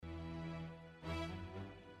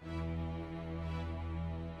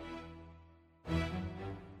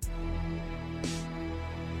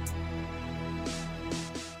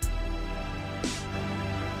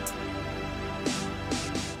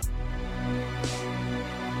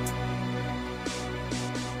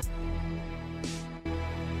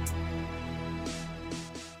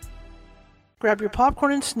Grab your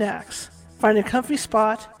popcorn and snacks. Find a comfy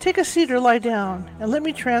spot, take a seat or lie down, and let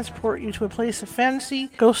me transport you to a place of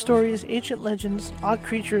fantasy, ghost stories, ancient legends, odd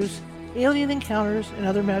creatures, alien encounters, and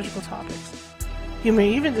other magical topics. You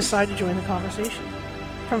may even decide to join the conversation.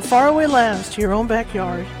 From faraway lands to your own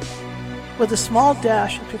backyard, with a small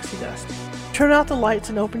dash of pixie dust, turn out the lights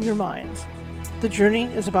and open your minds. The journey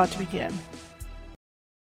is about to begin.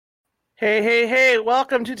 Hey,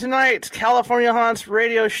 welcome to tonight's California Haunts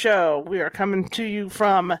radio show. We are coming to you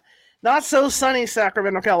from not so sunny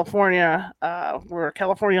Sacramento, California, where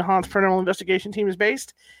California Haunts Paranormal Investigation Team is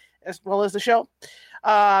based, as well as the show.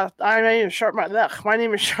 My name is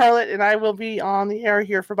Charlotte, and I will be on the air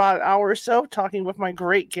here for about an hour or so, talking with my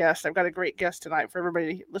great guest. I've got a great guest tonight for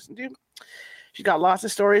everybody to listen to. She's got lots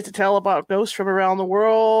of stories to tell about ghosts from around the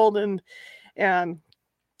world, and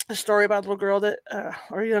a story about a little girl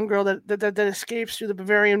or a young girl that escapes through the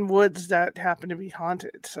Bavarian woods that happen to be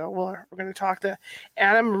haunted. So we're going to talk to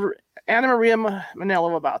Anna Maria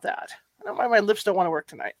Manello about that. I don't know why my lips don't want to work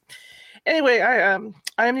tonight. Anyway, I am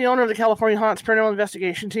the owner of the California Haunts Paranormal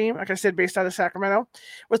Investigation Team, like I said, based out of Sacramento.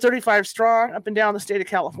 We're 35 strong up and down the state of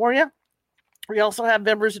California. We also have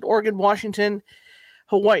members in Oregon, Washington,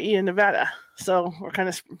 Hawaii, and Nevada. So we're kind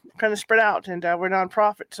of spread out, and we're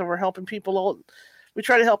nonprofit, so we're helping people. We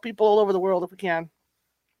try to help people all over the world if we can.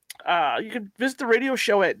 You can visit the radio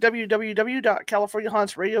show at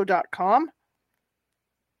www.californiahauntsradio.com.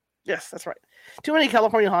 Yes, that's right. Too many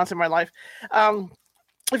California haunts in my life.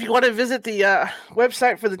 If you want to visit the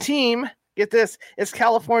website for the team, get this. It's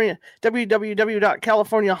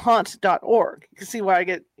www.californiahaunts.org. You can see why I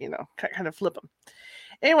get, kind of flip them.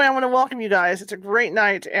 Anyway, I want to welcome you guys. It's a great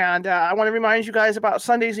night, and I want to remind you guys about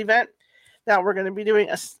Sunday's event. That we're going to be doing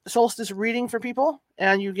a solstice reading for people,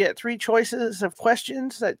 and you get 3 choices of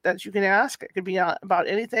questions that you can ask. It could be about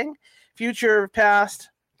anything, future, past,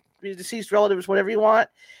 deceased relatives, whatever you want.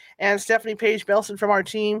 And Stephanie Page Belson from our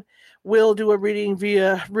team will do a reading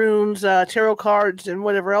via runes, tarot cards, and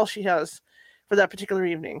whatever else she has for that particular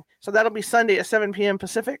evening. So that'll be Sunday at 7 p.m.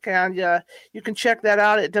 Pacific, and you can check that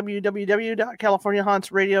out at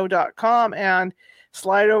www.californiahauntsradio.com and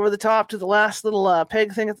slide over the top to the last little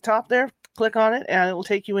peg thing at the top there. Click on it, and it will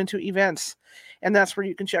take you into events, and that's where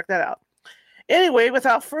you can check that out. Anyway,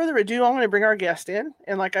 without further ado, I'm going to bring our guest in,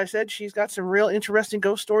 and like I said, she's got some real interesting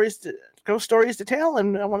ghost stories to tell,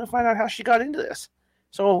 and I want to find out how she got into this.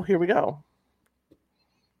 So here we go.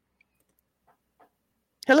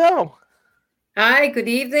 Hello. Hi. Good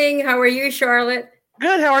evening. How are you, Charlotte?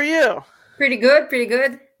 Good. How are you? Pretty good.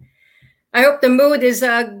 I hope the mood is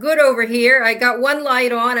good over here. I got one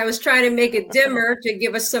light on. I was trying to make it dimmer to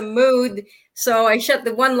give us some mood. So I shut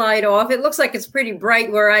the one light off. It looks like it's pretty bright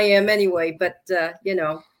where I am anyway, but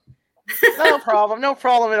No problem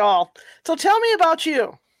at all. So tell me about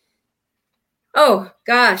you. Oh,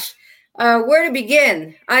 gosh. Where to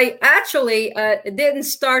begin? I actually didn't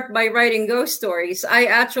start by writing ghost stories. I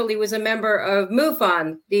actually was a member of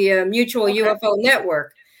MUFON, the Mutual UFO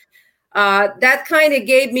Network. That kind of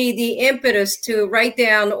gave me the impetus to write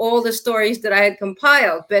down all the stories that I had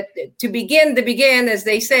compiled. But to begin, as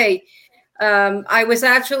they say, I was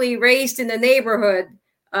actually raised in a neighborhood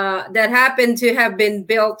that happened to have been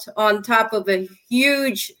built on top of a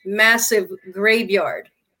huge, massive graveyard.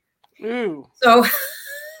 Ooh. So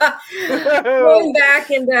going back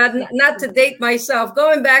not to date myself,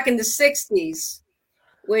 going back in the 60s,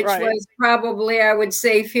 which was probably, I would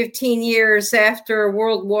say, 15 years after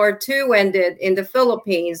World War II ended in the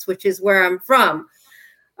Philippines, which is where I'm from.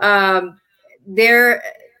 There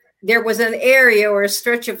was an area or a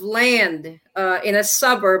stretch of land in a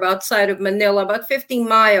suburb outside of Manila, about 15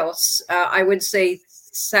 miles, I would say,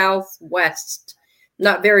 southwest.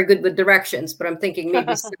 Not very good with directions, but I'm thinking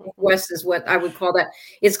maybe southwest is what I would call that.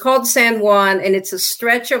 It's called San Juan, and it's a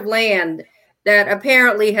stretch of land that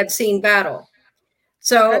apparently had seen battle.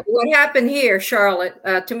 So what happened here, Charlotte,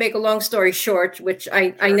 to make a long story short, which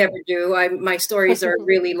I never do. My stories are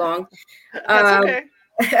really long. Okay.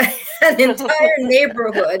 An entire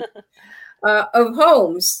neighborhood of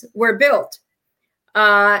homes were built.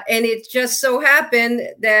 And it just so happened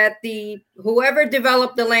that whoever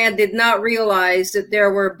developed the land did not realize that there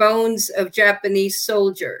were bones of Japanese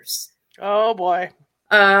soldiers. Oh, boy.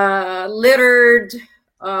 Littered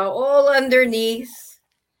all underneath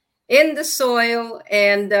in the soil,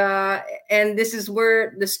 and this is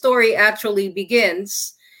where the story actually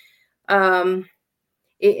begins.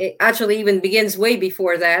 It actually even begins way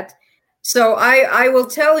before that. So I will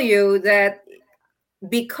tell you that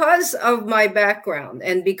because of my background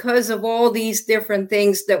and because of all these different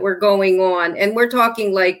things that were going on, and we're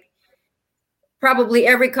talking like probably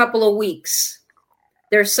every couple of weeks,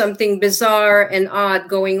 there's something bizarre and odd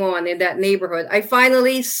going on in that neighborhood. I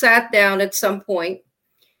finally sat down at some point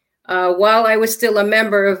while I was still a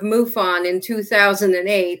member of MUFON in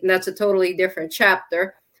 2008, and that's a totally different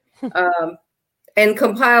chapter, and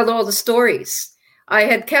compiled all the stories. I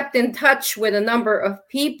had kept in touch with a number of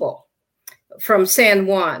people from San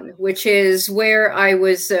Juan, which is where I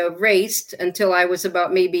was raised until I was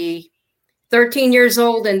about maybe 13 years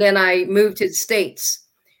old, and then I moved to the States.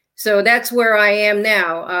 So that's where I am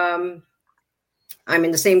now. I'm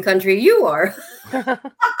in the same country you are.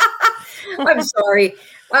 I'm sorry.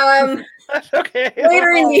 Okay.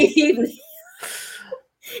 Later in the evening.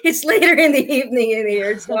 It's later in the evening in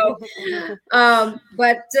here. So,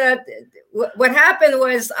 but what happened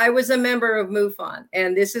was I was a member of MUFON,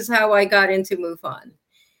 and this is how I got into MUFON.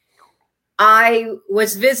 I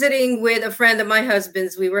was visiting with a friend of my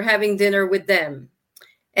husband's. We were having dinner with them.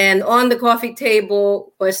 And on the coffee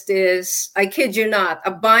table was this, I kid you not,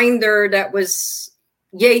 a binder that was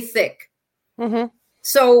yay thick. Mm-hmm.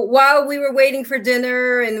 So while we were waiting for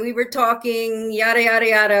dinner and we were talking, yada, yada,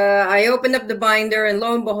 yada, I opened up the binder and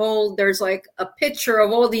lo and behold, there's like a picture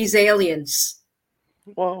of all these aliens.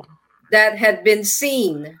 Whoa. That had been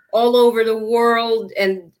seen all over the world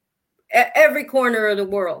and every corner of the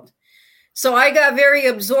world. So I got very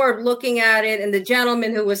absorbed looking at it. And the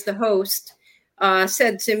gentleman who was the host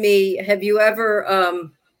said to me, have you ever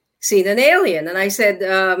seen an alien? And I said,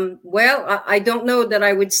 well, I don't know that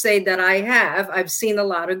I would say that I have. I've seen a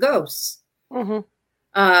lot of ghosts.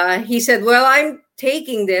 Mm-hmm. He said, well, I'm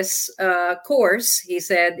taking this course. He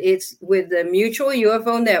said, it's with the Mutual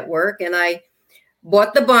UFO Network. And I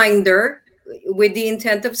bought the binder with the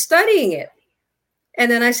intent of studying it. And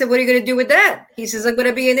then I said, what are you going to do with that? He says, I'm going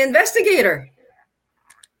to be an investigator.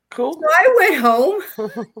 Cool. So I went home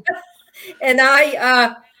and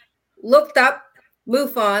I looked up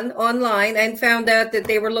MUFON online and found out that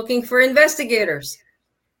they were looking for investigators.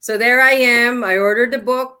 So there I am. I ordered the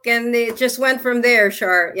book and it just went from there,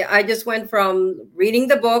 Char. Yeah, I just went from reading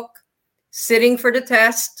the book, sitting for the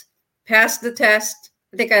test, passed the test.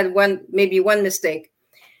 I think I had maybe one mistake.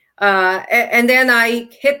 And then I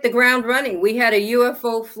hit the ground running. We had a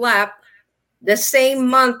UFO flap the same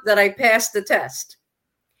month that I passed the test.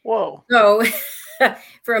 Whoa. So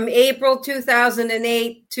from April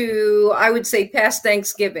 2008 to, I would say, past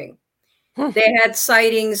Thanksgiving, they had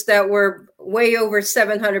sightings that were way over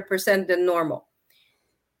 700% than normal.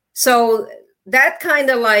 So that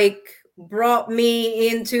kind of like brought me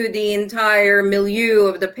into the entire milieu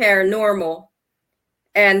of the paranormal.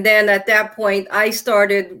 And then at that point, I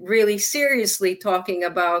started really seriously talking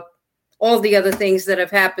about all the other things that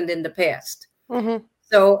have happened in the past. Mm-hmm.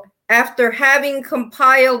 So after having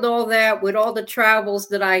compiled all that with all the travels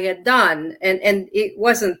that I had done, and it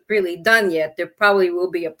wasn't really done yet, there probably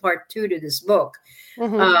will be a part 2 to this book.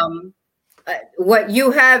 Mm-hmm. What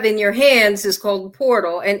you have in your hands is called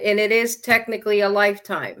Portal, and it is technically a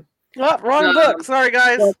lifetime. Oh, wrong book. Sorry,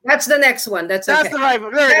 guys. So that's the next one. That's okay. the right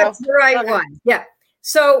book. There we go. That's the right Okay. one. Yeah.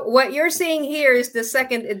 So what you're seeing here is the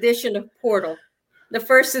second edition of Portal. The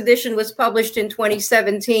first edition was published in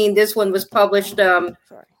 2017. This one was published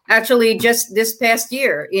actually just this past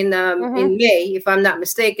year in May, if I'm not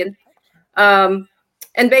mistaken. And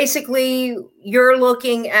basically, you're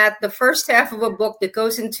looking at the first half of a book that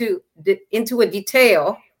goes into a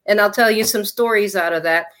detail, and I'll tell you some stories out of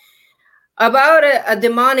that, about a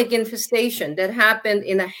demonic infestation that happened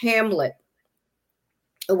in a hamlet,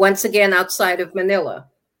 once again outside of Manila.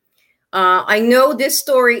 I know this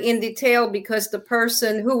story in detail because the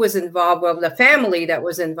person who was involved, well, the family that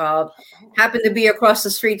was involved, happened to be across the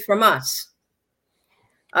street from us.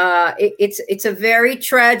 It's a very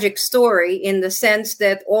tragic story in the sense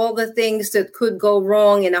that all the things that could go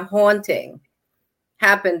wrong in a haunting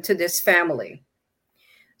happened to this family.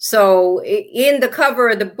 So in the cover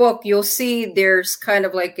of the book, you'll see there's kind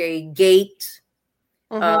of like a gate.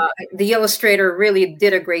 The illustrator really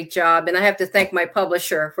did a great job, and I have to thank my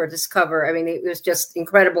publisher for this cover. I mean, it was just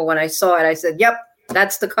incredible when I saw it. I said, yep,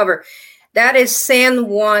 that's the cover. That is San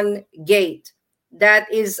Juan Gate.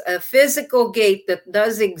 That is a physical gate that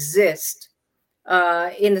does exist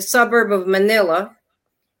in the suburb of Manila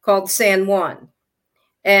called San Juan.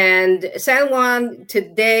 And San Juan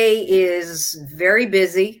today is very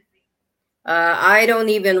busy. I don't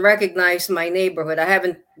even recognize my neighborhood. I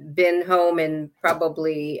haven't been home in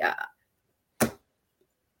probably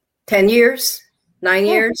 10 years, 9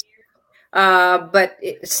 years. But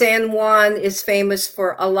San Juan is famous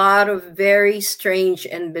for a lot of very strange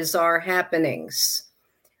and bizarre happenings.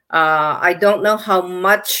 I don't know how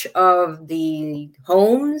much of the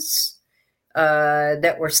homes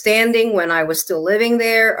that were standing when I was still living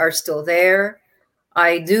there are still there.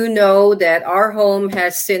 I do know that our home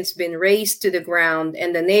has since been razed to the ground,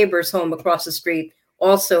 and the neighbor's home across the street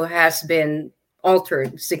also has been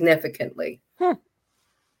altered significantly.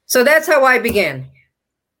 So that's how I began.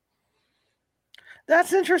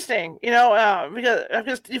 That's interesting,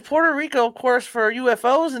 because Puerto Rico, of course, for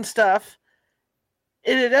UFOs and stuff,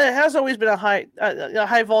 it has always been a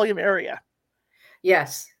high volume area.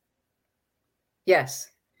 Yes.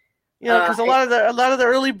 Because a lot of the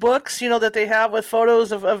early books, that they have with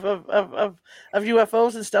photos of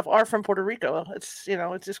UFOs and stuff are from Puerto Rico. It's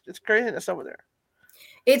it's craziness over there.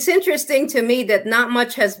 It's interesting to me that not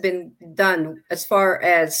much has been done as far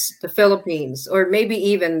as the Philippines, or maybe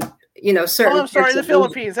even certain. Oh, I'm sorry, the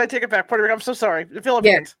Philippines. I take it back. Puerto Rico. I'm so sorry. The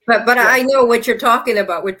Philippines. Yeah, but I know what you're talking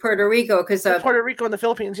about with Puerto Rico, because Puerto Rico and the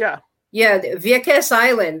Philippines. Yeah. Yeah, Vieques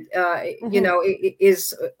Island,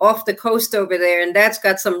 is off the coast over there, and that's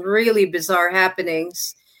got some really bizarre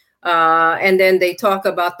happenings. And then they talk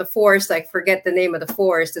about the forest. I forget the name of the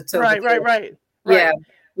forest. It's over there. Right.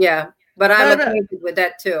 Yeah. But I'm acquainted with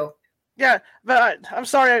that too. Yeah, but I'm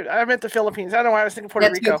sorry, I meant the Philippines. I don't know why I was thinking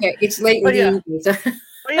Puerto Rico. Okay. It's late in the evening.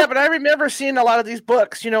 But I remember seeing a lot of these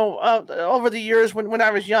books, over the years when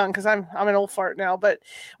I was young, because I'm an old fart now. But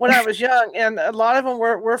when I was young, and a lot of them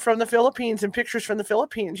were from the Philippines, and pictures from the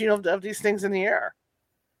Philippines, of these things in the air.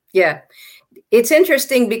 Yeah, it's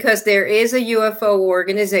interesting because there is a UFO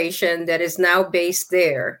organization that is now based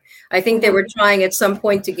there. I think they were trying at some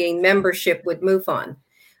point to gain membership with MUFON.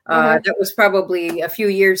 That was probably a few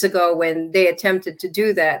years ago when they attempted to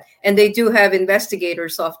do that, and they do have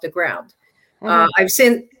investigators off the ground. I've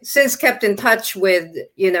since kept in touch with,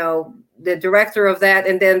 the director of that,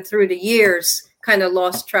 and then through the years kind of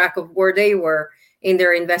lost track of where they were in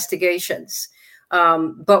their investigations.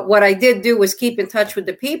 But what I did do was keep in touch with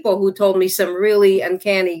the people who told me some really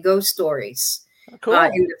uncanny ghost stories in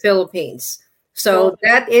the Philippines. So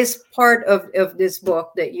that is part of this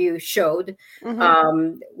book that you showed.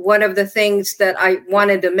 One of the things that I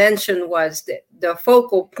wanted to mention was that the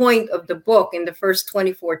focal point of the book in the first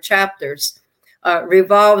 24 chapters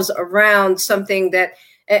revolves around something that,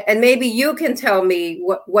 and maybe you can tell me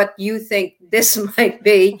what you think this might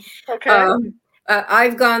be. Okay.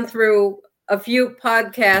 I've gone through a few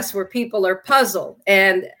podcasts where people are puzzled.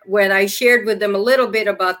 And when I shared with them a little bit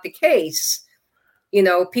about the case,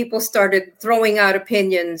 people started throwing out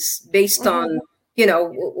opinions based on,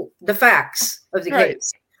 the facts of the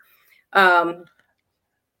case.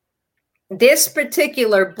 This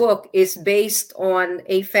particular book is based on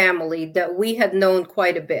a family that we had known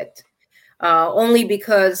quite a bit, only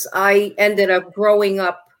because I ended up growing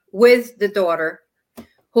up with the daughter,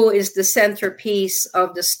 who is the centerpiece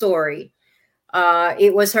of the story.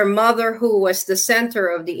 It was her mother who was the center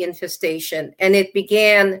of the infestation, and it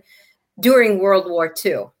began during World War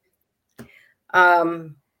II.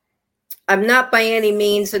 I'm not by any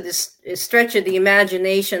means a stretch of the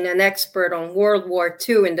imagination an expert on World War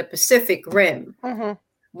II in the Pacific Rim,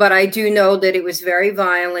 but I do know that it was very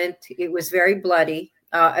violent. It was very bloody,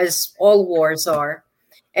 as all wars are.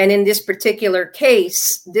 And in this particular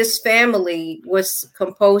case, this family was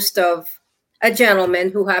composed of a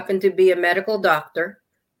gentleman who happened to be a medical doctor,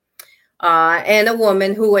 and a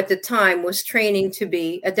woman who at the time was training to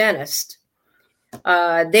be a dentist.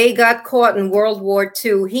 They got caught in World War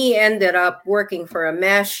II. He ended up working for a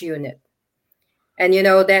MASH unit. And,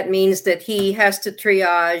 that means that he has to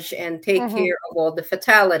triage and take care of all the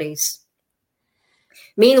fatalities.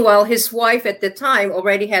 Meanwhile, his wife at the time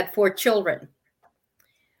already had 4 children.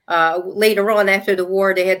 Later on, after the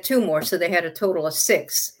war, they had 2 more, so they had a total of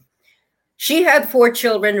 6. She had 4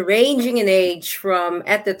 children ranging in age from,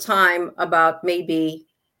 at the time, about maybe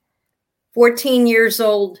 14 years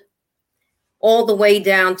old, all the way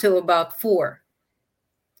down to about 4.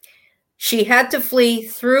 She had to flee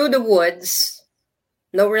through the woods,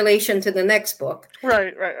 no relation to the next book.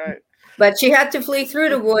 Right. But she had to flee through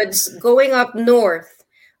the woods, going up north.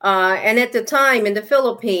 And at the time in the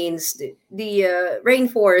Philippines, the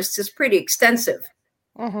rainforest is pretty extensive.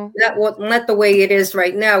 Not the way it is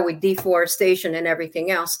right now with deforestation and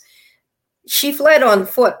everything else. She fled on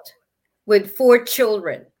foot with 4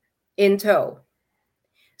 children in tow.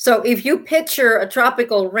 So if you picture a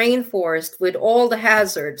tropical rainforest with all the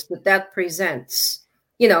hazards that presents,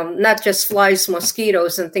 not just flies,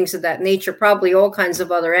 mosquitoes, and things of that nature, probably all kinds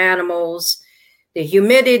of other animals, the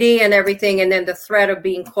humidity and everything, and then the threat of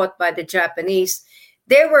being caught by the Japanese,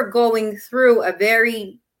 they were going through a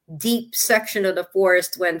very deep section of the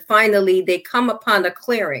forest when finally they come upon a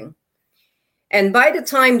clearing. And by the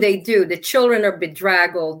time they do, the children are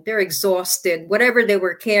bedraggled, they're exhausted, whatever they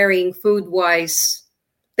were carrying food-wise,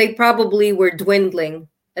 they probably were dwindling.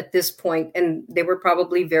 at this point, and they were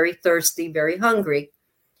probably very thirsty, very hungry.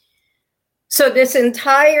 So this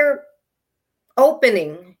entire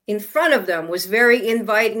opening in front of them was very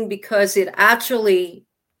inviting because it actually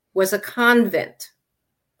was a convent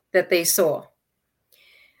that they saw.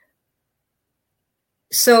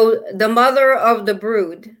 So the mother of the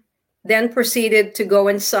brood then proceeded to go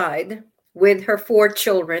inside with her 4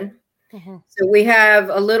 children. Mm-hmm. So we have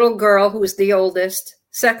a little girl who's the oldest.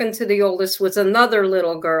 Second to the oldest was another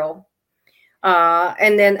little girl.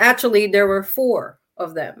 And then actually there were 4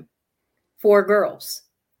 of them, 4 girls.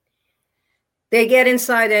 They get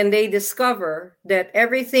inside and they discover that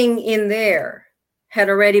everything in there had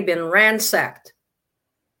already been ransacked.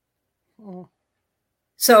 Mm.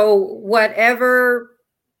 So whatever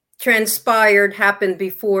transpired happened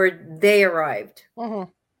before they arrived. Mm-hmm.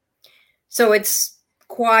 So it's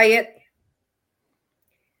quiet.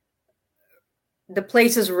 The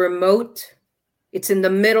place is remote. It's in the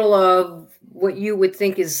middle of what you would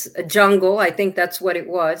think is a jungle. I think that's what it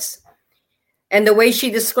was. And the way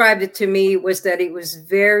she described it to me was that it was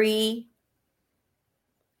very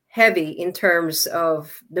heavy in terms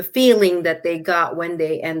of the feeling that they got when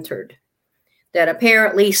they entered. That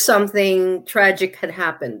apparently something tragic had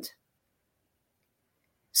happened.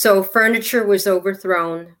 So furniture was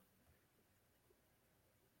overthrown.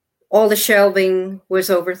 All the shelving was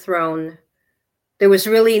overthrown. There was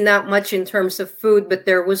really not much in terms of food, but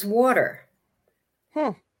there was water.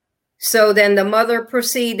 So then the mother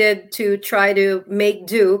proceeded to try to make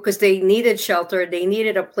do because they needed shelter. They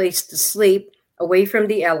needed a place to sleep away from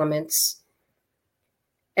the elements.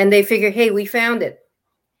 And they figured, hey, we found it.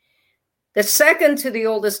 The second to the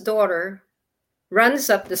oldest daughter runs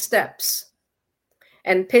up the steps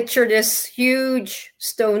and picture this huge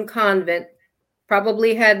stone convent,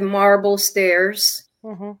 probably had marble stairs.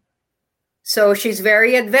 Mm-hmm. So she's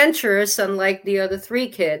very adventurous, unlike the other 3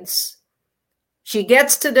 kids. She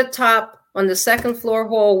gets to the top on the 2nd floor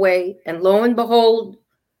hallway, and lo and behold,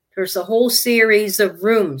 there's a whole series of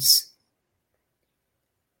rooms.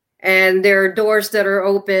 And there are doors that are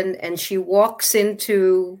open, and she walks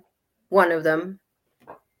into one of them,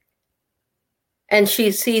 and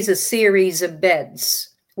she sees a series of beds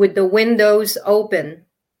with the windows open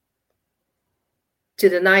to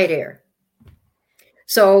the night air.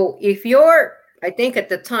 So if you're, I think at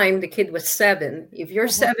the time the kid was 7, if you're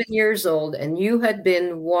 7 years old and you had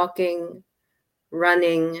been walking,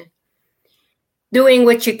 running, doing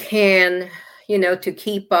what you can, to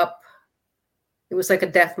keep up, it was like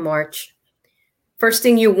a death march. First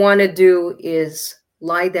thing you want to do is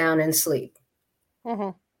lie down and sleep. Mm-hmm.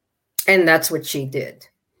 And that's what she did.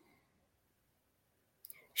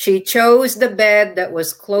 She chose the bed that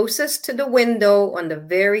was closest to the window on the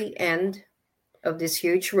very end of this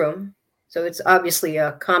huge room. So it's obviously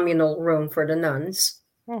a communal room for the nuns.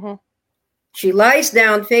 Mm-hmm. She lies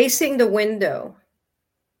down facing the window.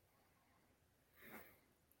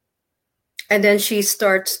 And then she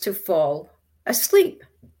starts to fall asleep.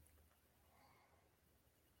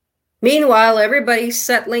 Meanwhile, everybody's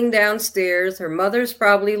settling downstairs. Her mother's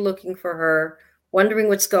probably looking for her, wondering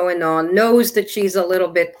what's going on, knows that she's a little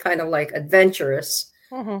bit kind of like adventurous.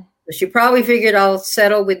 Mm-hmm. So she probably figured I'll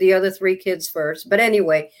settle with the other 3 kids first. But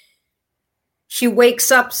anyway, she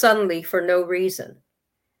wakes up suddenly for no reason.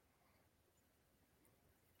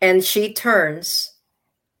 And she turns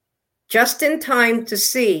just in time to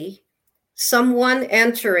see someone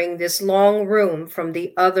entering this long room from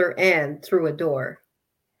the other end through a door.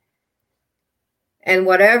 And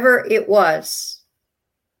whatever it was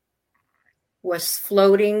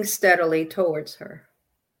floating steadily towards her.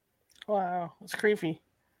 Wow, it's creepy.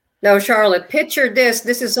 Now, Charlotte, picture this.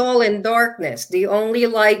 This is all in darkness. The only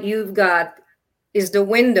light you've got is the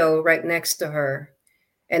window right next to her,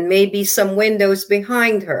 and maybe some windows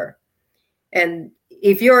behind her. And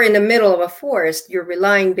if you're in the middle of a forest, you're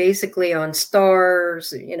relying basically on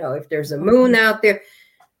stars, if there's a moon out there.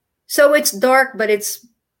 So it's dark, but it's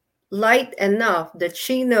light enough that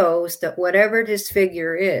she knows that whatever this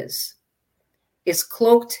figure is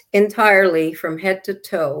cloaked entirely from head to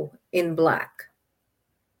toe in black.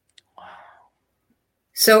 Wow.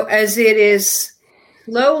 So as it is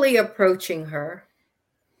slowly approaching her,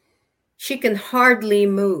 she can hardly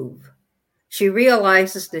move. She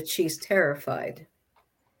realizes that she's terrified.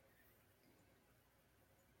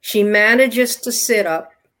 She manages to sit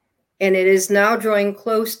up, and it is now drawing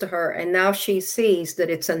close to her, and now she sees that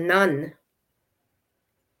it's a nun.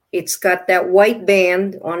 It's got that white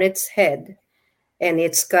band on its head, and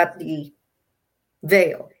it's got the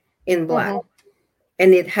veil in black. Mm-hmm.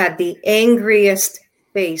 And it had the angriest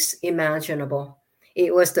face imaginable.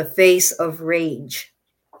 It was the face of rage,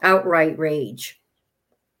 outright rage.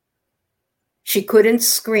 She couldn't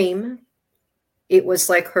scream. It was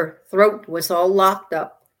like her throat was all locked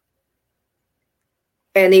up.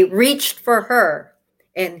 And he reached for her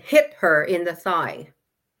and hit her in the thigh.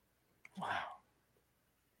 Wow.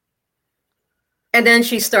 And then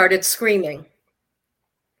she started screaming.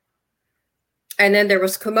 And then there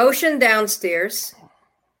was commotion downstairs.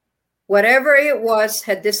 Whatever it was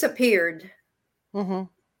had disappeared. Mm-hmm.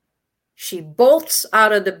 She bolts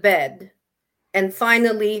out of the bed. And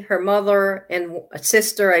finally, her mother and a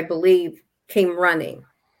sister, I believe, came running.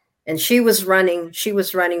 And she was running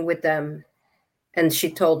with them. And she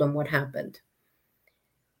told them what happened.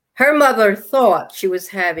 Her mother thought she was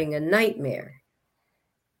having a nightmare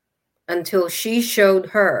until she showed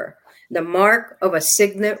her the mark of a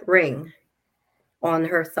signet ring on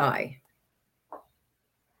her thigh.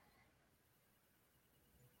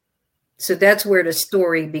 So that's where the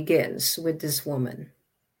story begins with this woman.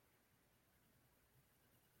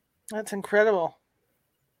 That's incredible.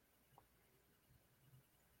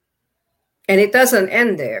 And it doesn't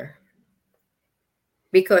end there,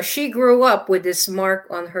 because she grew up with this mark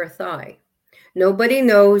on her thigh. Nobody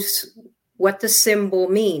knows what the symbol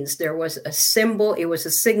means. There was a symbol. It was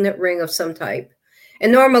a signet ring of some type.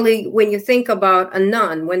 And normally when you think about a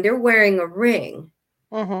nun, when they're wearing a ring,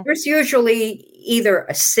 Mm-hmm. there's usually either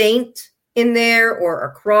a saint in there or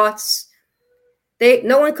a cross.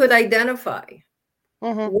 No one could identify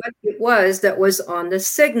Mm-hmm. what it was that was on the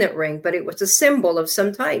signet ring, but it was a symbol of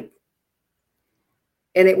some type.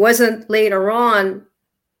 And it wasn't later on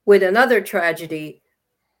with another tragedy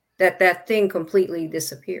that thing completely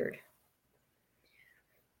disappeared.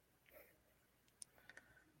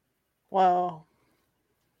 Wow.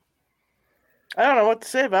 I don't know what to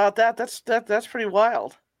say about that. That's pretty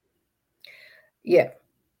wild. Yeah.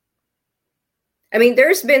 I mean,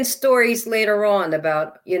 there's been stories later on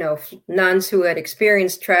about, nuns who had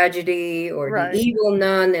experienced tragedy or Right. the evil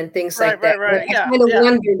nun and things like that. Right. I kind of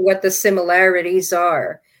wondered what the similarities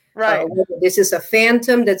are. Right. Whether this is a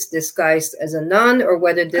phantom that's disguised as a nun, or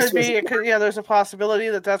whether this there's a possibility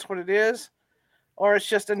that that's what it is. Or it's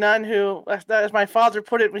just a nun who, as my father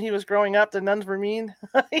put it when he was growing up, the nuns were mean.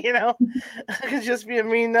 It could just be a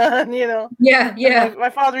mean nun, Yeah.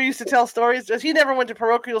 My father used to tell stories. He never went to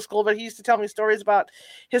parochial school, but he used to tell me stories about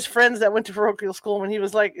his friends that went to parochial school when he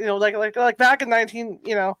was like back in in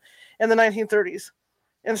the 1930s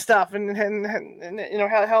and stuff, and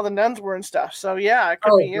how the nuns were and stuff. So yeah, it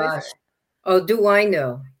could be anything. Gosh. Oh, do I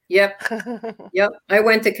know? Yep. Yep. I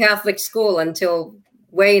went to Catholic school until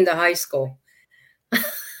way into high school.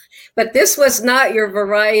 But this was not your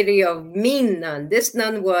variety of mean nun. This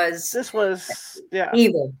nun was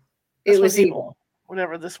evil. It was evil.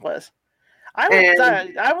 Whatever this was.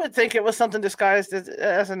 I would think it was something disguised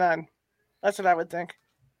as a nun. That's what I would think.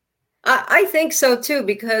 I think so too,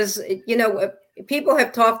 because people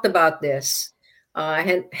have talked about this,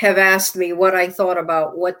 and have asked me what I thought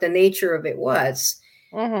about what the nature of it was.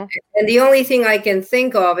 Mm-hmm. And the only thing I can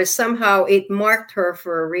think of is somehow it marked her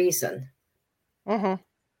for a reason. Mm-hmm.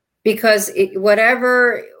 Because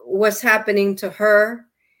whatever was happening to her,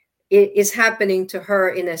 it is happening to her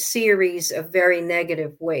in a series of very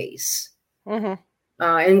negative ways. Mm-hmm.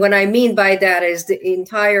 And what I mean by that is the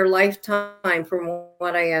entire lifetime, from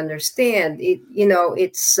what I understand,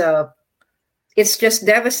 it's just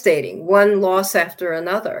devastating, one loss after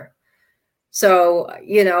another. So,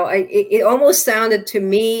 it almost sounded to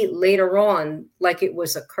me later on like it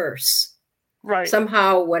was a curse. Right.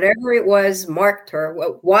 Somehow, whatever it was marked her.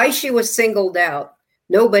 Why she was singled out,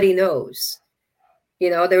 nobody knows.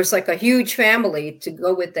 There was like a huge family to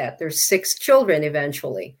go with that. There's 6 children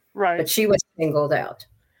eventually. Right. But she was singled out.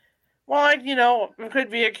 Well, it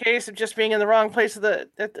could be a case of just being in the wrong place at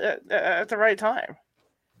the right time.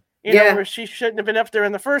 Where she shouldn't have been up there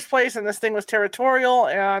in the first place, and this thing was territorial,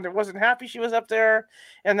 and it wasn't happy she was up there,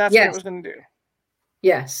 and that's what it was going to do.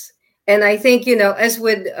 Yes. And I think, as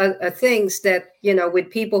with things that, with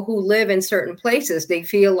people who live in certain places, they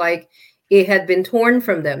feel like it had been torn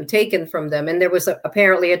from them, taken from them. And there was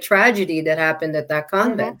apparently a tragedy that happened at that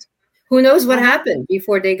convent. Mm-hmm. Who knows what happened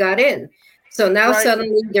before they got in? So now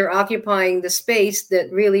suddenly they're occupying the space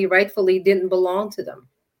that really rightfully didn't belong to them.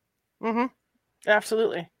 Mm-hmm.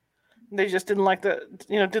 Absolutely. They just didn't like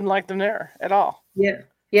them there at all. Yeah.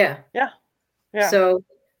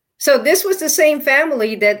 So this was the same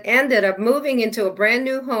family that ended up moving into a brand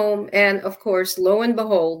new home. And of course, lo and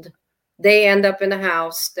behold, they end up in a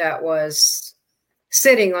house that was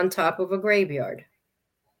sitting on top of a graveyard.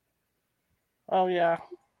 Oh, yeah.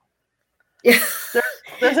 Yeah.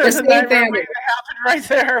 There's a nightmare waiting to happen right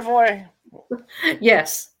there, boy.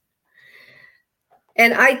 Yes.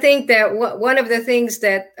 And I think that one of the things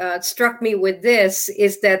that struck me with this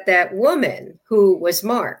is that that woman who was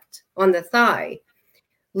marked on the thigh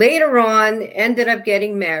later on ended up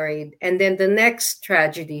getting married, and then the next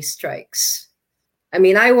tragedy strikes. I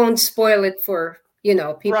mean, I won't spoil it for,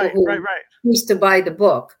 people who used to buy the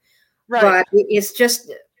book, but it's just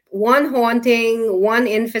one haunting, one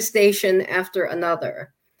infestation after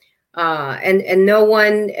another. And no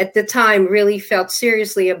one at the time really felt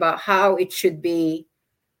seriously about how it should be,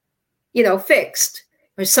 fixed,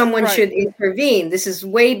 or someone should intervene. This is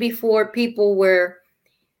way before people were,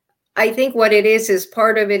 I think what it is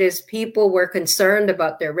part of it is people were concerned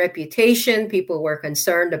about their reputation. People were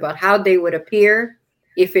concerned about how they would appear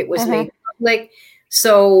if it was made public.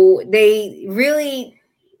 So they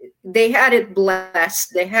had it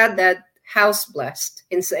blessed. They had that house blessed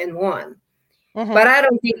in San Juan. But I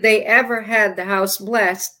don't think they ever had the house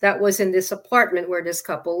blessed that was in this apartment where this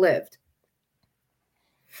couple lived.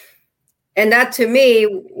 And that to me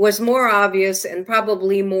was more obvious and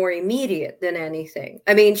probably more immediate than anything.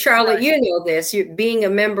 I mean, Charlotte, you know this, you being a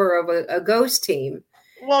member of a ghost team.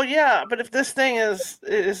 Well, yeah, but if this thing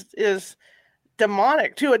is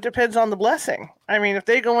demonic too, it depends on the blessing. I mean, if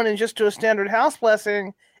they go in and just do a standard house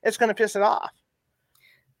blessing, it's going to piss it off.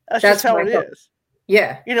 That's just how it is.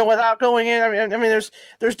 Yeah. Without going in, I mean,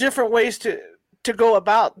 there's different ways to go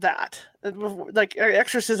about that, like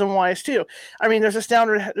exorcism wise too. I mean, there's a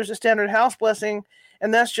standard house blessing,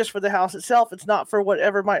 and that's just for the house itself. It's not for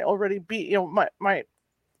whatever might already be, might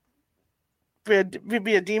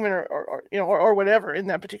be a demon or whatever in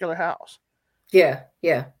that particular house. Yeah.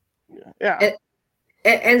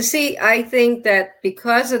 And see, I think that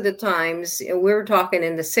because of the times, we were talking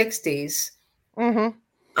in the 60s,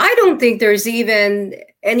 I don't think there's even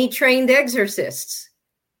any trained exorcists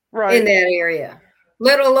in that area,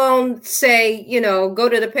 let alone say, go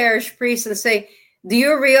to the parish priest and say, do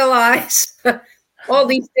you realize all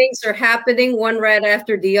these things are happening one right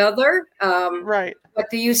after the other? What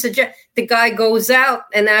do you suggest? The guy goes out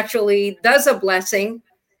and actually does a blessing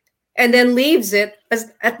and then leaves it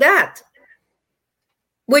at that,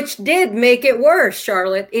 which did make it worse,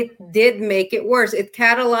 Charlotte. It did make it worse. It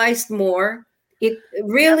catalyzed more. It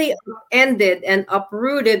really ended and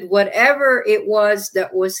uprooted whatever it was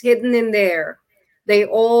that was hidden in there. They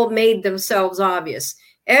all made themselves obvious.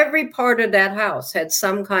 Every part of that house had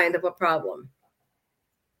some kind of a problem.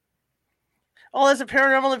 Well, as a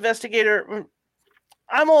paranormal investigator,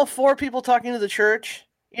 I'm all for people talking to the church,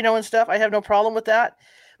 and stuff. I have no problem with that.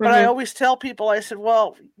 But I always tell people, I said,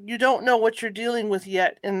 well, you don't know what you're dealing with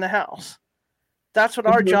yet in the house. That's what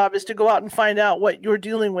our job is, to go out and find out what you're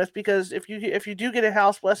dealing with. Because if you do get a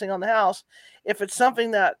house blessing on the house, if it's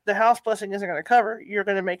something that the house blessing isn't going to cover, you're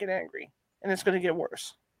going to make it angry, and it's going to get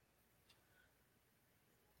worse.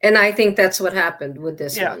 And I think that's what happened with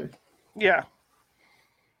this one. Yeah,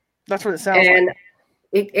 that's what it sounds like.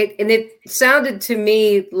 It sounded to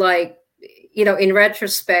me like, in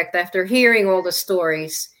retrospect, after hearing all the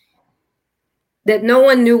stories, that no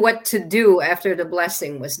one knew what to do after the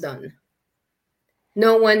blessing was done.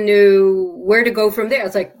 No one knew where to go from there.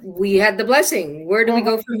 It's like, we had the blessing. Where do we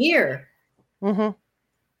go from here?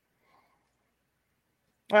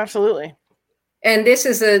 Absolutely. And this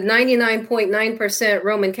is a 99.9%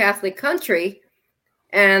 Roman Catholic country.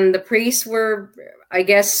 And the priests were, I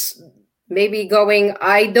guess, maybe going,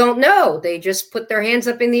 I don't know. They just put their hands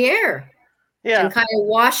up in the air. And kind of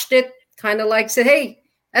washed it, kind of like said, hey,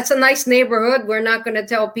 that's a nice neighborhood. We're not going to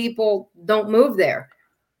tell people don't move there.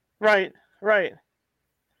 Right.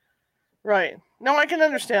 No, I can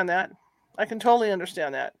understand that. I can totally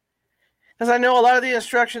understand that. Because I know a lot of the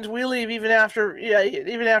instructions we leave even after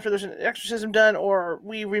there's an exorcism done, or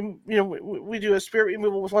we do a spirit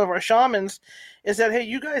removal with one of our shamans, is that, hey,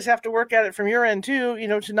 you guys have to work at it from your end too,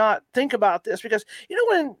 to not think about this. Because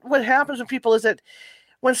what happens with people is that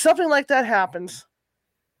when something like that happens,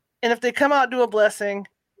 and if they come out and do a blessing,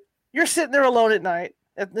 you're sitting there alone at night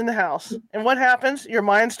in the house, and what happens? Your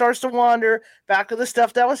mind starts to wander back to the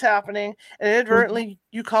stuff that was happening, and inadvertently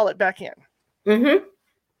you call it back in.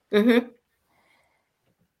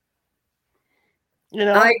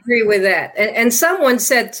 I agree with that. And someone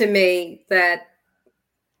said to me that,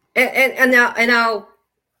 and I'll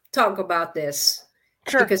talk about this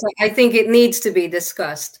because I think it needs to be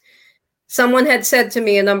discussed. Someone had said to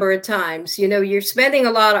me a number of times, you're spending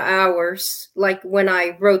a lot of hours, like when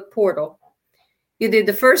I wrote Portal. You did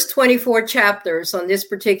the first 24 chapters on this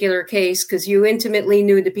particular case because you intimately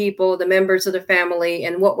knew the people, the members of the family,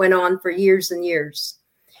 and what went on for years and years.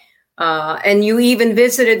 And you even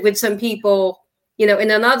visited with some people, in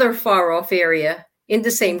another far off area in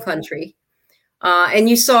the same country. And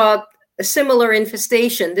you saw a similar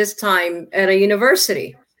infestation, this time at a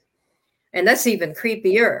university. And that's even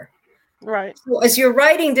creepier. Right. So as you're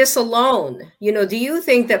writing this alone, do you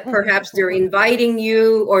think that perhaps they're inviting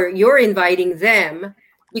you or you're inviting them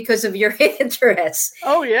because of your interests?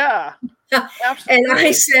 Oh, yeah. Absolutely. And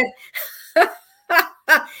I said,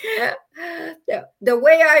 the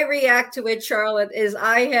way I react to it, Charlotte, is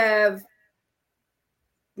I have,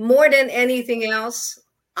 more than anything else,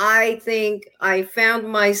 I think I found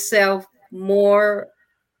myself more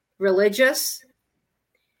religious.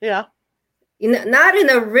 Yeah. Not in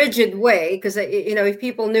a rigid way, because, if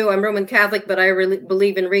people knew I'm Roman Catholic, but I really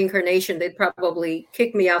believe in reincarnation, they'd probably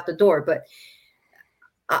kick me out the door. But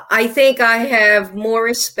I think I have more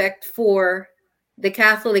respect for the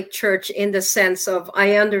Catholic Church in the sense of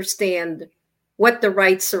I understand what the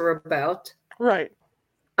rites are about. Right.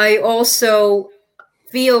 I also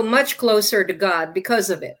feel much closer to God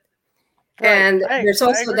because of it. Right. And there's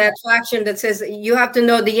also that faction that says you have to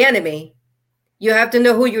know the enemy. You have to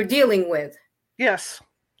know who you're dealing with. Yes.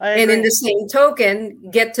 And in the same token,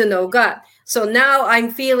 get to know God. So now I'm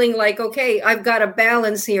feeling like, okay, I've got a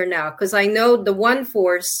balance here now because I know the one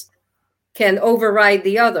force can override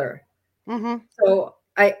the other. Mm-hmm. So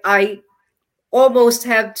I almost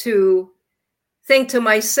have to think to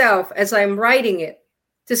myself as I'm writing it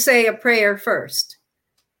to say a prayer first,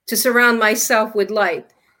 to surround myself with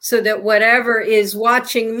light so that whatever is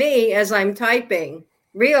watching me as I'm typing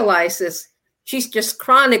realizes she's just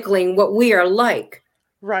chronicling what we are like.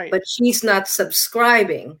 Right. But she's not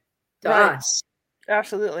subscribing to us.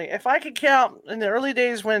 Absolutely. If I could count in the early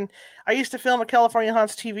days when I used to film a California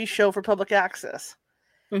Haunts TV show for public access,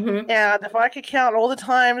 mm-hmm. and if I could count all the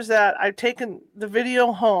times that I've taken the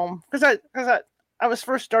video home, because I was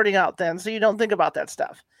first starting out then, so you don't think about that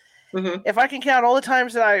stuff. Mm-hmm. If I can count all the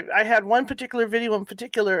times that I had one particular video in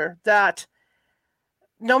particular that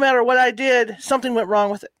no matter what I did, something went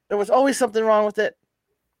wrong with it. There was always something wrong with it,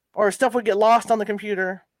 or stuff would get lost on the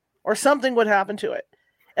computer, or something would happen to it.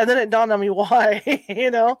 And then it dawned on me why.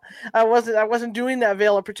 I wasn't doing that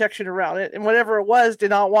veil of protection around it, and whatever it was did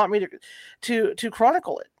not want me to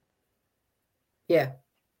chronicle it.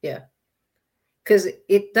 Yeah. Because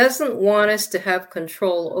it doesn't want us to have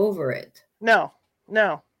control over it. No.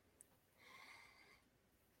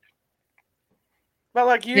 But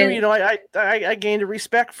like you, I gained a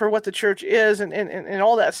respect for what the church is and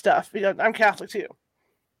all that stuff. I'm Catholic too.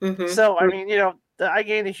 Mm-hmm. So, I mean, I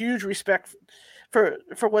gained a huge respect for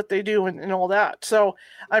what they do and all that. So,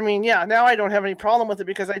 I mean, yeah, now I don't have any problem with it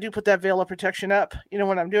because I do put that veil of protection up,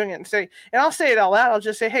 when I'm doing it and I'll say it out loud. I'll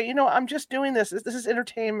just say, hey, I'm just doing this. This is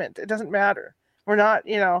entertainment. It doesn't matter. We're not,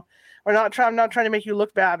 I'm not trying to make you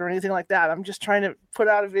look bad or anything like that. I'm just trying to put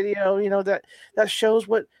out a video, that shows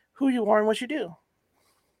who you are and what you do.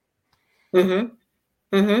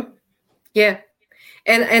 Mm-hmm. Mm-hmm. Yeah.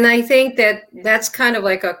 And I think that's kind of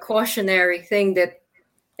like a cautionary thing that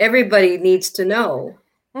everybody needs to know,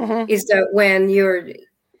 mm-hmm. is that when you're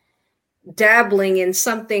dabbling in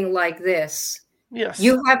something like this, yes,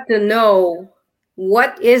 you have to know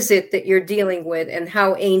what is it that you're dealing with and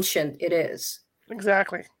how ancient it is.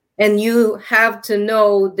 Exactly. And you have to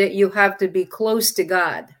know that you have to be close to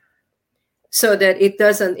God so that it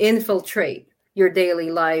doesn't infiltrate your daily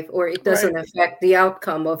life or it doesn't affect the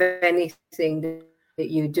outcome of anything that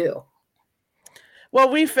you do.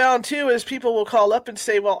 What we found too is people will call up and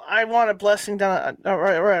say, well, I want a blessing done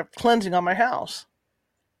or a cleansing on my house.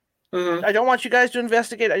 Mm-hmm. I don't want you guys to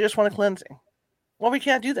investigate. I just want a cleansing. Well, we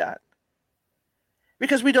can't do that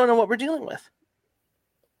because we don't know what we're dealing with.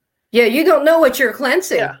 Yeah, you don't know what you're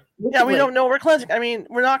cleansing. Yeah, we don't know what we're cleansing. I mean,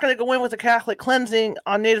 we're not going to go in with a Catholic cleansing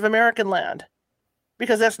on Native American land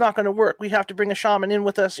because that's not going to work. We have to bring a shaman in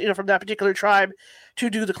with us, from that particular tribe to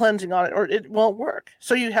do the cleansing on it, or it won't work.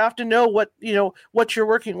 So you have to know what you're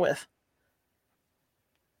working with.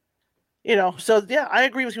 So yeah, I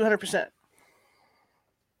agree with you 100%.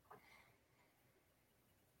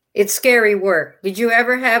 It's scary work. Did you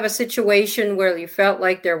ever have a situation where you felt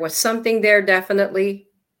like there was something there definitely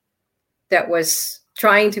that was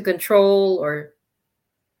trying to control or?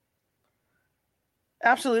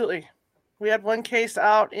 Absolutely. We had one case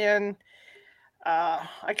out in, out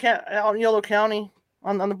in Yolo County,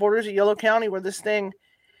 on the borders of Yolo County, where this thing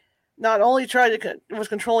not only was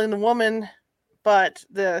controlling the woman, but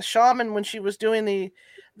the shaman, when she was doing the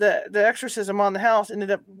exorcism on the house, ended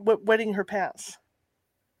up wetting her pants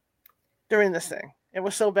during this thing. It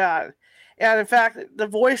was so bad. And in fact, the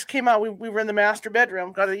voice came out. We were in the master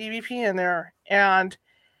bedroom, got an EVP in there, and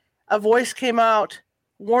a voice came out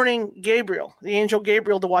warning Gabriel, the angel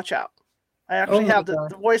Gabriel, to watch out. I actually have the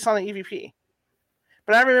voice on the EVP.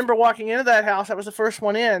 But I remember walking into that house. I was the first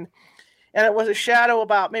one in, and it was a shadow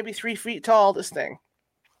about maybe 3 feet tall, this thing.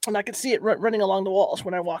 And I could see it running along the walls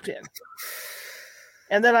when I walked in.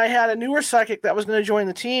 And then I had a newer psychic that was going to join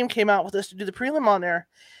the team, came out with us to do the prelim on there.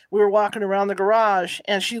 We were walking around the garage,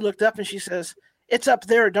 and she looked up and she says, "It's up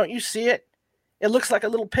there. Don't you see it? It looks like a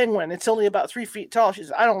little penguin. It's only about 3 feet tall." She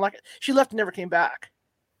says, "I don't like it." She left and never came back.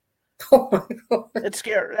 Oh my God. It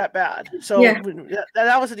scared her that bad. So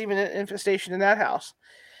that wasn't even an infestation in that house.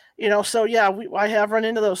 So yeah, I have run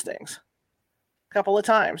into those things a couple of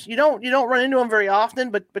times. You don't run into them very often,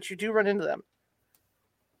 but you do run into them.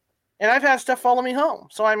 And I've had stuff follow me home.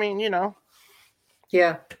 So I mean,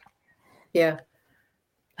 Yeah.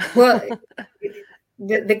 Well,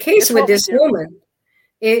 the case with this woman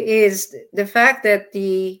is the fact that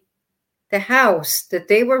the house that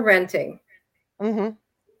they were renting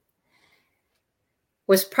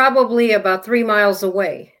was probably about 3 miles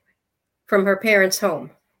away from her parents'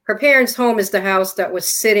 home. Her parents' home is the house that was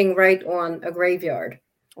sitting right on a graveyard.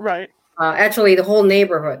 Right. Actually, the whole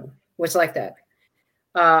neighborhood was like that.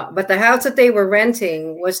 But the house that they were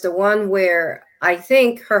renting was the one where I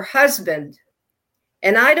think her husband,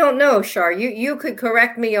 and I don't know, Shar, you could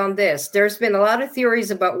correct me on this. There's been a lot of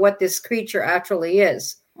theories about what this creature actually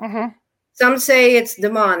is. Some say it's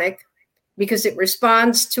demonic because it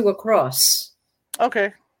responds to a cross.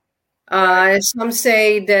 Okay. Some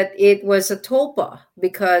say that it was a tulpa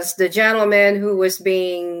because the gentleman who was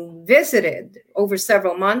being visited over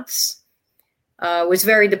several months was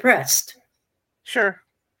very depressed. Sure.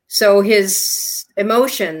 So his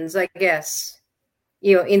emotions, I guess,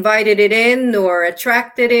 invited it in or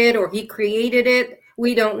attracted it or he created it.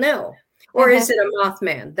 We don't know. Or is it a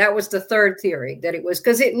Mothman? That was the third theory, that it was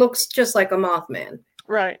because it looks just like a Mothman.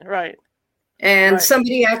 Right. And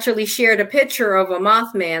somebody actually shared a picture of a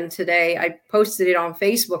Mothman today. I posted it on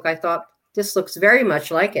Facebook. I thought, this looks very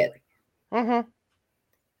much like it.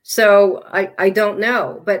 So I don't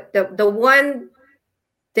know. But the one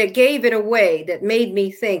that gave it away, that made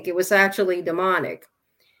me think it was actually demonic,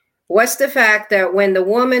 was the fact that when the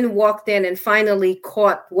woman walked in and finally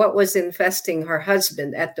caught what was infesting her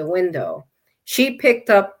husband at the window, she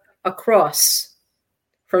picked up a cross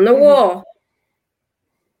from the wall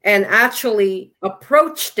and actually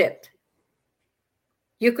approached it.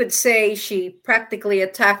 You could say she practically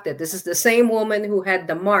attacked it. This is the same woman who had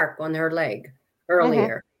the mark on her leg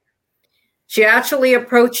earlier. She actually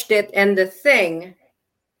approached it, and the thing,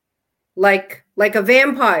 like a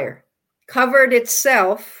vampire, covered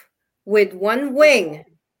itself with one wing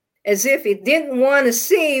as if it didn't want to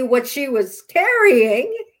see what she was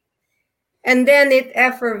carrying, and then it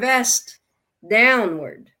effervesced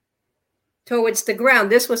downward towards the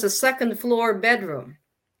ground. This was a second floor bedroom.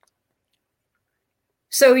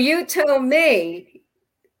 So you tell me,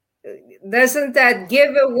 doesn't that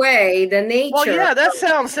give away the nature? Well, yeah, that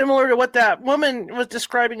sounds similar to what that woman was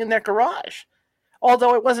describing in that garage.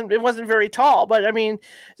 Although it wasn't very tall, but I mean,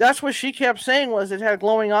 that's what she kept saying, was it had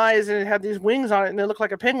glowing eyes and it had these wings on it and it looked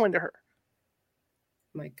like a penguin to her.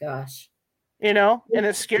 My gosh. And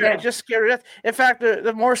it scared, it just scared her to death. In fact,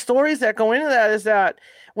 the more stories that go into that is that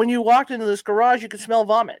when you walked into this garage, you could smell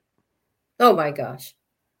vomit. Oh my gosh.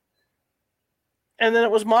 And then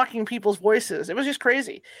it was mocking people's voices. It was just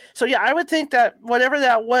crazy. So yeah, I would think that whatever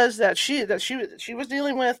that was that she was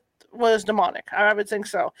dealing with was demonic. I would think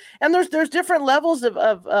so. And there's different levels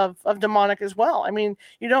of demonic as well. I mean,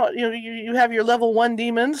 you have your level 1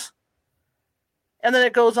 demons, and then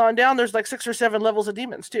it goes on down. There's like 6 or 7 levels of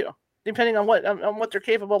demons too, depending on what they're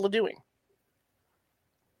capable of doing.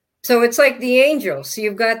 So it's like the angels.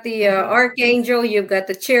 You've got the archangel, you've got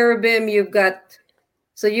the cherubim, you got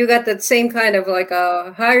that same kind of like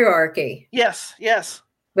a hierarchy. Yes.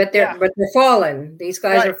 But they're fallen. These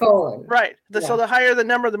guys are fallen. Right. So the higher the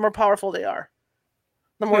number, the more powerful they are.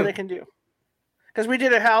 The more they can do. Because we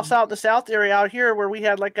did a house out in the south area out here where we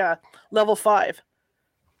had like a level 5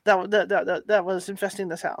 that was infesting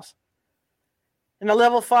this house. And a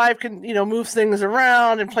level 5 can, move things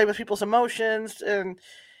around and play with people's emotions, and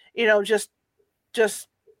just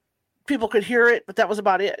people could hear it, but that was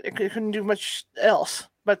about it. It couldn't do much else,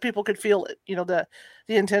 but people could feel it, the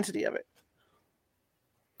intensity of it.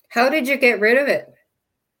 How did you get rid of it?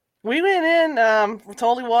 We went in with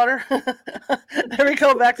holy water. There we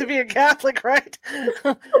go, back to being Catholic, right?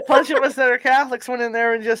 A bunch of us that are Catholics went in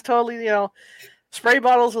there and just totally, spray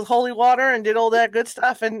bottles with holy water and did all that good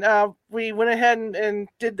stuff. And we went ahead and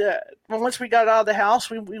did the. Once we got out of the house,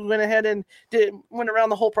 we went ahead and went around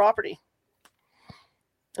the whole property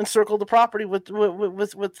and circled the property with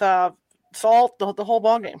salt, the whole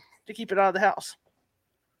ball game to keep it out of the house.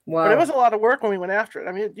 Wow. But it was a lot of work when we went after it.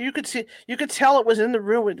 I mean, you could tell it was in the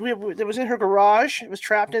room. It was in her garage. It was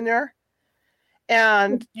trapped in there.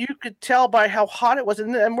 And you could tell by how hot it was.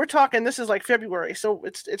 And we're talking, this is like February, so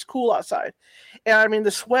it's cool outside. And I mean,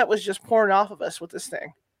 the sweat was just pouring off of us with this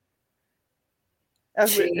thing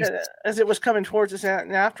as it was coming towards us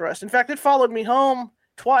and after us. In fact, it followed me home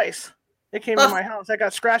twice. It came to my house. I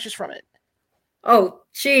got scratches from it. Oh,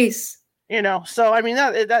 jeez. You know, so I mean,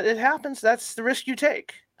 that it happens. That's the risk you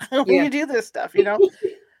take when you do this stuff, you know.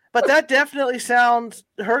 But that definitely sounds,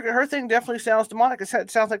 her thing definitely sounds demonic. It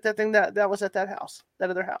sounds like that thing that was at that house, that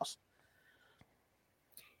other house.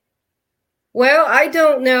 Well, I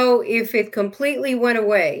don't know if it completely went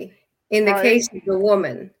away in the case of the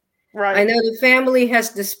woman. Right. I know the family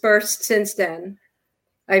has dispersed since then.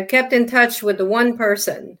 I've kept in touch with the one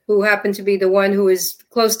person who happened to be the one who is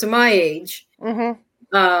close to my age.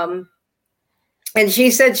 Mm-hmm. And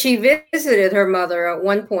she said she visited her mother at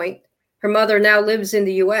one point. Her mother now lives in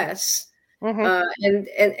the U.S. Mm-hmm.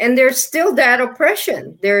 And there's still that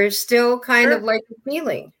oppression. There's still kind of like a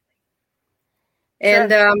feeling.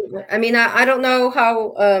 And I mean, I don't know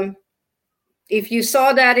how, if you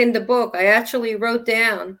saw that in the book, I actually wrote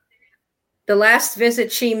down the last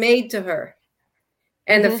visit she made to her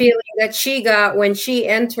and the feeling that she got when she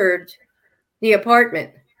entered the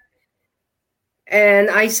apartment. And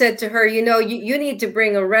I said to her, you know, you need to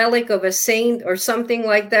bring a relic of a saint or something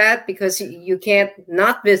like that, because you can't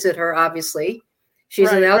not visit her, obviously.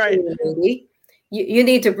 She's an elderly lady. You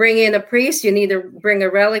need to bring in a priest. You need to bring a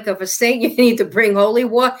relic of a saint. You need to bring holy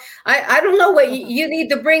water. I don't know what you need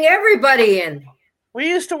to bring everybody in. We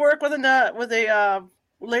used to work with a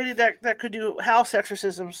lady that could do house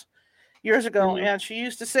exorcisms years ago, and she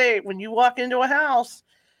used to say, when you walk into a house,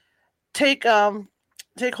 take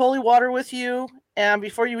holy water with you, and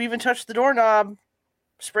before you even touch the doorknob,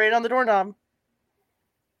 spray it on the doorknob.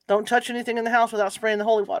 Don't touch anything in the house without spraying the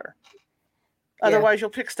holy water. Otherwise, you'll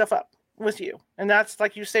pick stuff up with you. And that's,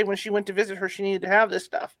 like you say, when she went to visit her, she needed to have this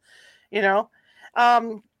stuff, you know.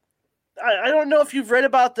 I don't know if you've read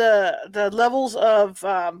about the levels of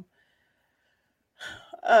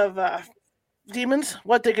demons,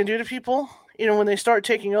 what they can do to people, you know, when they start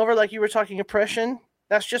taking over, like you were talking oppression.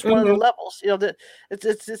 That's just one of the levels, you know.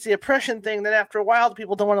 It's the oppression thing that after a while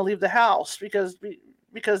people don't want to leave the house because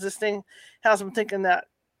this thing has them thinking that,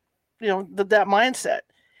 you know, that mindset.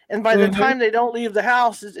 And by the time they don't leave the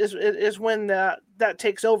house is when that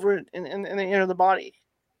takes over and they enter the body.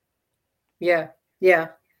 Yeah.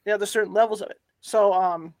 There's certain levels of it.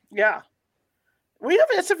 So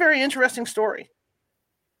it's a very interesting story.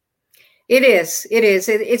 It is.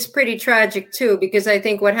 It's pretty tragic too, because I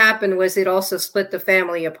think what happened was it also split the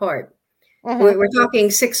family apart. We're talking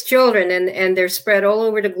 6 children, and they're spread all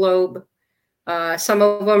over the globe. Some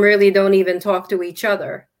of them really don't even talk to each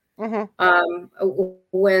other.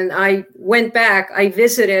 When I went back, I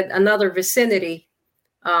visited another vicinity,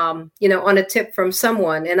 you know, on a tip from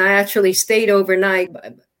someone, and I actually stayed overnight.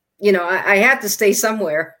 You know, I had to stay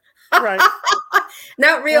somewhere, right?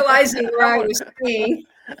 Not realizing where I was staying.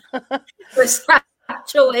 It was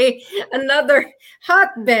actually another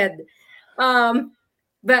hotbed.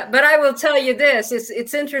 But I will tell you this: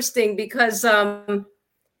 it's interesting because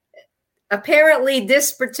apparently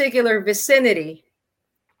this particular vicinity,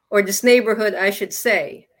 or this neighborhood, I should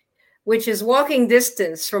say, which is walking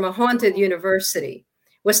distance from a haunted university,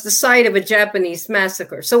 was the site of a Japanese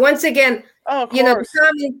massacre. So once again, you know, the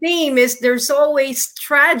common theme is there's always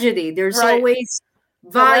tragedy. There's always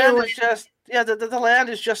violence. The land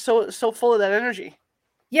is just so full of that energy.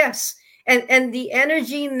 Yes. And the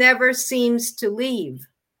energy never seems to leave.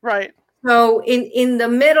 Right. So in the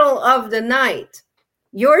middle of the night,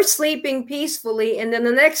 you're sleeping peacefully, and then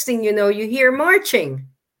the next thing you know, you hear marching.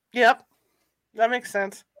 Yep. That makes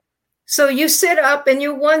sense. So you sit up and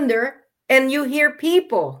you wonder, and you hear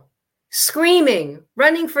people screaming,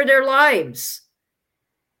 running for their lives.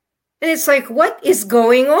 And it's like, what is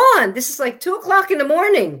going on? This is like 2:00 in the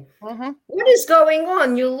morning. What is going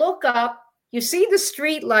on? You look up, you see the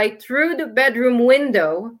street light through the bedroom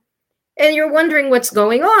window, and you're wondering what's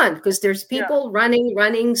going on, because there's people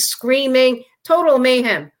running, screaming, total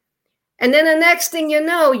mayhem. And then the next thing you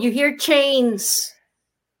know, you hear chains.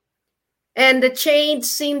 And the chains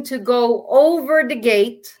seem to go over the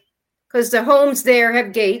gate, because the homes there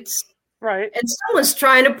have gates. Right. And someone's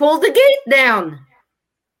trying to pull the gate down.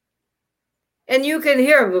 And you can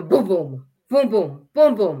hear boom, boom, boom, boom,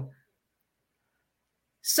 boom, boom.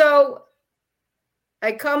 So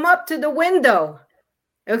I come up to the window.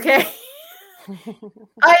 Okay.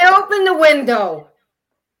 I open the window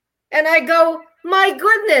and I go, my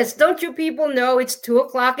goodness, don't you people know it's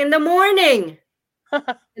 2:00 in the morning?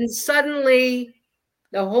 And suddenly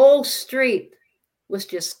the whole street was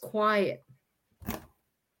just quiet.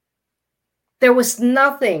 There was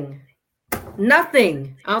nothing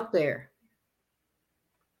out there.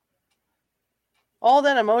 All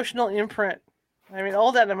that emotional imprint. I mean,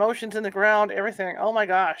 all that emotions in the ground, everything. Oh my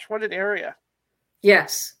gosh, what an area.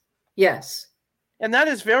 Yes. Yes. And that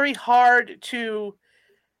is very hard to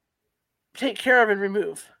take care of and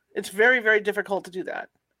remove. It's very, very difficult to do that.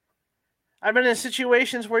 I've been in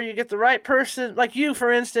situations where you get the right person, like you,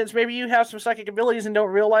 for instance, maybe you have some psychic abilities and don't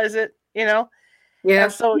realize it, you know? Yeah.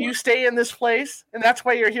 And so you stay in this place, and that's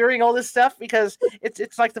why you're hearing all this stuff, because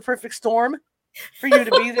it's like the perfect storm for you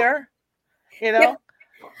to be there, you know? Yeah.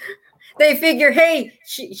 They figure, hey,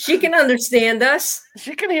 she can understand us.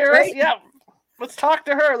 She can hear us, yeah. Let's talk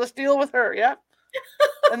to her. Let's deal with her, yeah?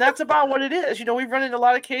 And that's about what it is. You know, we've run into a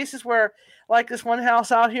lot of cases where, like this one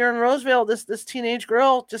house out here in Roseville, this teenage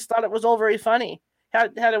girl just thought it was all very funny.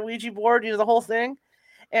 Had a Ouija board, you know, the whole thing.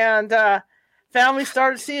 And family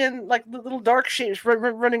started seeing like little dark shapes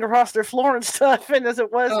running across their floor and stuff. And as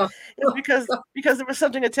it was, because there was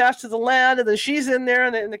something attached to the land, and then she's in there,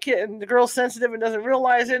 and the girl's sensitive and doesn't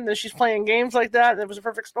realize it, and then she's playing games like that, and it was a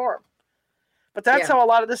perfect storm. But that's how a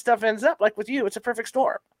lot of this stuff ends up. Like with you, it's a perfect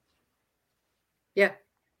storm. Yeah.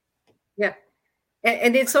 Yeah.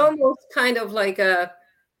 And it's almost kind of like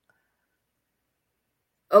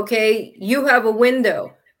okay, you have a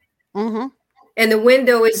window. Mm-hmm. And the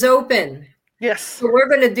window is open. Yes. So we're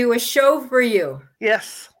going to do a show for you.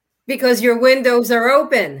 Yes. Because your windows are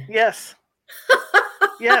open. Yes.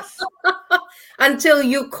 Yes. Until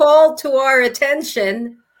you call to our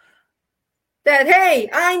attention that, hey,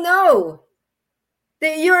 I know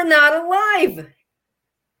that you're not alive.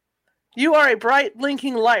 You are a bright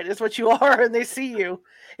blinking light is what you are, and they see you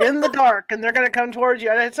in the dark, and they're going to come towards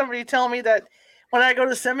you. I had somebody tell me that when I go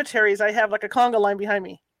to cemeteries, I have like a conga line behind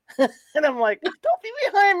me. And I'm like, don't be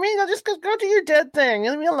behind me. No, just go do your dead thing.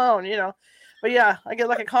 Leave me alone, you know. But yeah, I get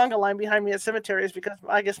like a conga line behind me at cemeteries because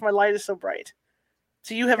I guess my light is so bright.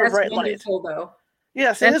 So you have a bright light. That's wonderful, though.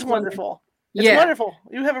 Yes, it is wonderful. It's wonderful.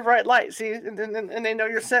 You have a bright light, see, and they know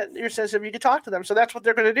you're sensitive. You can talk to them, so that's what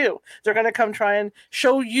they're going to do. They're going to come try and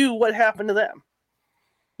show you what happened to them.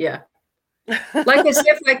 Yeah, like as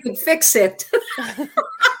if I could fix it.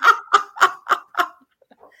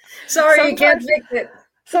 Sorry, you can't fix it.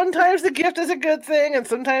 Sometimes the gift is a good thing, and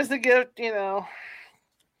sometimes the gift, you know,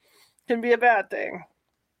 can be a bad thing.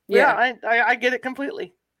 Yeah, I get it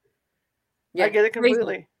completely. Yeah, I get it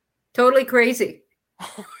completely. Crazy. Totally crazy.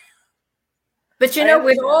 But you know,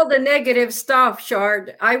 with all the negative stuff,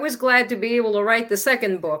 Shard, I was glad to be able to write the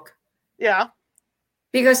second book. Yeah.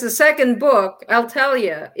 Because the second book, I'll tell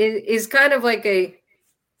you, is kind of like the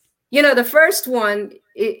first one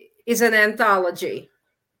is an anthology,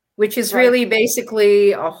 which is really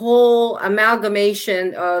basically a whole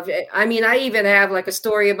amalgamation of, I mean, I even have like a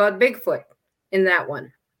story about Bigfoot in that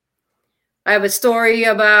one. I have a story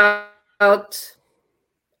about,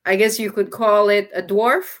 I guess you could call it a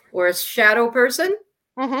dwarf or a shadow person.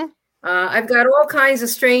 Mm-hmm. I've got all kinds of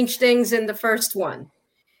strange things in the first one.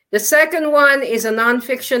 The second one is a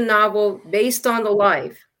nonfiction novel based on the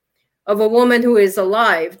life of a woman who is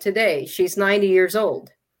alive today. She's 90 years old.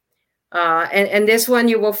 And this one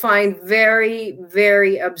you will find very,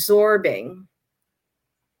 very absorbing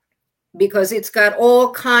because it's got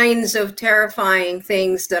all kinds of terrifying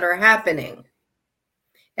things that are happening.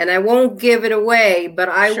 And I won't give it away, but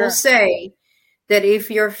I will say that if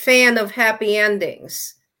you're a fan of happy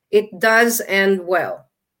endings, it does end well.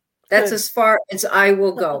 That's as far as I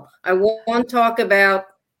will go. I won't talk about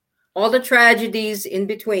all the tragedies in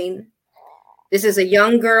between. This is a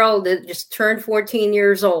young girl that just turned 14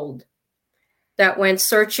 years old that went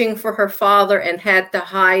searching for her father and had to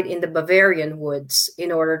hide in the Bavarian woods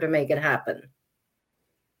in order to make it happen.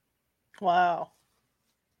 Wow.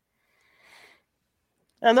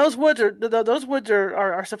 And those woods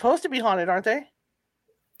are supposed to be haunted, aren't they?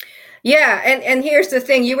 Yeah, and here's the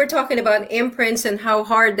thing. You were talking about imprints and how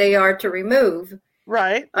hard they are to remove.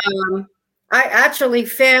 Right. I actually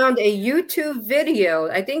found a YouTube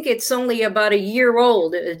video. I think it's only about a year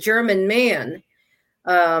old, a German man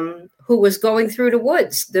who was going through the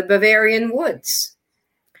woods, the Bavarian woods.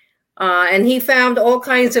 And he found all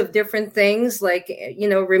kinds of different things, like, you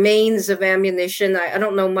know, remains of ammunition. I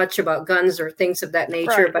don't know much about guns or things of that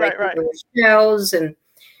nature, but I think there were shells and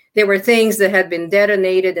there were things that had been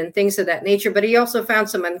detonated and things of that nature. But he also found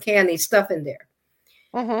some uncanny stuff in there.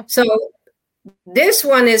 Mm-hmm. So this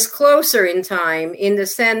one is closer in time in the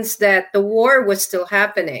sense that the war was still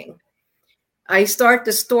happening. I start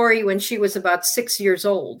the story when she was about 6 years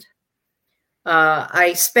old.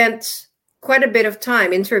 I spent quite a bit of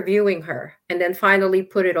time interviewing her and then finally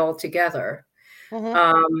put it all together.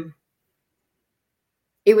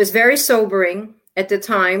 It was very sobering at the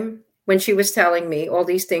time when she was telling me all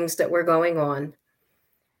these things that were going on.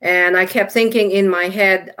 And I kept thinking in my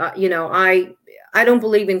head, I don't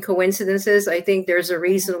believe in coincidences. I think there's a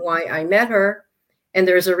reason why I met her, and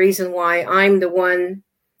there's a reason why I'm the one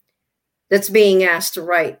that's being asked to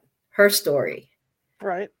write her story.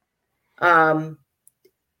 Right. And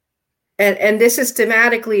this is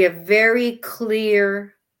thematically a very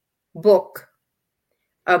clear book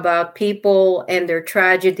about people and their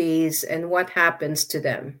tragedies and what happens to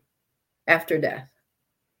them after death.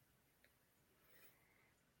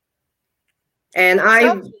 And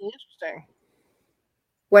Sounds really interesting.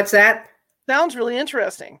 What's that? Sounds really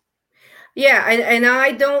interesting. Yeah, and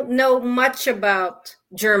I don't know much about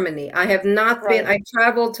Germany. I have not been, I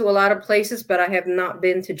traveled to a lot of places, but I have not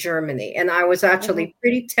been to Germany. And I was actually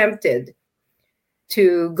pretty tempted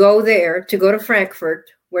to go there, to go to Frankfurt,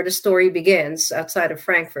 where the story begins, outside of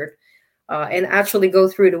Frankfurt, and actually go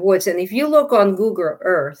through the woods. And if you look on Google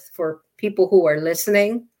Earth, for people who are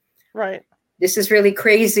listening, right, this is really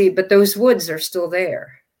crazy, but those woods are still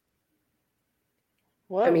there.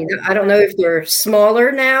 Whoa. I mean, I don't know if they're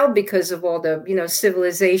smaller now because of all the,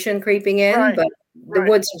 civilization creeping in, but the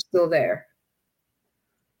woods are still there.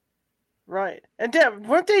 Right. And Deb,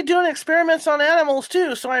 weren't they doing experiments on animals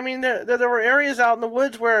too? So, I mean, there were areas out in the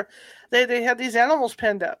woods where they had these animals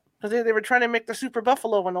penned up because they were trying to make the super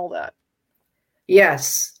buffalo and all that.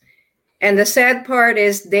 Yes. And the sad part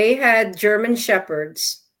is they had German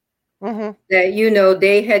shepherds that,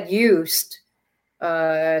 they had used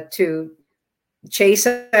to chase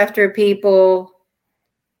after people,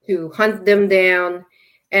 to hunt them down.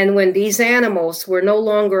 And when these animals were no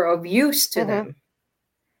longer of use to them,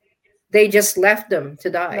 they just left them to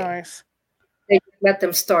die. Nice. They let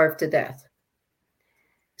them starve to death.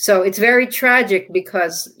 So it's very tragic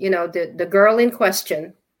because, the girl in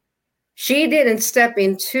question, she didn't step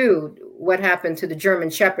into what happened to the German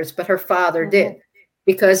shepherds, but her father did.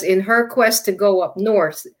 Because in her quest to go up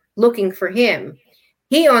north looking for him,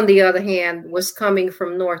 he, on the other hand, was coming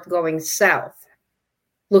from north going south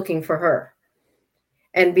looking for her.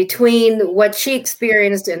 And between what she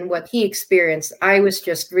experienced and what he experienced, I was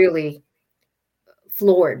just really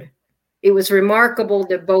floored. It was remarkable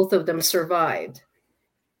that both of them survived.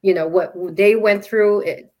 What they went through,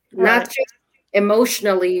 not just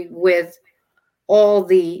emotionally with all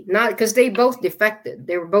not because they both defected.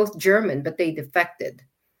 They were both German, but they defected.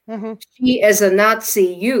 She, as a Nazi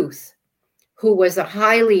youth, who was a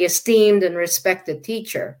highly esteemed and respected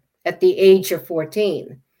teacher at the age of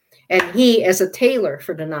 14, and he as a tailor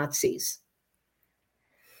for the Nazis.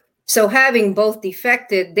 So having both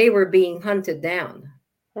defected, they were being hunted down.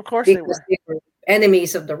 Of course they were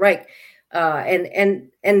enemies of the Reich.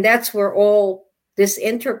 And that's where all this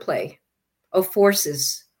interplay of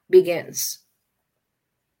forces begins.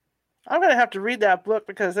 I'm going to have to read that book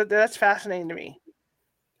because that's fascinating to me.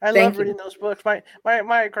 I love reading those books.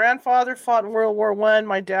 My grandfather fought in World War I.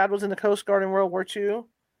 My dad was in the Coast Guard in World War II.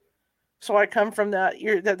 So I come from that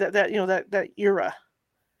era.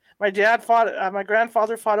 My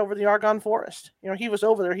grandfather fought over the Argonne Forest. He was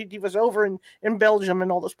over there. He was over in Belgium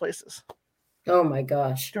and all those places. Oh my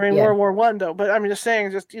gosh! During World War I, though. But I'm just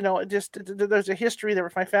saying, there's a history there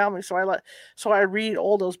with my family. So I read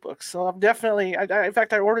all those books. So I'm definitely. In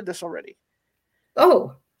fact, I ordered this already.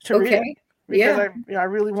 Oh, to read it. Because I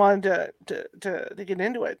really wanted to get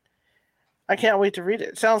into it. I can't wait to read it.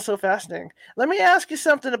 It sounds so fascinating. Let me ask you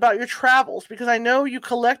something about your travels, because I know you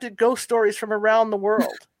collected ghost stories from around the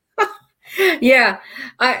world. Yeah.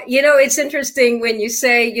 It's interesting when you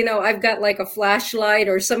say, I've got like a flashlight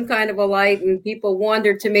or some kind of a light and people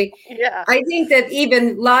wonder to me. Yeah. I think that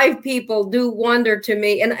even live people do wonder to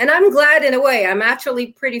me. And I'm glad in a way. I'm actually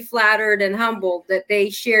pretty flattered and humbled that they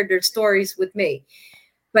shared their stories with me.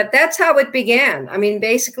 But that's how it began. I mean,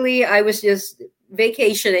 basically, I was just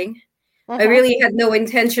vacationing. I really had no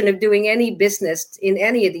intention of doing any business in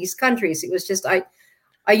any of these countries. It was just, I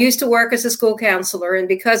used to work as a school counselor. And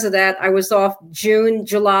because of that, I was off June,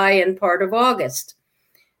 July, and part of August.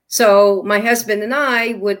 So my husband and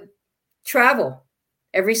I would travel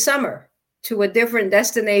every summer to a different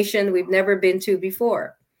destination we've never been to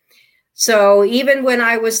before. So even when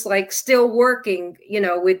I was like still working,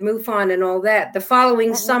 with MUFON and all that, the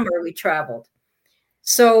following summer we traveled.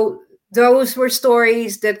 So those were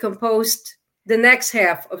stories that composed the next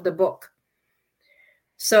half of the book.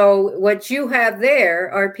 So what you have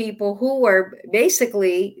there are people who are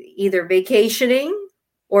basically either vacationing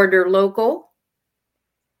or they're local.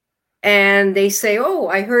 and they say, "Oh,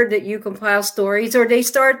 I heard that you compile stories," or they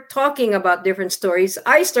start talking about different stories.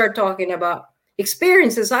 I start talking about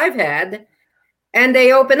experiences I've had, and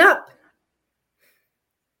they open up.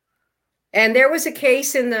 And there was a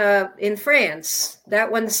case in France.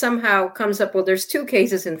 That one somehow comes up. Well, there's two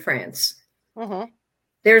cases in France.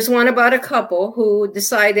 There's one about a couple who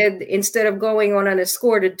decided, instead of going on an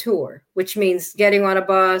escorted tour, which means getting on a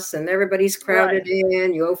bus and everybody's crowded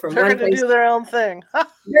in, you go from one place. They're going to do their own thing.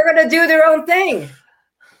 They're going to do their own thing.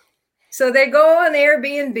 So they go on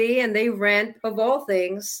Airbnb and they rent, of all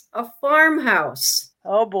things, a farmhouse.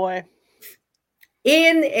 Oh, boy.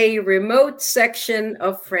 In a remote section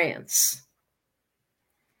of France.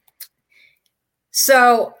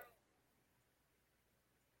 So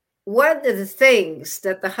one of the things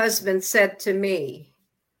that the husband said to me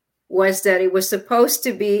was that it was supposed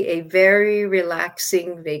to be a very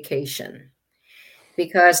relaxing vacation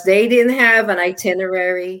because they didn't have an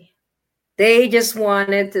itinerary. They just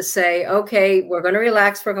wanted to say, okay, we're going to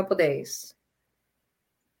relax for a couple of days.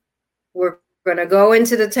 We're going to go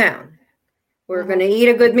into the town. We're going to eat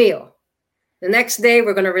a good meal. The next day,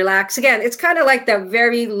 we're going to relax again. It's kind of like that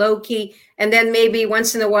very low-key, and then maybe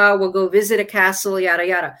once in a while, we'll go visit a castle, yada,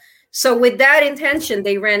 yada. So with that intention,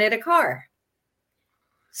 they rented a car.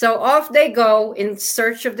 So off they go in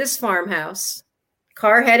search of this farmhouse.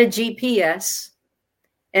 Car had a GPS.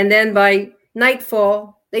 And then by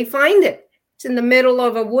nightfall, they find it. It's in the middle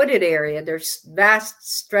of a wooded area. There's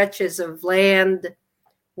vast stretches of land,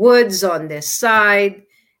 woods on this side.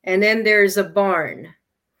 And then there's a barn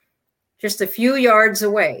just a few yards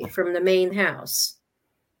away from the main house.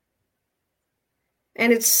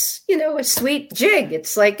 And it's, a sweet jig.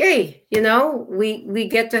 It's like, hey, we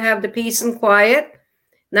get to have the peace and quiet,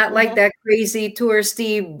 not like that crazy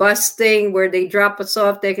touristy bus thing where they drop us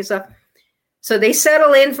off, take us off. So they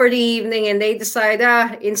settle in for the evening and they decide,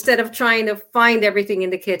 instead of trying to find everything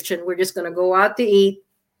in the kitchen, we're just going to go out to eat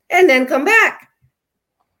and then come back.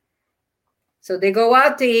 So they go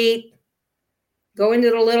out to eat, go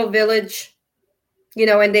into the little village,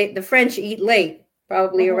 and the French eat late,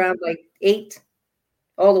 probably around like 8,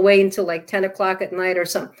 all the way until like 10 o'clock at night or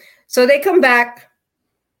something. So they come back,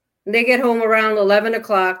 and they get home around 11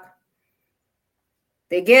 o'clock.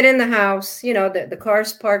 They get in the house, the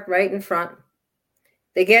car's parked right in front.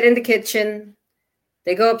 They get in the kitchen,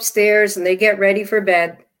 they go upstairs, and they get ready for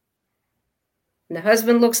bed. And the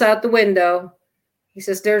husband looks out the window. He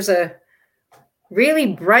says, "There's a really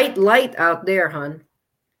bright light out there, hon."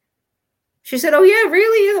 She said, "Oh, yeah,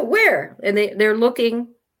 really? Yeah, where?" And they're looking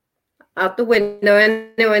out the window.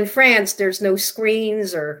 And in France, there's no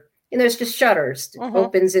screens or, it's just shutters. It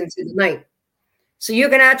opens into the night. So you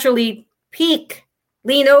can actually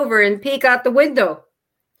lean over and peek out the window.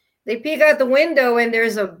 They peek out the window and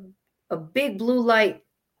there's a big blue light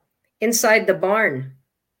inside the barn.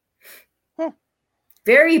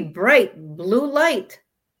 Very bright blue light.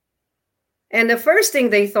 And the first thing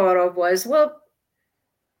they thought of was, well,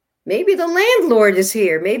 maybe the landlord is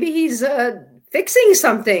here. Maybe he's fixing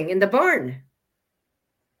something in the barn.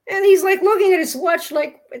 And he's like looking at his watch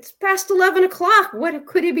like, it's past 11 o'clock. What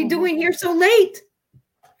could he be doing here so late?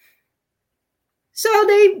 So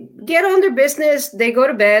they get on their business. They go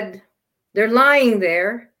to bed. They're lying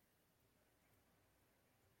there.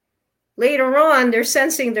 Later on, they're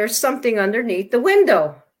sensing there's something underneath the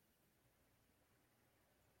window.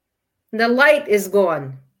 The light is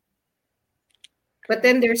gone. But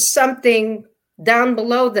then there's something down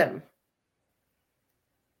below them.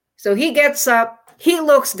 So he gets up, he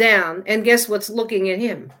looks down, and guess what's looking at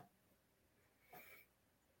him?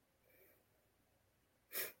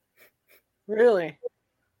 Really?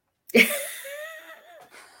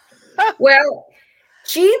 Well,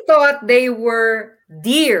 she thought they were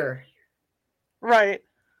deer. Right.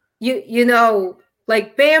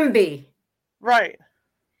 Like Bambi. Right.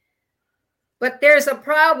 But there's a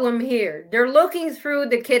problem here. They're looking through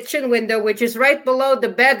the kitchen window, which is right below the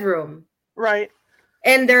bedroom. Right.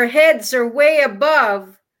 And their heads are way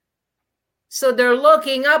above. So they're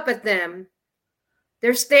looking up at them.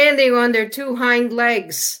 They're standing on their 2 hind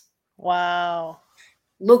legs. Wow.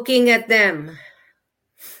 Looking at them.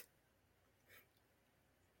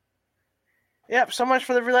 Yep, so much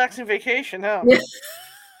for the relaxing vacation, huh?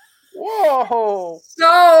 Whoa.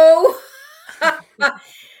 So,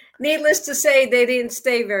 needless to say, they didn't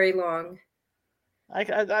stay very long.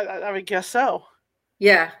 I would guess so.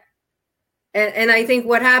 Yeah. And I think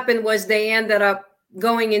what happened was they ended up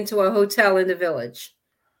going into a hotel in the village.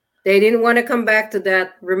 They didn't want to come back to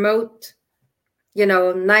that remote,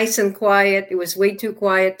 nice and quiet. It was way too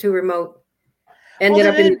quiet, too remote. Did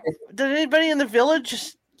anybody in the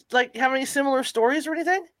village have any similar stories or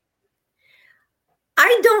anything?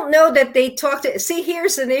 I don't know that they talk to. See,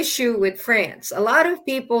 here's an issue with France. A lot of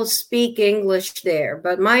people speak English there,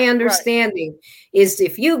 but my understanding is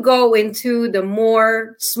if you go into the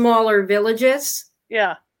more smaller villages,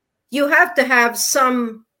 Yeah. you have to have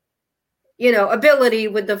some, ability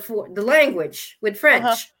with the language, with French.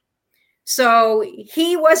 Uh-huh. So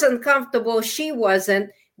he wasn't comfortable. She wasn't.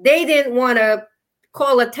 They didn't want to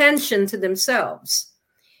call attention to themselves.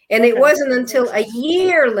 And it wasn't until a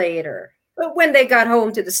year later, when they got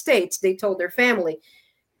home to the States, they told their family.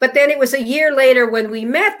 But then it was a year later when we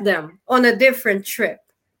met them on a different trip.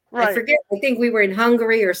 Right. I forget. I think we were in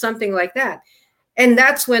Hungary or something like that. And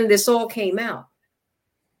that's when this all came out.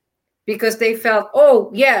 Because they felt, oh,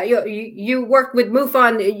 yeah, you worked with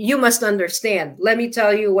MUFON. You must understand. Let me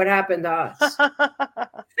tell you what happened to us.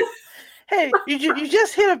 Hey, you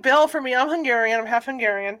just hit a bell for me. I'm Hungarian. I'm half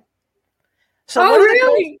Hungarian. So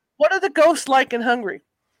really? What are the ghosts like in Hungary?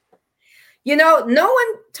 No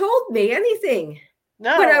one told me anything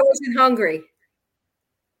when I was in Hungary.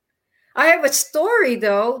 I have a story,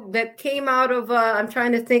 though, that came out of, I'm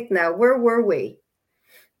trying to think now. Where were we?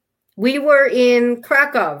 We were in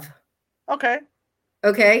Krakow.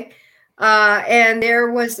 Okay. And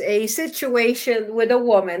there was a situation with a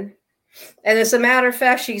woman. And as a matter of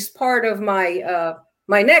fact, she's part of my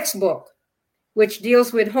my next book, which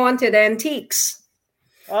deals with haunted antiques.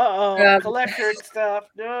 Collector stuff.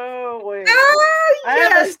 No way. I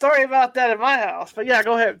have a story about that in my house, but yeah,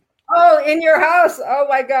 go ahead. Oh, in your house? Oh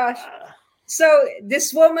my gosh. So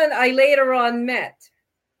this woman I later on met.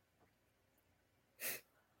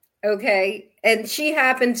 Okay. And she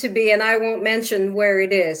happened to be, and I won't mention where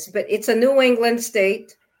it is, but it's a New England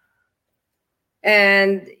state.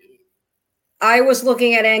 And I was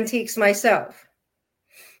looking at antiques myself.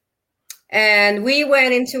 And we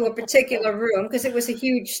went into a particular room because it was a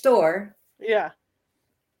huge store. Yeah.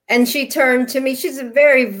 And she turned to me. She's a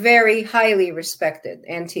very, very highly respected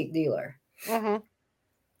antique dealer. Mm-hmm.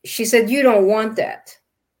 She said, "You don't want that."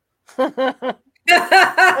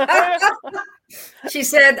 She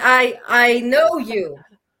said, I know you.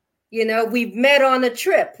 We've met on a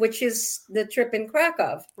trip, which is the trip in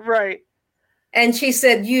Krakow. Right. And she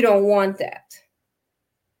said, "You don't want that."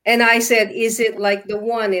 And I said, "Is it like the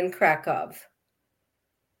one in Krakow?"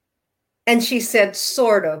 And she said,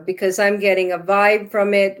 "Sort of, because I'm getting a vibe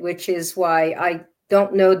from it, which is why I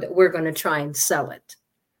don't know that we're going to try and sell it.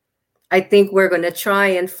 I think we're going to try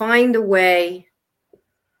and find a way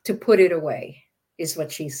to put it away," is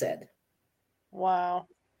what she said. Wow.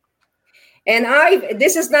 And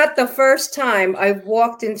this is not the first time I've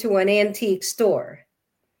walked into an antique store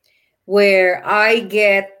where I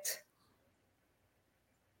get,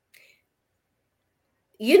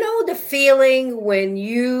 the feeling when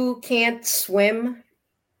you can't swim?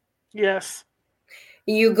 Yes.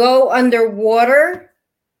 You go underwater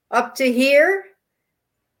up to here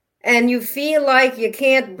and you feel like you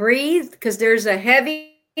can't breathe because there's a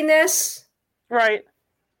heaviness. Right.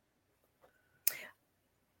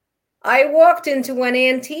 I walked into an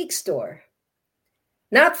antique store,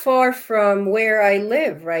 not far from where I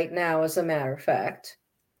live right now, as a matter of fact.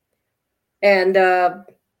 And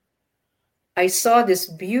I saw this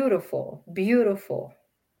beautiful, beautiful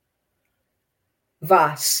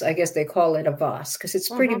vase. I guess they call it a vase because it's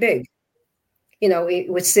pretty big. It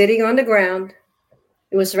was sitting on the ground.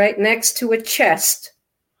 It was right next to a chest.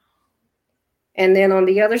 And then on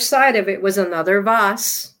the other side of it was another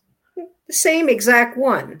vase, the same exact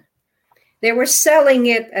one. They were selling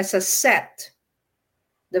it as a set.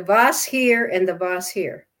 The vase here and the vase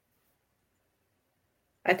here.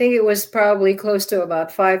 I think it was probably close to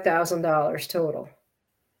about $5,000 total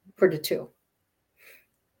for the two.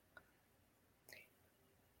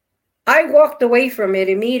 I walked away from it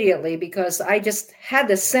immediately because I just had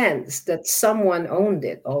the sense that someone owned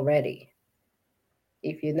it already,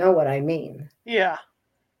 if you know what I mean. Yeah.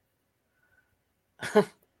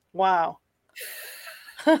 Wow.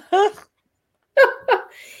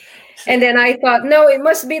 And then I thought, no, it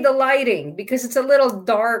must be the lighting because it's a little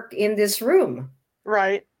dark in this room.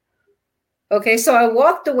 Right. Okay, so I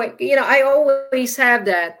walked away. I always have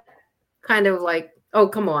that kind of like, oh,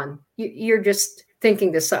 come on. You're just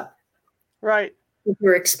thinking this up. Right.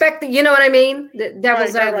 You're expecting, you know what I mean? The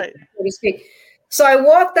devil's advocate, right. so to speak. So I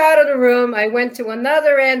walked out of the room. I went to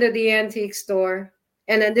another end of the antique store.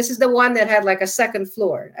 And then this is the one that had like a second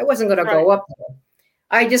floor. I wasn't going to go up there.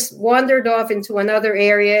 I just wandered off into another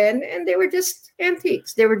area and they were just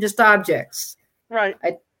antiques. They were just objects. Right.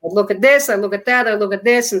 I look at this, I look at that, I look at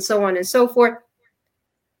this, and so on and so forth.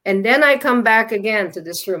 And then I come back again to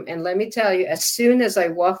this room. And let me tell you, as soon as I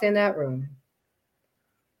walked in that room,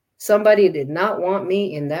 somebody did not want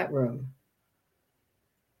me in that room.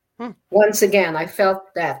 Once again, I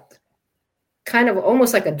felt that kind of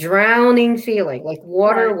almost like a drowning feeling, like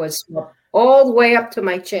water was all the way up to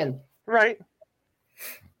my chin. Right.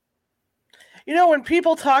 You know, when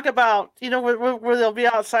people talk about, you know, where they'll be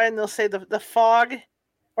outside and they'll say the fog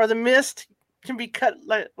or the mist can be cut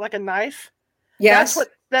like a knife. Yes.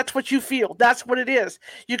 That's what you feel. That's what it is.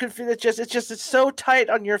 You can feel it's so tight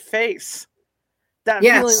on your face. That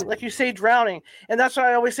feeling, like you say, drowning. And that's what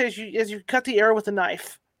I always say is you cut the air with a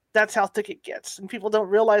knife. That's how thick it gets. And people don't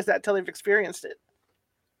realize that until they've experienced it.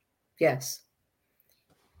 Yes.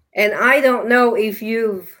 And I don't know if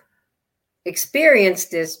you've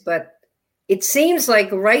experienced this, but it seems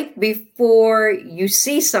like right before you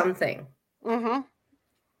see something,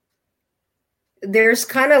 there's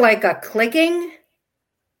kind of like a clicking.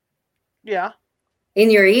 Yeah.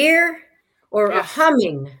 In your ear or a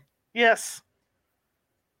humming. Yes.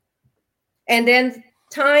 And then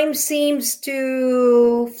time seems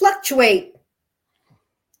to fluctuate,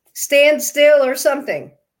 stand still or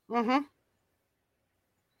something.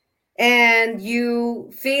 And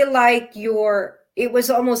you feel like it was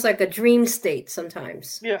almost like a dream state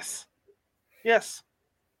sometimes. Yes. Yes.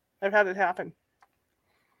 I've had it happen.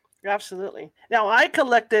 Absolutely. Now, I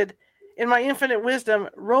collected, in my infinite wisdom,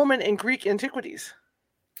 Roman and Greek antiquities.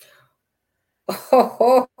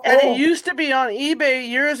 And it used to be on eBay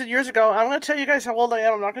years and years ago. I'm going to tell you guys how old I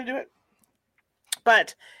am. I'm not going to do it.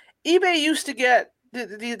 But eBay used to get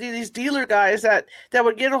these dealer guys that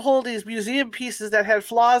would get a hold of these museum pieces that had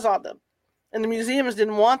flaws on them. And the museums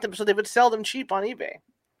didn't want them, so they would sell them cheap on eBay.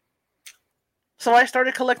 So I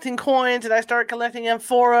started collecting coins, and I started collecting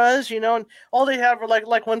amphoras, you know, and all they had were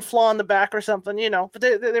like one flaw in the back or something, you know. But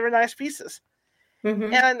they were nice pieces.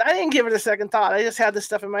 And I didn't give it a second thought. I just had this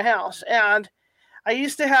stuff in my house. And I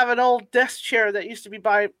used to have an old desk chair that used to be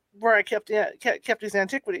by where I kept these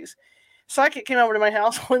antiquities. Psychic came over to my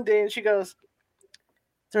house one day and she goes,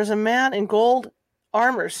 "There's a man in gold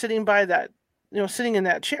armor sitting by that, you know, sitting in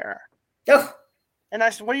that chair." Oh. And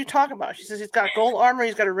I said, "What are you talking about?" She says, "He's got gold armor.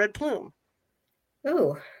 He's got a red plume."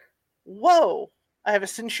 Oh. Whoa. I have a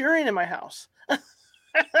centurion in my house.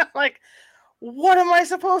 Like, what am I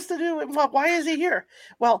supposed to do? Why is he here?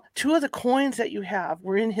 Well, 2 of the coins that you have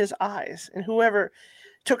were in his eyes, and whoever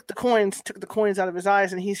took the coins out of his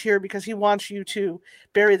eyes, and he's here because he wants you to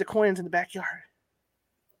bury the coins in the backyard.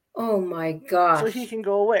 Oh my gosh. So he can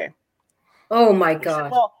go away. Oh my God.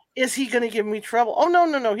 Said, well, is he going to give me trouble? Oh,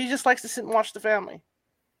 no. He just likes to sit and watch the family.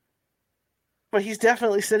 But he's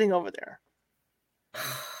definitely sitting over there.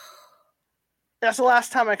 That's the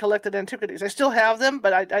last time I collected antiquities. I still have them,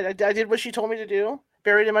 but I did what she told me to do.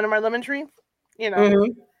 Buried them under my lemon tree. You know,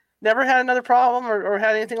 never had another problem or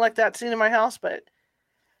had anything like that seen in my house, but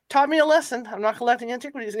taught me a lesson. I'm not collecting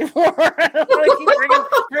antiquities anymore. I don't want to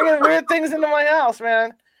keep bringing weird things into my house,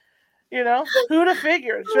 man. You know, who'd have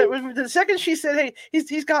figured? So the second she said, "Hey,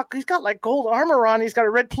 he's got like gold armor on. He's got a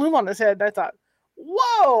red plume on his head," and I thought,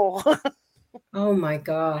 "Whoa!" Oh my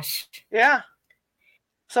gosh. Yeah.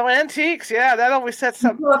 So antiques, yeah, that always sets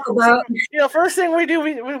something. You know, first thing we do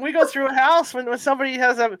when we go through a house when somebody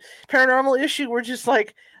has a paranormal issue, we're just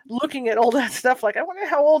like looking at all that stuff. Like, I wonder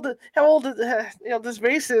how old you know, this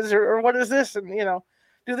vase is, or what is this, and you know,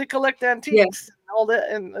 do they collect antiques and all that?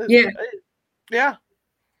 And yeah,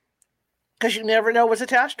 because you never know what's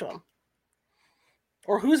attached to them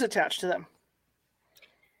or who's attached to them.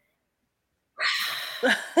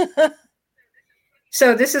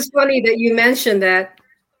 So this is funny that you mentioned that.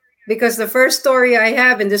 Because the first story I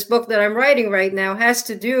have in this book that I'm writing right now has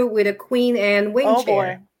to do with a Queen Anne wing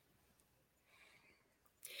chair. Boy.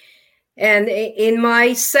 And in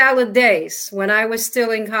my salad days, when I was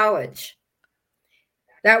still in college,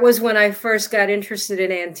 that was when I first got interested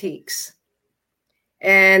in antiques.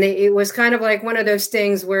 And it was kind of like one of those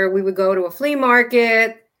things where we would go to a flea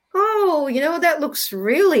market. Oh, you know, that looks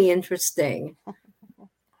really interesting.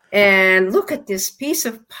 And look at this piece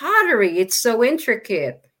of pottery. It's so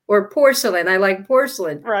intricate. Or porcelain. I like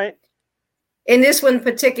porcelain. Right. In this one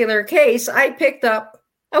particular case, I picked up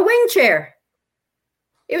a wing chair.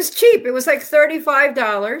 It was cheap. It was like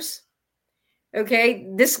 $35. Okay.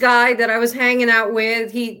 This guy that I was hanging out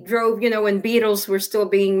with, he drove, you know, when Beetles were still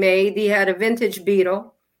being made. He had a vintage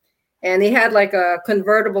Beetle and he had like a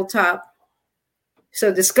convertible top.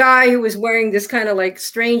 So this guy who was wearing this kind of like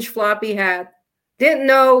strange floppy hat didn't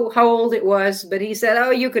know how old it was, but he said,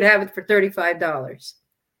 "Oh, you could have it for $35.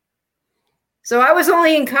 So I was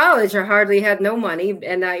only in college. I hardly had no money,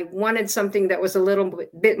 and I wanted something that was a little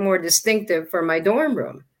bit more distinctive for my dorm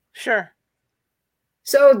room. Sure.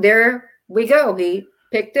 So there we go. He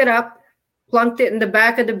picked it up, plunked it in the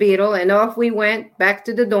back of the Beetle, and off we went back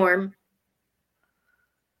to the dorm.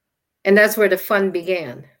 And that's where the fun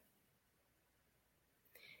began.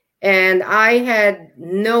 And I had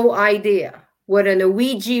no idea what an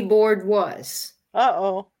Ouija board was.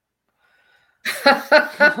 Uh-oh.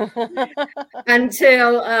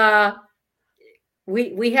 Until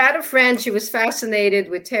we had a friend, she was fascinated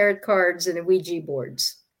with tarot cards and Ouija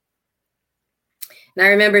boards. And I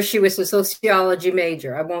remember she was a sociology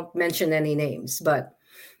major. I won't mention any names, but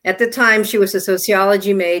at the time she was a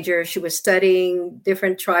sociology major. She was studying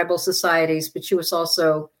different tribal societies, but she was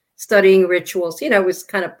also studying rituals. It was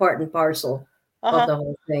kind of part and parcel of the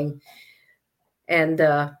whole thing.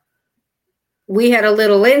 And we had a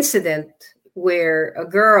little incident where a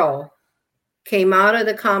girl came out of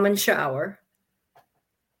the common shower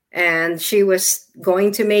and she was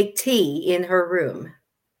going to make tea in her room.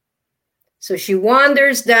 So she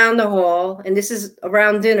wanders down the hall, and this is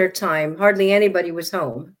around dinner time. Hardly anybody was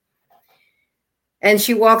home. And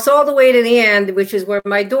she walks all the way to the end, which is where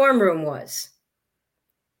my dorm room was.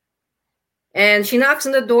 And she knocks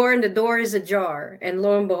on the door, and the door is ajar. And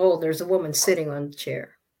lo and behold, there's a woman sitting on the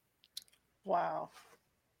chair. Wow.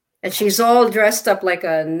 And she's all dressed up like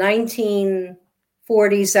a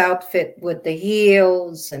 1940s outfit with the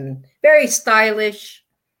heels and very stylish.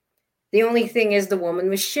 The only thing is the woman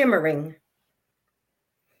was shimmering.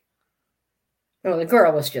 Oh, the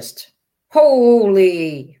girl was just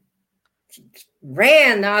holy. She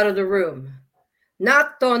ran out of the room,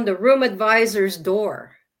 knocked on the room advisor's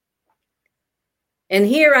door. And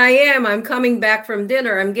here I am. I'm coming back from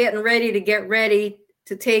dinner. I'm getting ready to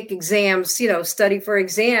take exams, study for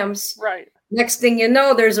exams. Right. Next thing you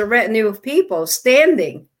know, there's a retinue of people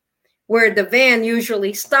standing where the van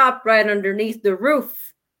usually stopped, right underneath the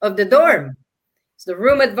roof of the dorm. It's the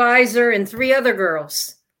room advisor and 3 other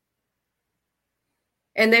girls.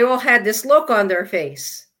 And they all had this look on their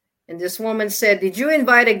face. And this woman said, "Did you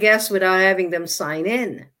invite a guest without having them sign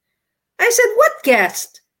in?" I said, "What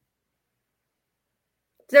guest?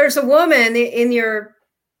 There's a woman in your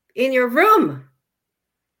room.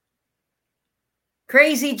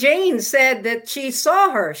 Crazy Jane said that she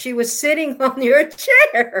saw her. She was sitting on your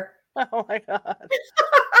chair." Oh my God.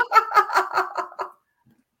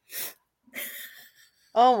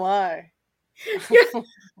 Oh my.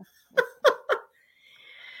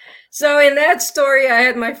 So in that story, I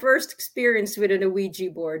had my first experience with an Ouija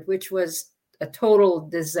board, which was a total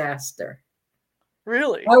disaster.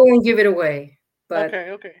 Really? I won't give it away, but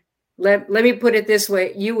okay. Let me put it this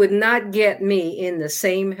way. You would not get me in the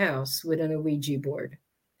same house with an Ouija board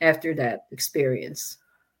after that experience.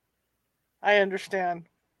 I understand.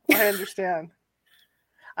 I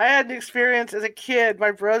had the experience as a kid.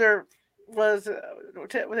 My brother was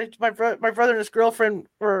my brother and his girlfriend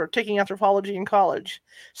were taking anthropology in college,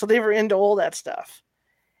 so they were into all that stuff.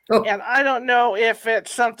 Oh. And I don't know if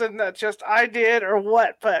it's something that just I did or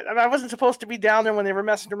what, but I wasn't supposed to be down there when they were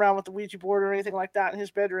messing around with the Ouija board or anything like that in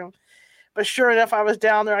his bedroom. But sure enough, I was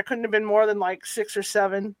down there. I couldn't have been more than like 6 or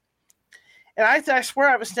 7. And I swear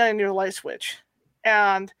I was standing near the light switch.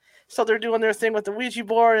 And so they're doing their thing with the Ouija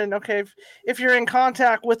board. And okay, if you're in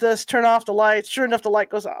contact with us, turn off the lights. Sure enough, the light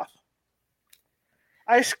goes off.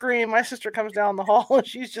 I scream. My sister comes down the hall and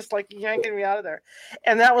she's just like yanking me out of there.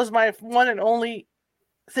 And that was my one and only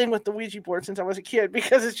thing with the Ouija board since I was a kid,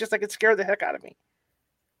 because it's just like it scared the heck out of me.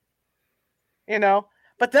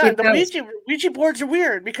 But then the Ouija boards are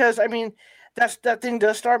weird because that thing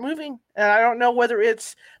does start moving, and I don't know whether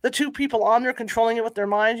it's the 2 people on there controlling it with their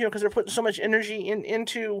minds, because they're putting so much energy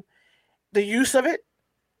into the use of it,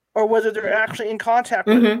 or whether they're actually in contact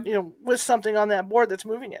with with something on that board that's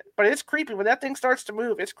moving it. But it's creepy when that thing starts to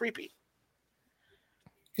move. It's creepy.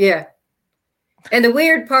 Yeah. And the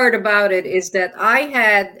weird part about it is that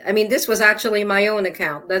this was actually my own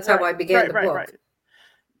account. That's how I began the book. Right.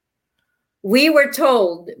 We were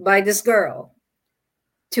told by this girl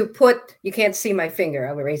to put, you can't see my finger,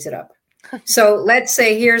 I will raise it up. So let's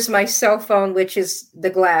say here's my cell phone, which is the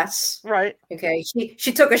glass. Right. Okay.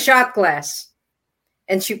 She took a shot glass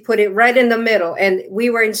and she put it right in the middle. And we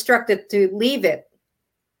were instructed to leave it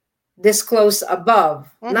this close above,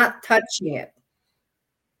 not touching it.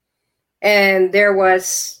 And there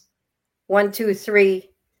was 1, 2, 3,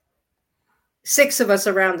 6 of us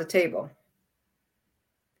around the table.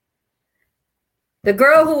 The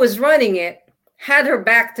girl who was running it had her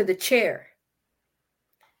back to the chair.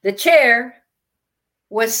 The chair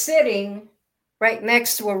was sitting right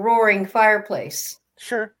next to a roaring fireplace.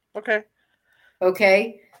 Sure. Okay.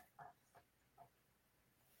 Okay.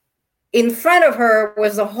 In front of her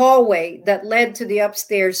was a hallway that led to the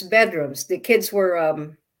upstairs bedrooms. The kids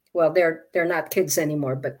were, they're not kids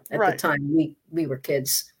anymore, but at the time we were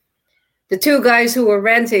kids. the two guys who were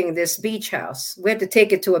renting this beach house, we had to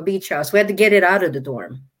take it to a beach house. We had to get it out of the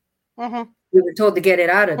dorm. Mm-hmm. We were told to get it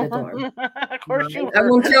out of the dorm. Of course you were. I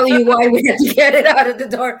won't tell you why we had to get it out of the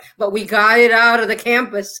dorm, but we got it out of the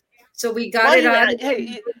campus. So we got it out.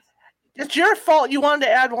 It's your fault you wanted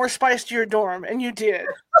to add more spice to your dorm, and you did.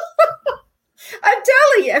 I'm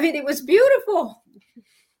telling you, I mean, it was beautiful.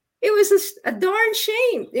 It was a darn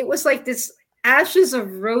shame. It was like this ashes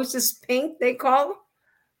of roses pink, they call.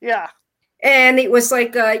 Yeah. And it was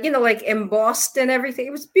like, like embossed and everything.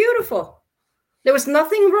 It was beautiful. There was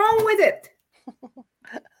nothing wrong with it.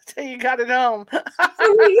 Till you got it home. So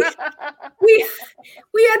we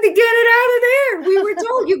had to get it out of there. We were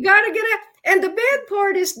told, you got to get it. And the bad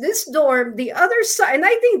part is this dorm, the other side, and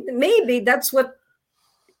I think maybe that's what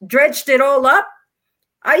dredged it all up.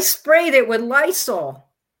 I sprayed it with Lysol.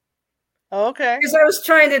 Okay. Because I was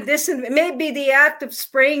trying to maybe the act of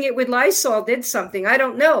spraying it with Lysol did something. I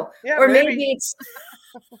don't know. Yeah, or maybe it's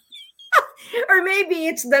or maybe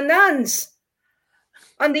it's the nuns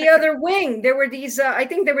on the other wing. There were these I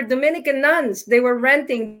think they were Dominican nuns. They were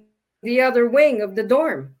renting the other wing of the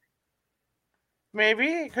dorm. Maybe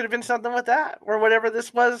it could have been something with that, or whatever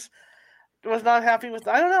this was not happy with.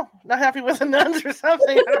 I don't know, not happy with the nuns or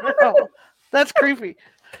something. I don't know. That's creepy.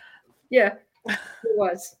 Yeah, it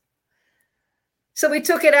was. So we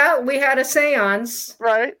took it out. We had a seance.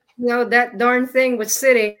 Right. That darn thing was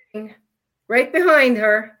sitting right behind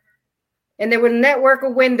her, and there was a network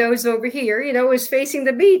of windows over here. It was facing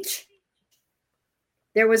the beach.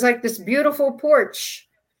 There was like this beautiful porch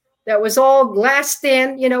that was all glassed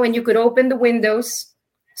in, and you could open the windows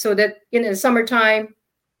so that in the summertime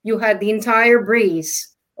you had the entire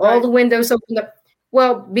breeze. All the windows opened up.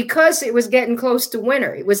 Well, because it was getting close to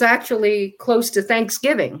winter, it was actually close to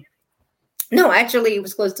Thanksgiving. No, actually, it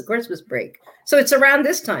was close to Christmas break. So it's around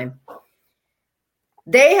this time.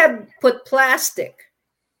 They had put plastic,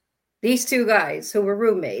 these two guys who were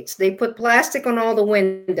roommates, they put plastic on all the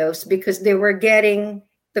windows because they were getting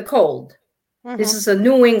the cold. Mm-hmm. This is a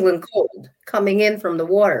New England cold coming in from the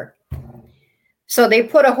water. So they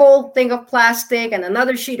put a whole thing of plastic and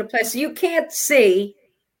another sheet of plastic. You can't see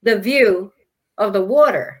the view of the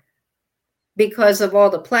water because of all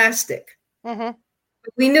the plastic. Mm-hmm.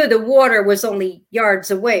 We knew the water was only yards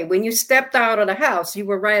away. When you stepped out of the house, you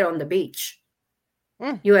were right on the beach.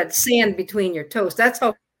 You had sand between your toes. That's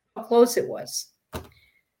how close it was.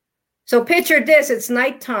 So picture this, it's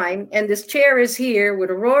nighttime, and this chair is here with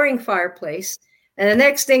a roaring fireplace. And the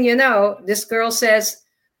next thing you know, this girl says,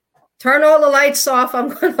 turn all the lights off. I'm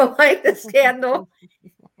going to light this candle,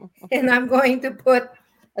 and I'm going to put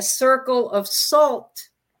a circle of salt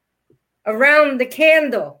around the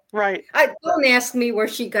candle. Right. Don't ask me where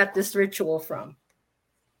she got this ritual from.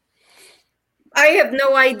 I have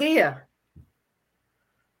no idea.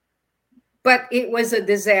 But it was a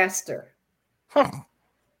disaster. Huh.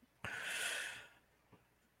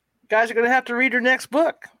 Guys are going to have to read your next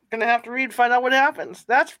book. Going to have to find out what happens.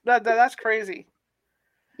 That's crazy.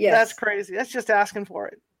 Yes. That's crazy. That's just asking for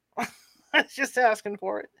it. That's just asking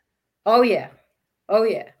for it. Oh, yeah. Oh,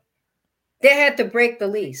 yeah. They had to break the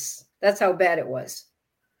lease. That's how bad it was.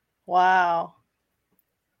 Wow.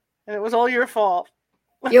 And it was all your fault.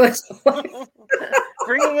 It was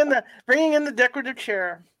bringing in the decorative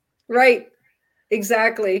chair. Right.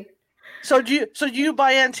 Exactly. So do you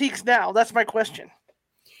buy antiques now? That's my question.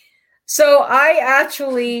 So I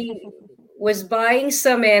actually was buying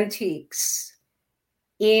some antiques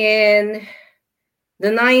in the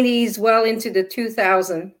 90s, well into the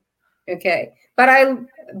 2000s. Okay. But I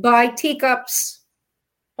buy teacups.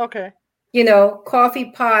 Okay.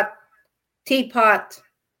 Coffee pot, teapot,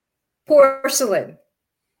 porcelain.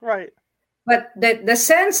 Right. But the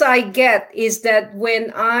sense I get is that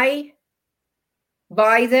when I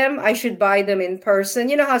buy them, I should buy them in person.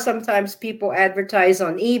 You know how sometimes people advertise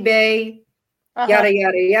on eBay, yada,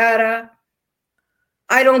 yada, yada.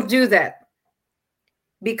 I don't do that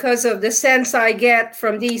because of the sense I get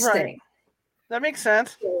from these things. That makes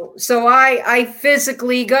sense. So I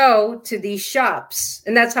physically go to these shops,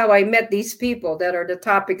 and that's how I met these people that are the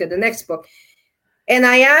topic of the next book. And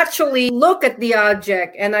I actually look at the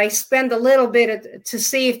object and I spend a little bit to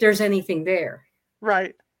see if there's anything there.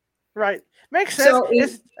 Right. Makes sense. So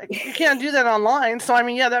you can't do that online. So, I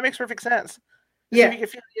mean, yeah, that makes perfect sense. Yeah. So you can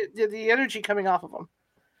feel the energy coming off of them.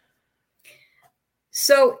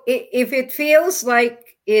 So if it feels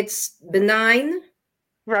like it's benign,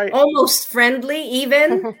 right, almost friendly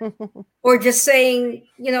even, or just saying,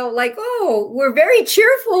 like, oh, we're very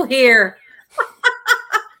cheerful here.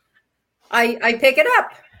 I pick it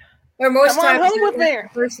up. Or most times home with me.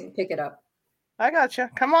 Person pick it up. I gotcha.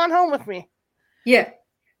 Come on home with me. Yeah.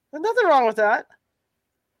 There's nothing wrong with that.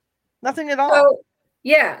 Nothing at all. So,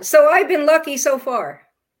 yeah. So I've been lucky so far.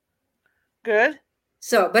 Good.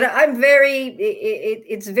 So, but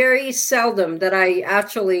it's very seldom that I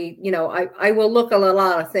actually, I will look at a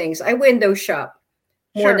lot of things. I window shop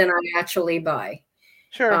more than I actually buy.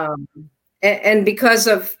 Sure. And because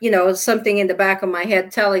of, something in the back of my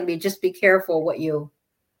head telling me, just be careful what you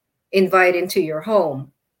invite into your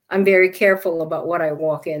home. I'm very careful about what I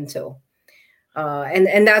walk into.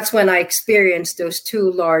 And that's when I experienced those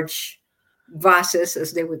two large vases,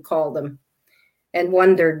 as they would call them, and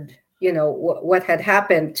wondered, what had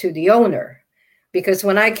happened to the owner. Because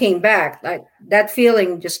when I came back, that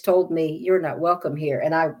feeling just told me, you're not welcome here.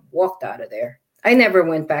 And I walked out of there. I never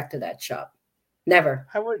went back to that shop. Never.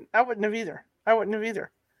 I wouldn't have either.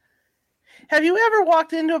 Have you ever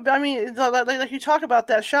walked into like you talk about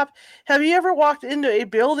that shop, have you ever walked into a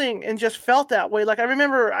building and just felt that way? Like I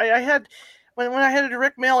remember I had, when I had a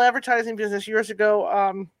direct mail advertising business years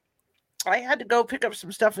ago, I had to go pick up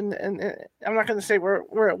some stuff, and I'm not going to say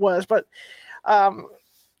where it was, but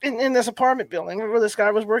in this apartment building where this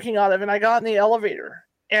guy was working out of, and I got in the elevator,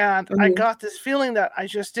 and I got this feeling that I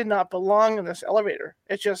just did not belong in this elevator.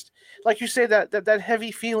 It's just, like you say, that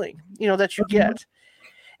heavy feeling, that you get.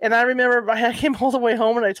 And I remember I came all the way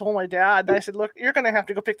home, and I told my dad, and I said, look, you're going to have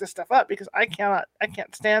to go pick this stuff up because I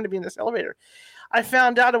can't stand to be in this elevator. I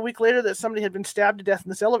found out a week later that somebody had been stabbed to death in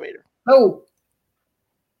this elevator. Oh.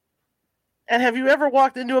 And have you ever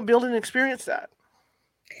walked into a building and experienced that?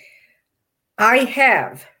 I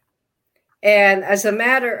have. And as a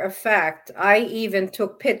matter of fact, I even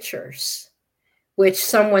took pictures, which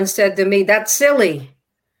someone said to me, that's silly,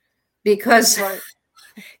 because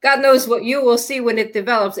God knows what you will see when it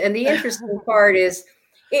develops. And the interesting part is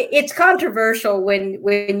it's controversial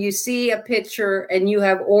when you see a picture and you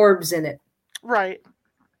have orbs in it. Right.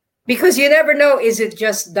 Because you never know, is it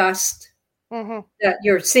just dust that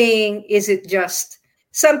you're seeing? Is it just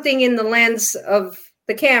something in the lens of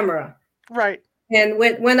the camera? Right. And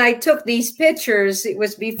when I took these pictures, it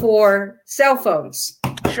was before cell phones.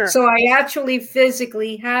 Sure. So I actually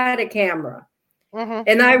physically had a camera.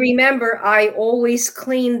 And I remember I always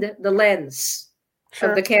cleaned the lens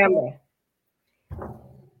of the camera.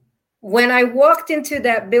 When I walked into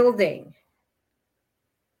that building,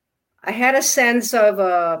 I had a sense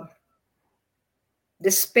of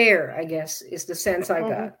despair, I guess, is the sense I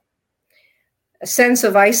got. A sense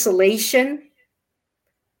of isolation.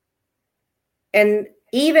 And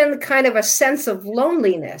even kind of a sense of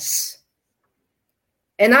loneliness.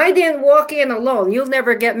 And I didn't walk in alone. You'll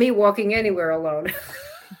never get me walking anywhere alone.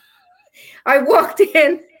 I walked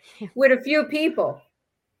in with a few people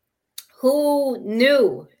who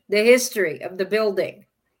knew the history of the building.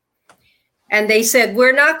 And they said,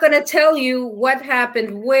 we're not going to tell you what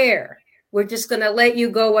happened where. We're just going to let you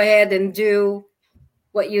go ahead and do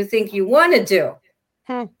what you think you want to do.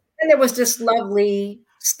 And there was this lovely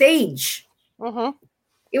stage.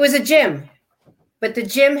 It was a gym, but the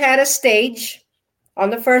gym had a stage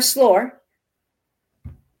on the first floor.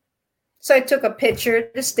 So I took a picture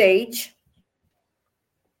of the stage.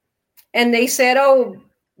 And they said, oh,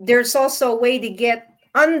 there's also a way to get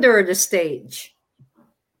under the stage.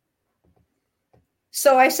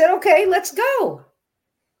 So I said, okay, let's go.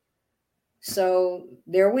 So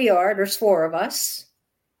there we are. There's 4 of us.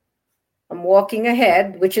 I'm walking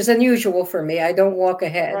ahead, which is unusual for me. I don't walk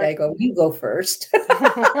ahead. Right. I go, you go first.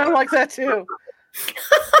 I like that too.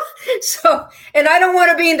 So, and I don't want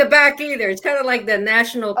to be in the back either. It's kind of like the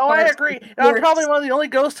national. Oh, I agree. I'm probably one of the only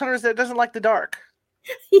ghost hunters that doesn't like the dark.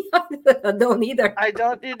 I don't either. I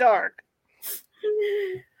don't do dark.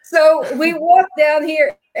 So we walk down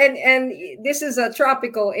here, and this is a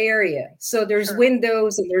tropical area. So there's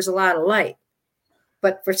windows and there's a lot of light.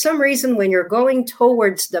 But for some reason, when you're going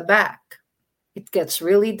towards the back, it gets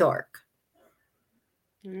really dark.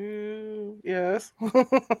 Yes.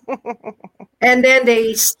 And then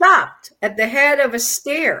they stopped at the head of a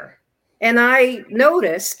stair. And I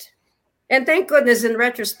noticed, and thank goodness in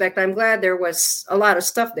retrospect, I'm glad there was a lot of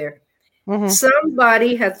stuff there.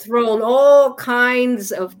 Somebody had thrown all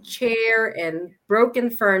kinds of chair and broken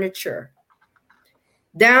furniture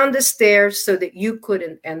down the stairs so that you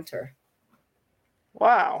couldn't enter.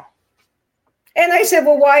 Wow. And I said,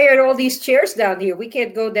 well, why are all these chairs down here? We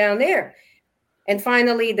can't go down there. And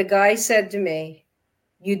finally, the guy said to me,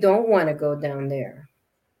 you don't want to go down there.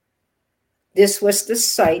 This was the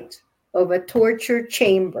site of a torture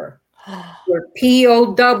chamber where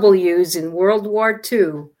POWs in World War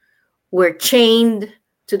II were chained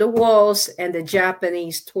to the walls and the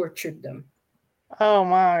Japanese tortured them. Oh,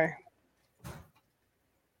 my.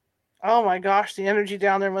 Oh, my gosh. The energy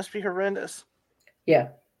down there must be horrendous. Yeah.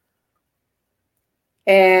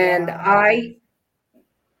 And Wow. I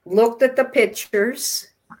looked at the pictures.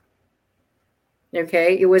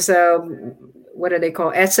 Okay, it was a what do they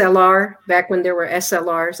call SLR back when there were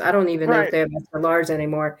SLRs? I don't even know if Right. they have SLRs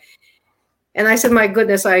anymore. And I said, my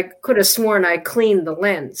goodness, I could have sworn I cleaned the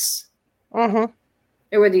lens. Mm-hmm.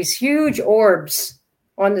 There were these huge orbs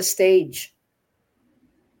on the stage.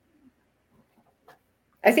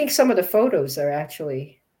 I think some of the photos are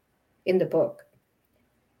actually in the book.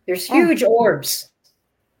 There's huge orbs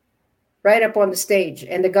right up on the stage.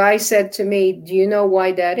 And the guy said to me, do you know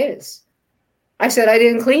why that is? I said, I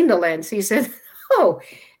didn't clean the lens. He said, oh,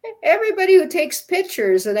 everybody who takes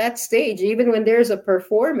pictures of that stage, even when there's a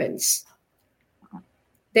performance,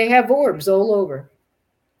 they have orbs all over.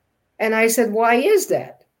 And I said, why is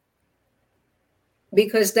that?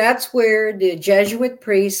 Because that's where the Jesuit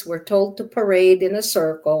priests were told to parade in a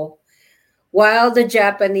circle while the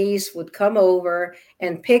Japanese would come over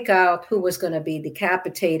and pick out who was going to be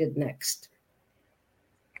decapitated next.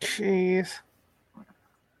 Jeez.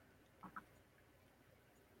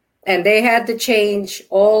 And they had to change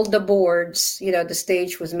all the boards. You know, the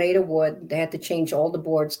stage was made of wood. They had to change all the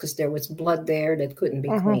boards because there was blood there that couldn't be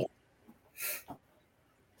cleaned.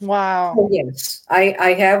 Wow. Oh, yes,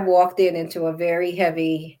 I have walked into a very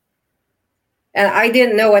heavy, and I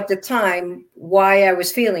didn't know at the time why I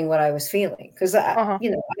was feeling what I was feeling because I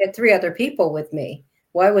had 3 other people with me.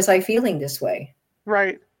 Why was I feeling this way?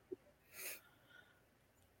 Right.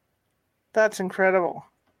 That's incredible.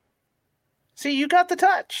 See, you got the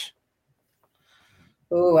touch.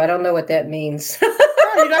 Oh, I don't know what that means. No,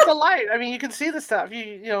 you got the light. I mean, you can see the stuff.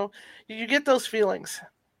 You get those feelings.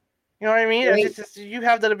 You know what I mean? Right. It's just you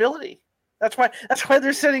have that ability. That's why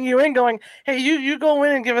they're sending you in, going, "Hey, you go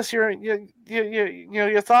in and give us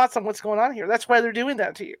your thoughts on what's going on here." That's why they're doing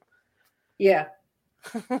that to you. Yeah,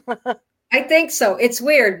 I think so. It's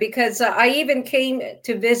weird because I even came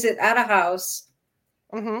to visit at a house,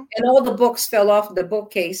 and all the books fell off the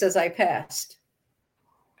bookcase as I passed.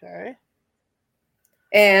 Okay.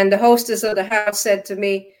 And the hostess of the house said to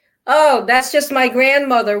me, "Oh, that's just my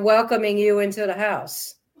grandmother welcoming you into the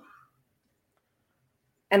house."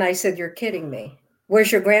 And I said, "You're kidding me. Where's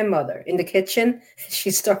your grandmother? In the kitchen?"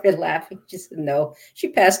 She started laughing. She said, "No, she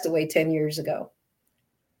passed away 10 years ago."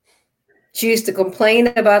 She used to complain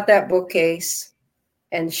about that bookcase,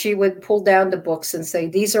 and she would pull down the books and say,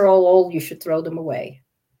 "These are all old. You should throw them away."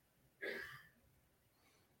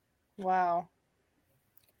 Wow.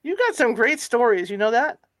 You got some great stories. You know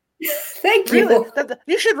that? Thank Really? you.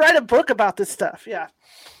 You should write a book about this stuff. Yeah.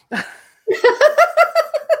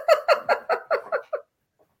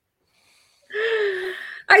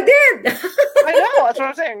 I did. I know. That's what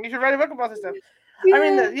I'm saying. You should write a book about this stuff. Yeah. I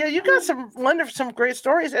mean, you got some great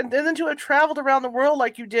stories, and then to have traveled around the world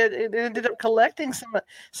like you did, and ended up collecting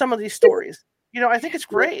some of these stories. I think it's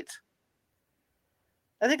great.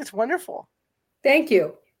 I think it's wonderful. Thank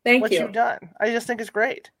you. Thank what you. you've done. I just think it's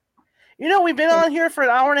great. We've been on here for an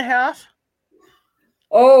hour and a half.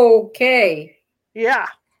 Okay. Yeah.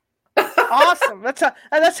 Awesome.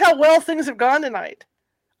 That's how well things have gone tonight.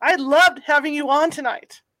 I loved having you on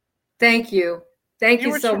tonight. Thank you. Thank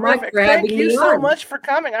you so much for having me on. Thank you so much for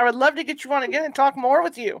coming. I would love to get you on again and talk more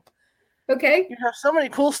with you. Okay. You have so many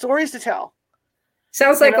cool stories to tell.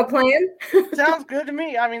 Sounds like a plan. Sounds good to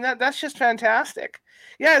me. I mean, that's just fantastic.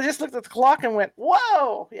 Yeah, I just looked at the clock and went,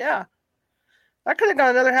 whoa, yeah. I could have gone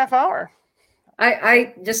another half hour.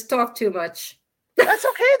 I just talk too much. That's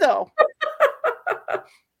okay, though.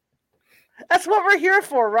 That's what we're here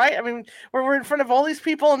for, right? I mean, we're in front of all these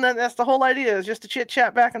people, and then that's the whole idea, is just to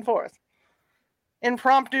chit-chat back and forth.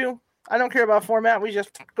 Impromptu. I don't care about format. We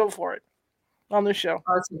just go for it on this show.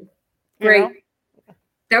 Awesome. Great.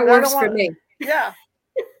 That works for me. Yeah.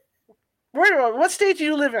 What state do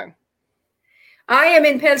you live in? I am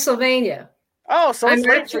in Pennsylvania. Oh, so it's I'm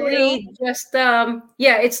late for you. Just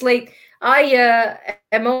it's late. I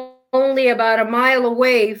am only about a mile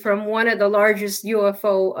away from one of the largest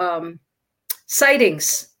UFO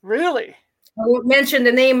sightings. Really? I won't mention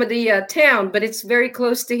the name of the town, but it's very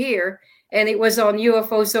close to here, and it was on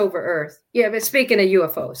UFOs over Earth. Yeah, but speaking of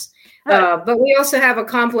UFOs, right. But we also have a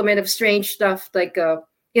complement of strange stuff, like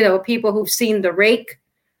people who've seen the rake,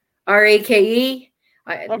 RAKE.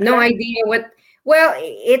 No idea what. Well,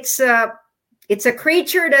 it's a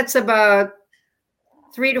creature that's about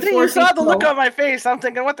 3 to 4 feet. You saw the look on my face. I'm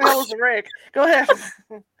thinking, what the hell is the rake? Go ahead.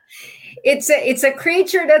 It's a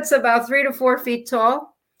creature that's about 3 to 4 feet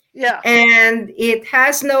tall. Yeah. And it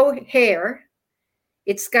has no hair.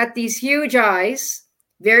 It's got these huge eyes,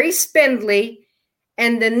 very spindly,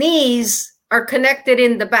 and the knees are connected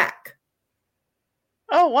in the back.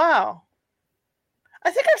 Oh, wow. I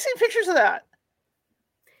think I've seen pictures of that.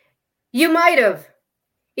 You might have.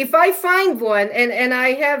 If I find one, and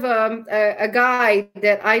I have a guy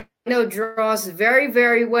that I know draws very,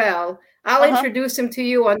 very well, I'll introduce him to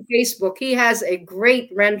you on Facebook. He has a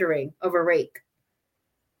great rendering of a rake.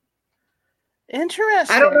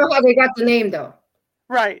 Interesting. I don't know how they got the name, though.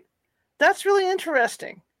 Right. That's really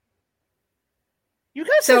interesting. You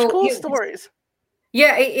got such cool stories.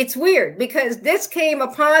 Yeah, it's weird because this came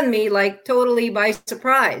upon me like totally by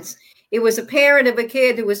surprise. It was a parent of a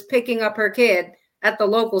kid who was picking up her kid at the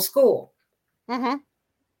local school. Mm-hmm.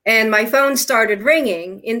 And my phone started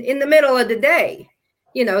ringing in the middle of the day.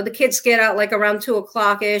 You know, the kids get out like around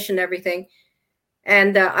 2:00-ish and everything.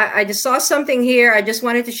 And I just saw something here. I just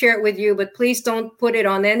wanted to share it with you, but please don't put it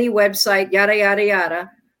on any website, yada, yada,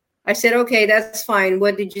 yada. I said, okay, that's fine.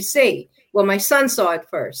 What did you see? Well, my son saw it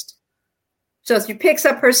first. So she picks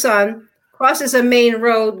up her son, crosses a main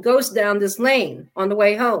road, goes down this lane on the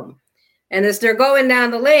way home. And as they're going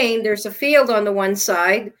down the lane, there's a field on the one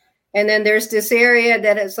side. And then there's this area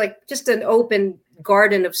that is like just an open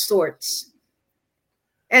garden of sorts.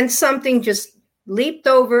 And something just leaped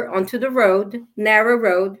over onto the road, narrow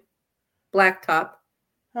road, blacktop.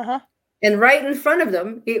 And right in front of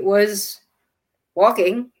them, it was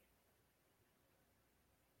walking.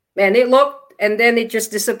 And it looked, and then it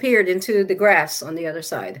just disappeared into the grass on the other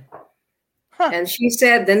side. And she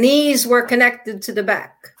said the knees were connected to the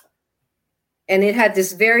back. And it had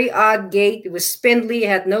this very odd gait. It was spindly. It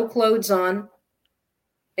had no clothes on.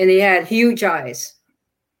 And it had huge eyes.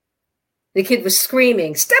 The kid was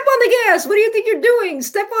screaming, "Step on the gas. What do you think you're doing?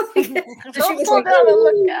 Step on the gas." So she was like, down and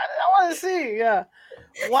look at it. I want to see. Yeah.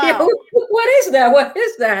 Wow. Yeah, what is that? What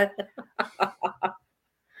is that?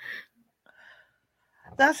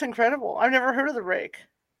 That's incredible. I've never heard of the rake.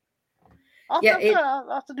 I'll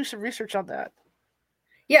have to do some research on that.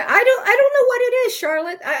 Yeah, I don't know what it is,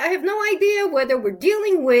 Charlotte. I have no idea whether we're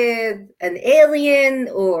dealing with an alien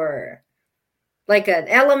or like an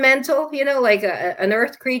elemental, you know, like an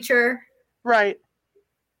earth creature. Right.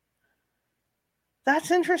 That's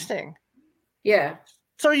interesting. Yeah.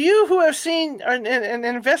 So you who have seen and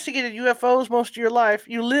investigated UFOs most of your life,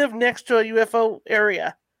 you live next to a UFO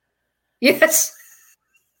area. Yes.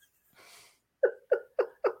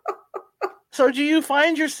 So do you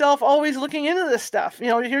find yourself always looking into this stuff? You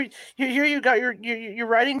know, here you got your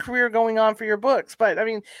writing career going on for your books, but I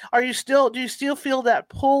mean, do you still feel that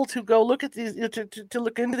pull to go look at these to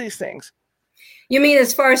look into these things? You mean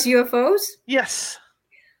as far as UFOs? Yes.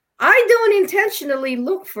 I don't intentionally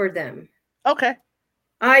look for them. Okay.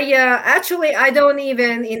 I don't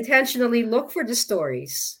even intentionally look for the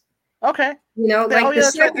stories. Okay. You know, like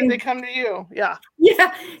they come to you. Yeah.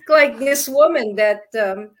 Yeah. Like this woman that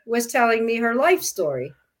was telling me her life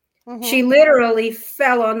story. Mm-hmm. She literally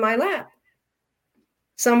fell on my lap.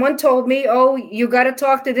 Someone told me, "Oh, you got to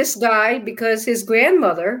talk to this guy because his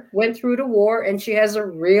grandmother went through the war and she has a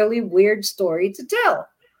really weird story to tell."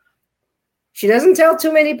 She doesn't tell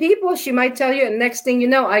too many people. She might tell you, and next thing you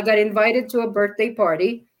know, I got invited to a birthday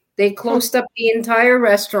party. They closed up the entire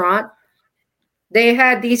restaurant. They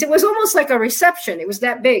had these, it was almost like a reception. It was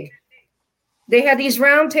that big. They had these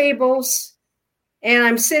round tables, and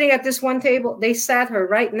I'm sitting at this one table. They sat her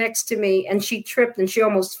right next to me, and she tripped, and she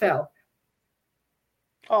almost fell.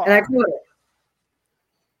 Oh. And I caught her.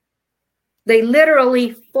 They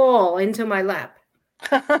literally fall into my lap.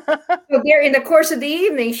 So there, in the course of the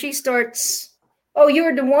evening, she starts, "Oh,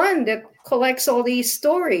 you're the one that collects all these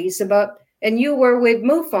stories about, and you were with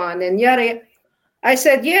MUFON and yada." I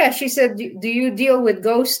said, "Yeah." She said, "Do you deal with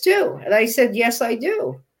ghosts too?" And I said, "Yes, I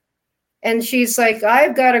do." And she's like,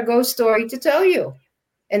 "I've got a ghost story to tell you."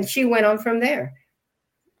 And she went on from there.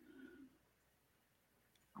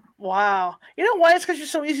 Wow. You know why? It's because you're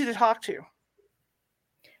so easy to talk to.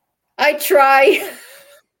 I try.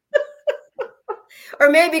 Or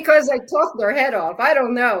maybe because I talk their head off. I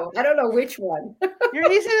don't know. I don't know which one.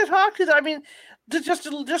 You're easy to talk to. I mean, just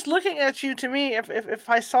looking at you, to me, if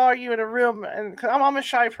I saw you in a room, and cause I'm a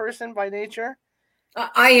shy person by nature.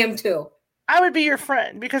 I am too. I would be your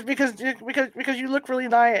friend because you look really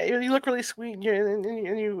nice. You look really sweet, and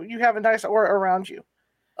you have a nice aura around you.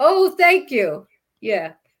 Oh, thank you.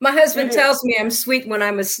 Yeah, my husband tells me I'm sweet when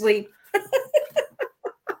I'm asleep.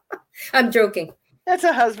 I'm joking. That's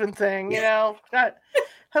a husband thing, you know.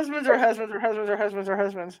 Husbands are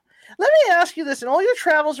husbands. Let me ask you this: in all your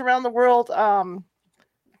travels around the world,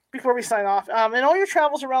 before we sign off, in all your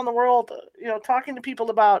travels around the world, you know, talking to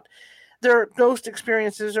people about their ghost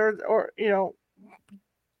experiences, or you know,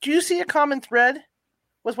 do you see a common thread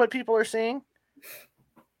with what people are seeing?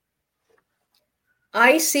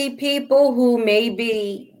 I see people who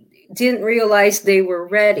maybe didn't realize they were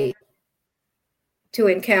ready. to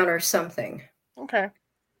encounter something. Okay.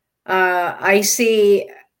 I see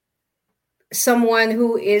someone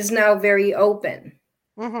who is now very open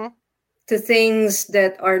to things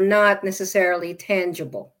that are not necessarily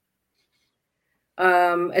tangible.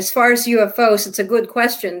 As far as UFOs, it's a good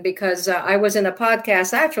question because I was in a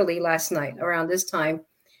podcast actually last night around this time,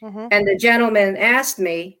 and the gentleman asked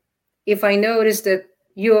me if I noticed that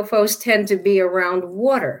UFOs tend to be around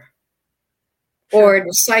water. Sure. Or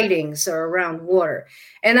the sightings are around water.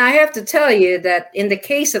 And I have to tell you that in the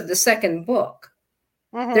case of the second book,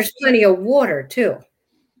 there's plenty of water too.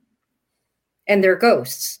 And they're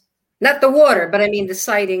ghosts. Not the water, but I mean the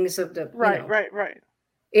sightings of the right.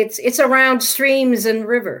 It's around streams and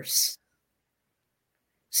rivers.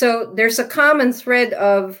 So there's a common thread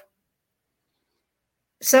of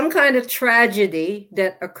some kind of tragedy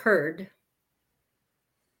that occurred.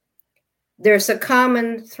 There's a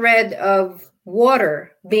common thread of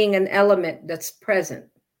water being an element that's present.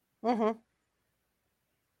 And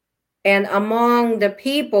among the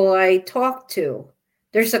people I talk to,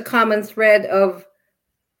 there's a common thread of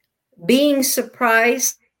being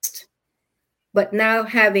surprised, but now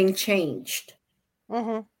having changed.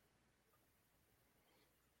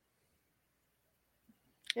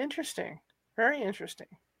 Interesting. Very interesting.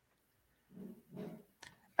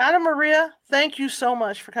 Anna Maria, thank you so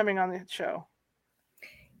much for coming on the show.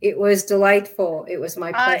 It was delightful. It was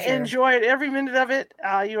my pleasure. I enjoyed every minute of it.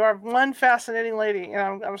 You are one fascinating lady,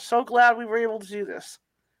 and I'm so glad we were able to do this.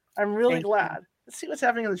 I'm really glad. Let's see what's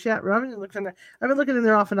happening in the chat room. I've been looking in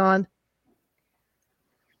there off and on.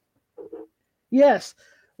 Yes.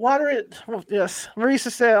 Yes.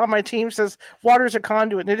 Marisa said on my team says water is a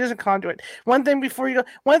conduit, and it is a conduit. One thing before you go,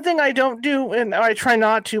 one thing I don't do, and I try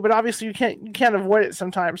not to, but obviously you can't avoid it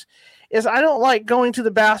sometimes, is I don't like going to the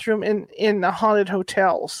bathroom in the haunted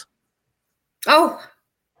hotels. Oh.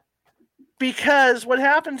 Because what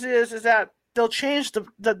happens is that they'll change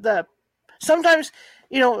the sometimes,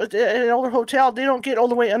 in an older hotel, they don't get all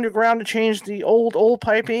the way underground to change the old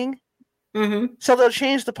piping. So they'll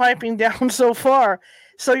change the piping down so far.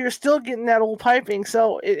 So you're still getting that old piping.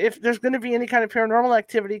 So if there's going to be any kind of paranormal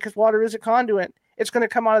activity, because water is a conduit, it's going to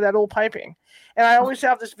come out of that old piping. And I always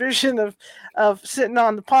have this vision of sitting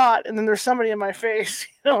on the pot, and then there's somebody in my face,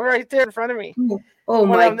 right there in front of me. Oh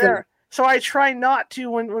my God. There. So I try not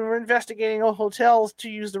to, when we're investigating old hotels, to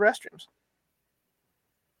use the restrooms.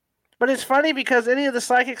 But it's funny because any of the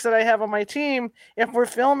psychics that I have on my team, if we're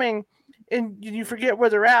filming and you forget where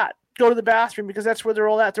they're at, go to the bathroom, because that's where they're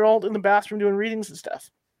all at. They're all in the bathroom doing readings and stuff.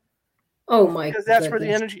 Oh my God. Because that's where the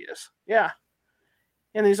energy is. Yeah.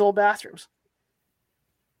 In these old bathrooms.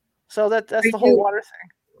 So that's the whole water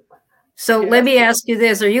thing. So let me ask you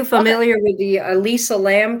this. Are you familiar with the Lisa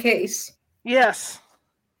Lam case? Yes.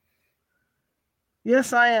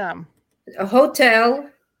 Yes, I am. A hotel,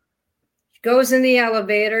 goes in the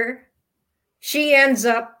elevator. She ends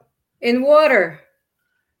up in water.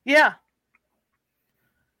 Yeah.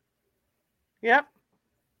 Yep.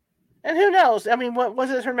 And who knows? I mean, what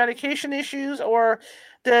was it? Her medication issues, or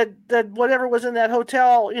did whatever was in that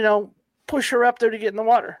hotel, push her up there to get in the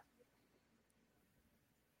water?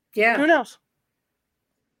 Yeah. Who knows?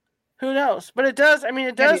 Who knows? But it does. I mean,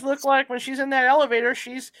 it does look like when she's in that elevator,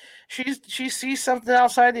 she sees something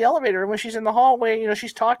outside the elevator. And when she's in the hallway,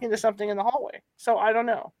 she's talking to something in the hallway. So I don't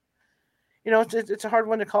know. It's a hard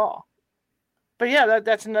one to call. But yeah,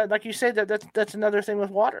 that's like you said, that's another thing with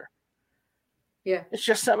water. Yeah. It's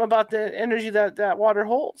just something about the energy that water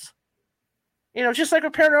holds. Just like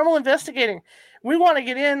with paranormal investigating, we want to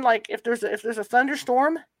get in, like if there's a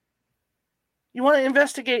thunderstorm, you want to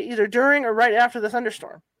investigate either during or right after the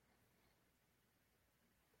thunderstorm.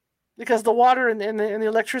 Because the water and the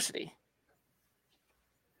electricity.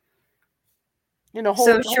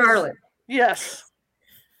 Charlotte. Yes.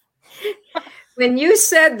 When you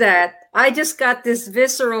said that, I just got this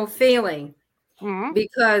visceral feeling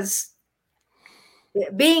because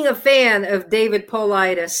being a fan of David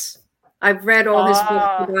Paulides, I've read all his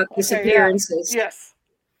books about disappearances. Yeah. Yes.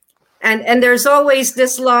 And there's always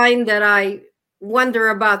this line that I wonder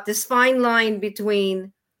about, this fine line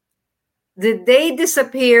between, did they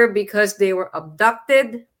disappear because they were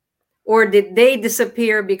abducted, or did they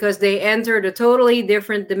disappear because they entered a totally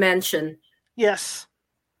different dimension? Yes.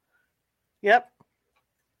 Yep.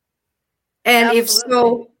 And absolutely. If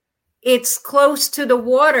so, it's close to the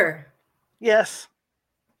water. Yes.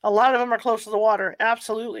 A lot of them are close to the water.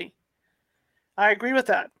 Absolutely. I agree with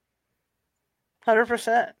that.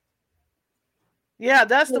 100%. Yeah,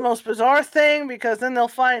 that's the most bizarre thing, because then they'll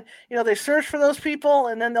find, they search for those people,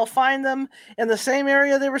 and then they'll find them in the same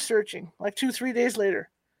area they were searching, like 2-3 days later.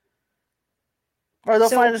 or they'll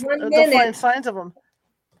So find signs of them.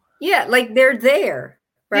 Yeah, like they're there,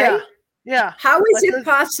 right? Yeah. How is like it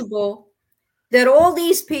possible that all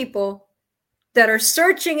these people that are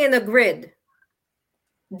searching in a grid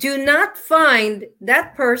do not find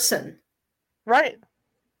that person? Right.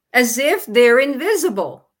 As if they're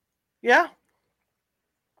invisible. Yeah.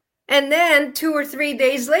 And then 2 or 3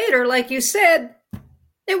 days later, like you said,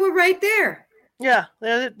 they were right there. Yeah,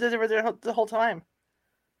 they were there the whole time.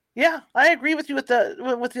 Yeah, I agree with you with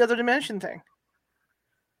the other dimension thing.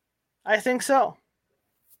 I think so.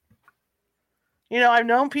 I've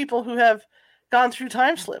known people who have gone through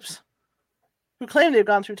time slips, who claim they've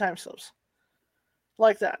gone through time slips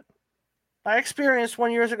like that. I experienced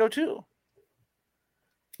one years ago too.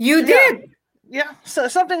 You did? Yeah, so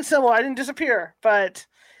something similar. I didn't disappear, but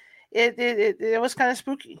it was kind of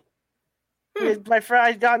spooky. My friend,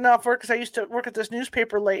 I'd gotten off work because I used to work at this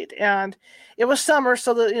newspaper late, and it was summer,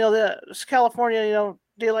 so the California,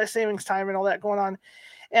 daylight savings time and all that going on,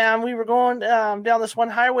 and we were going down this one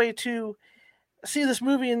highway to see this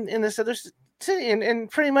movie in this other city,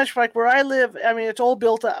 and pretty much like where I live, I mean, it's all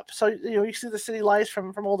built up, so you see the city lights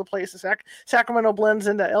from all the places. Sacramento blends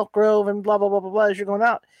into Elk Grove and blah blah blah blah blah as you're going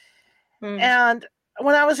out. And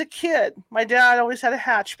when I was a kid, my dad always had a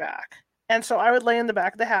hatchback. And so I would lay in the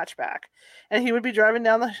back of the hatchback, and he would be driving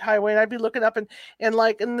down the highway, and I'd be looking up, and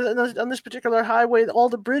like on this particular highway, all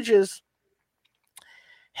the bridges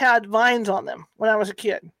had vines on them when I was a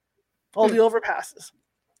kid, all the overpasses.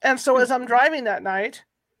 And so as I'm driving that night,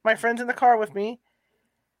 my friend's in the car with me,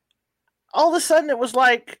 all of a sudden it was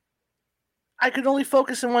like I could only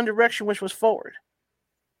focus in one direction, which was forward.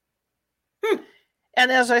 And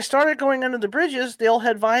as I started going under the bridges, they all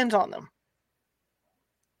had vines on them.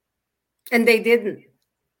 And they didn't.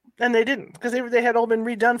 And they didn't, because they had all been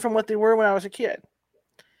redone from what they were when I was a kid.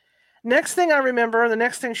 Next thing I remember, the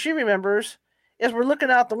next thing she remembers, is we're looking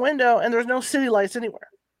out the window and there's no city lights anywhere.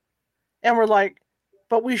 And we're like,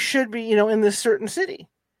 but we should be, in this certain city.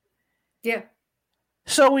 Yeah.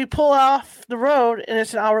 So we pull off the road and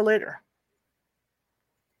it's an hour later.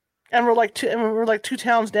 And we're like two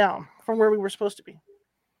towns down from where we were supposed to be.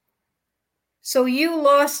 So you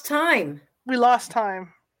lost time. We lost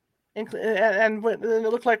time. And it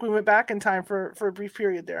looked like we went back in time for a brief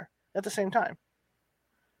period there at the same time.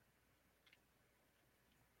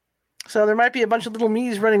 So there might be a bunch of little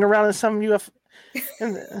me's running around in some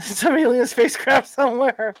some alien spacecraft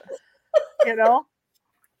somewhere,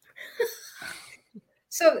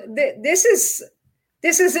 So this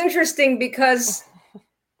is interesting because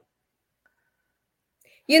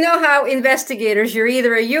you know how investigators, you're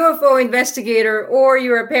either a UFO investigator or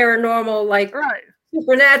you're a paranormal, right.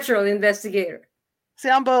 Supernatural investigator. See,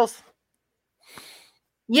 I'm both.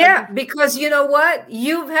 Yeah, because you know what?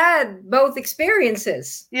 You've had both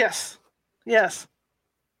experiences. Yes.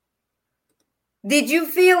 Did you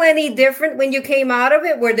feel any different when you came out of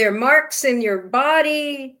it? Were there marks in your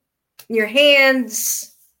body, your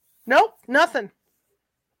hands? Nope, nothing.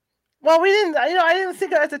 Well, we didn't, I didn't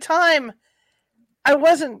think at the time I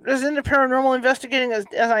wasn't as into paranormal investigating as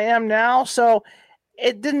I am now. So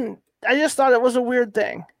it didn't, I just thought it was a weird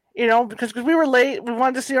thing, because we were late. We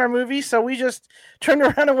wanted to see our movie. So we just turned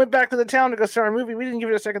around and went back to the town to go see our movie. We didn't give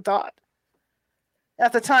it a second thought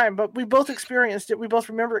at the time, but we both experienced it. We both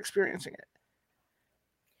remember experiencing it.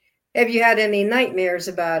 Have you had any nightmares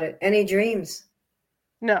about it? Any dreams?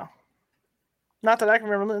 No. Not that I can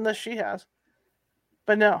remember, unless she has.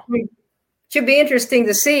 But no. It should be interesting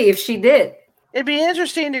to see if she did. It'd be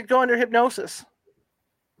interesting to go under hypnosis.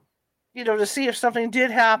 To see if something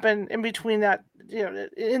did happen in between that,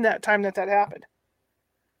 in that time that happened.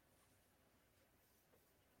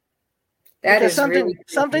 Because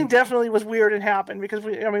something definitely was weird and happened because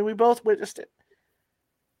we both witnessed it.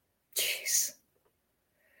 Jeez.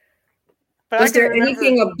 But was there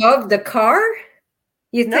anything above the car?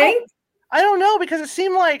 You think? I don't know, because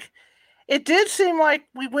it did seem like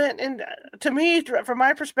we went, and to me, from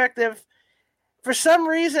my perspective, for some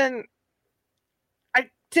reason, I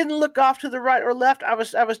didn't look off to the right or left. I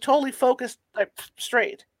was totally focused,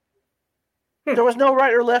 straight. There was no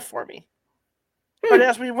right or left for me. But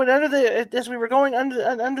as we went as we were going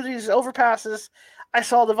under these overpasses, I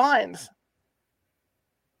saw the vines.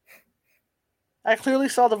 I clearly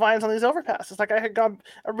saw the vines on these overpasses, like I had gone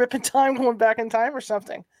a rip in time, going back in time or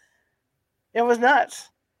something. It was nuts.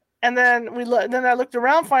 And then then I looked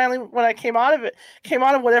around finally when I came out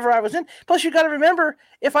of whatever I was in. Plus, you got to remember,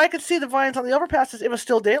 if I could see the vines on the overpasses, it was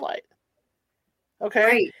still daylight. Okay,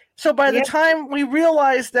 right. So by the time we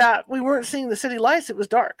realized that we weren't seeing the city lights, it was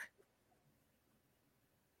dark,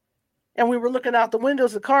 and we were looking out the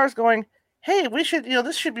windows of the cars, going, hey, we should,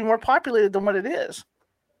 this should be more populated than what it is.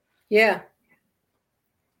 Yeah.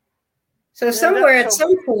 So somewhere at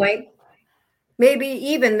some point, maybe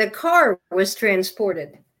even the car was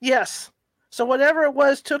transported. Yes. So whatever it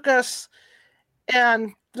was took us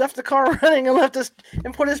and left the car running and left us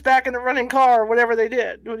and put us back in the running car, or whatever they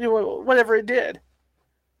did, whatever it did.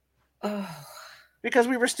 Oh. Because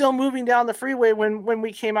we were still moving down the freeway when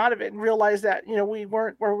we came out of it and realized that, we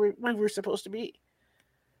weren't where we were supposed to be.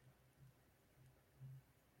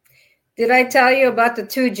 Did I tell you about the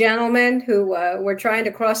two gentlemen who were trying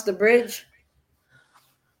to cross the bridge?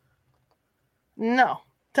 No.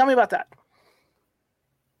 Tell me about that.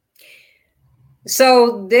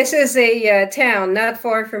 So this is a town not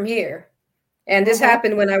far from here. And this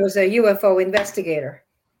happened when I was a UFO investigator.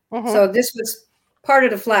 So this was part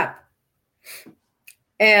of the flap.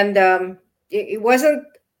 And it wasn't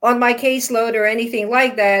on my caseload or anything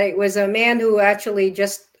like that. It was a man who actually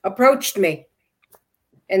just approached me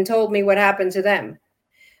and told me what happened to them.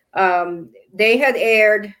 They had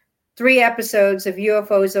aired 3 episodes of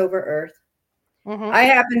UFOs over Earth. I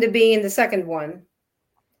happened to be in the second one.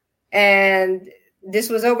 And this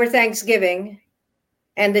was over Thanksgiving.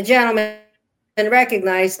 And the gentleman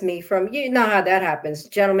recognized me from, you know how that happens. The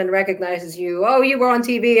gentleman recognizes you. Oh, you were on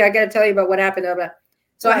TV. I got to tell you about what happened.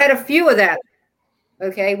 So I had a few of that,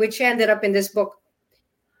 okay, which ended up in this book.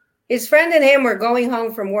 His friend and him were going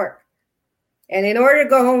home from work. And in order to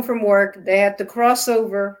go home from work, they had to cross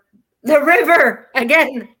over the river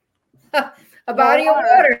again, a body of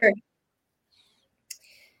water.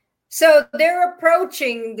 So they're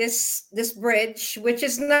approaching this bridge, which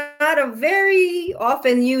is not a very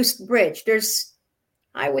often used bridge. There's,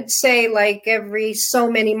 I would say, like every so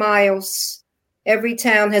many miles, every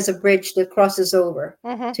town has a bridge that crosses over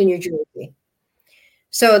to New Jersey.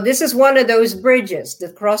 So this is one of those bridges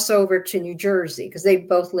that cross over to New Jersey because they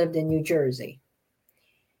both lived in New Jersey.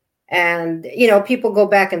 And, people go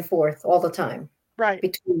back and forth all the time. Right.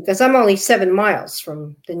 Because I'm only 7 miles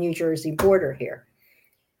from the New Jersey border here.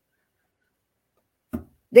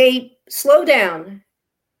 They slow down,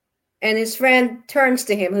 and his friend turns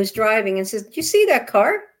to him, who's driving, and says, "Do you see that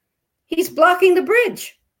car? He's blocking the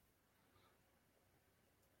bridge."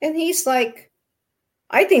 And he's like,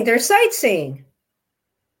 "I think they're sightseeing."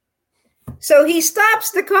 So he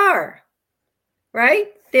stops the car,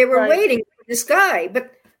 right? They were waiting for this guy,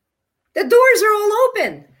 but the doors are all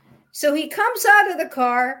open. So he comes out of the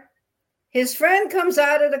car, his friend comes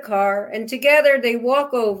out of the car, and together they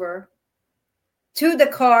walk over to the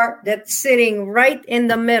car that's sitting right in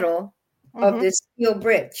the middle of this steel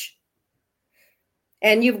bridge.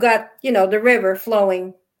 And you've got, the river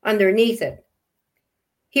flowing underneath it.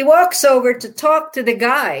 He walks over to talk to the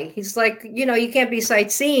guy. He's like, you can't be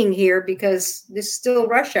sightseeing here because this is still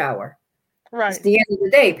rush hour. Right. It's the end of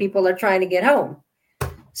the day. People are trying to get home.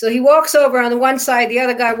 So he walks over on the one side. The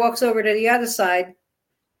other guy walks over to the other side.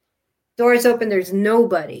 Doors open. There's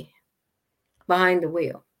nobody behind the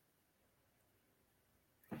wheel.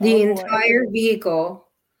 The entire vehicle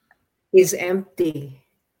is empty.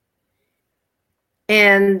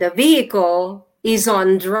 And the vehicle is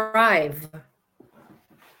on drive.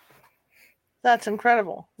 That's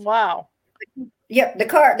incredible. Wow. Yep, the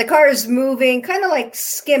car is moving, kind of like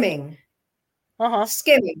skimming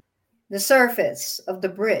the surface of the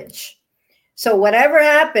bridge. So whatever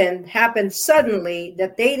happened suddenly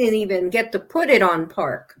that they didn't even get to put it on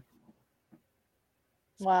park.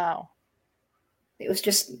 Wow. It was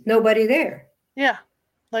just nobody there. Yeah,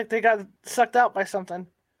 like they got sucked out by something.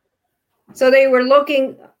 So they were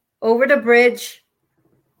looking over the bridge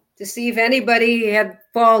to see if anybody had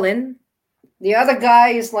fallen. The other guy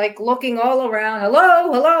is like looking all around.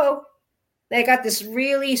 Hello, hello. They got this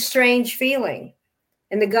really strange feeling.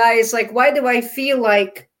 And the guy is like, why do I feel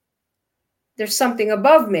like there's something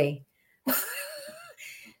above me?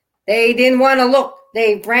 They didn't want to look.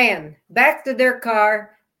 They ran back to their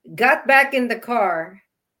car, got back in the car,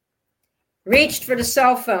 reached for the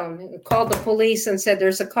cell phone, called the police and said,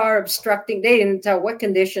 there's a car obstructing. They didn't tell what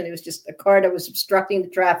condition. It was just a car that was obstructing the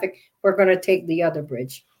traffic. We're going to take the other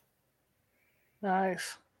bridge.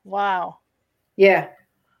 Nice. Wow. Yeah.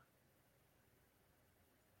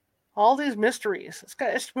 All these mysteries.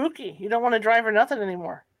 It's spooky. You don't want to drive or nothing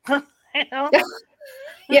anymore.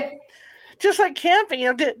 Yeah. Just like camping.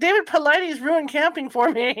 David Paulides ruined camping for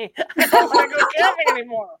me. I don't want to go camping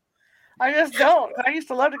anymore. I just don't. I used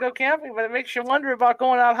to love to go camping, but it makes you wonder about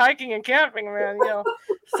going out hiking and camping, man.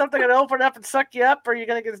 Something going to open up and suck you up, or you're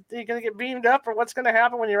gonna get beamed up, or what's gonna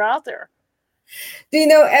happen when you're out there. Do you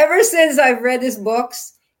know, ever since I've read his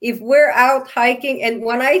books, if we're out hiking, and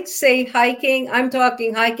when I say hiking, I'm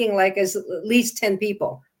talking hiking like as at least 10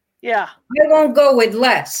 people. Yeah. I won't go with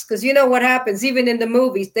less because you know what happens. Even in the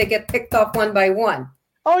movies, they get picked off one by one.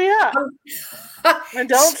 Oh yeah. Um, And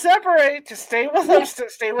don't separate. Just stay with them.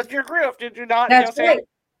 Stay with your group. Did you not? That's Say, right.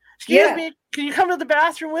 excuse me. Can you come to the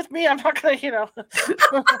bathroom with me? I'm not gonna.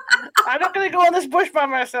 I'm not gonna go in this bush by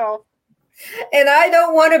myself. And I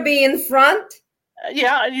don't want to be in front.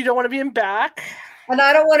 Yeah, and you don't want to be in back. And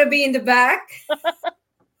I don't want to be in the back.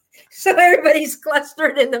 So everybody's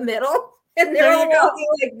clustered in the middle, and they're all walking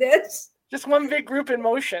like this. Just one big group in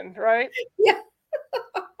motion, right? Yeah.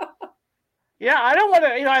 Yeah, I don't want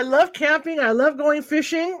to, I love camping. I love going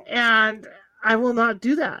fishing, and I will not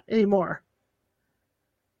do that anymore.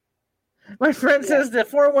 My friend says the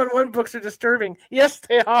 411 books are disturbing. Yes,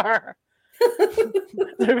 they are.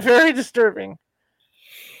 They're very disturbing.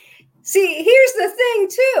 See, here's the thing,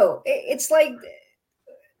 too. It's like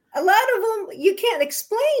a lot of them you can't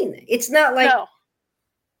explain. It's not like,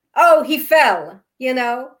 oh, he fell, he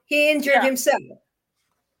injured himself.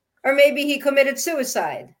 Or maybe he committed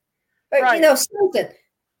suicide. Or, something.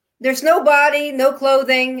 There's no body, no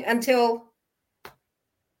clothing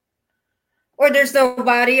or there's no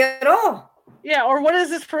body at all. Yeah, or what is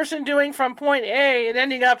this person doing from point A and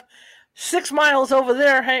ending up 6 miles over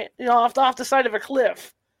there, off the side of a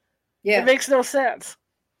cliff? Yeah. It makes no sense.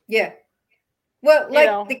 Yeah. Well,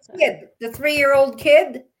 like the kid, the 3-year-old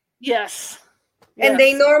kid. Yes. And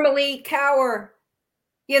they normally cower.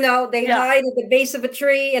 They hide at the base of a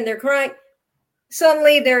tree and they're crying.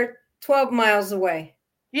 Suddenly they're 12 miles away.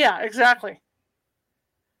 Yeah, exactly.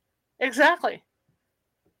 Exactly.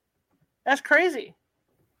 That's crazy.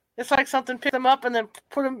 It's like something picked them up and then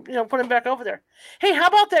put them back over there. Hey, how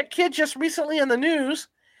about that kid just recently in the news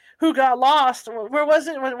who got lost? Where was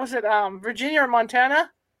it? Was it Virginia or Montana?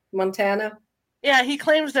 Montana. Yeah, he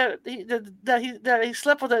claims that he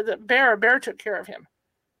slept with a bear. A bear took care of him.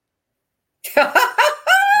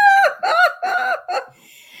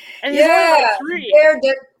 And bear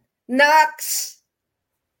that knocks.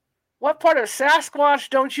 What part of Sasquatch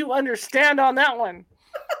don't you understand on that one?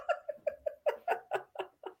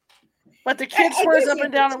 But the kid swears up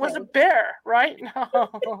and down it was a bear, right?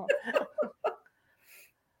 No.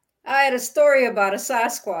 I had a story about a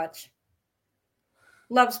Sasquatch.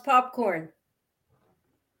 Loves popcorn.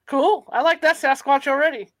 Cool. I like that Sasquatch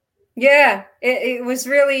already. Yeah, it was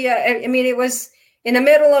really, it was in the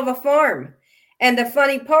middle of a farm. And the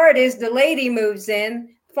funny part is the lady moves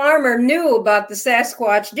in. Farmer knew about the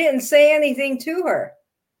Sasquatch, didn't say anything to her.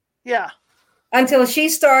 Yeah. Until she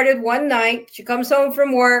started one night. She comes home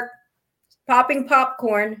from work, popping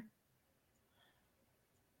popcorn.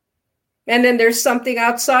 And then there's something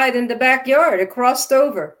outside in the backyard. It crossed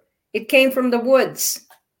over. It came from the woods.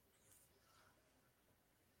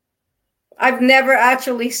 I've never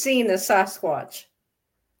actually seen a Sasquatch.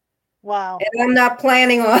 Wow. And I'm not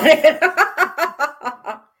planning on it.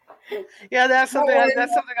 Yeah, that's something I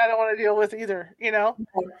don't want to deal with either,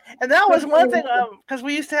 And that was one thing, because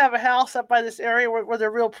we used to have a house up by this area where they're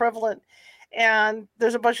real prevalent. And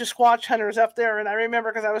there's a bunch of Squatch hunters up there. And I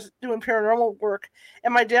remember because I was doing paranormal work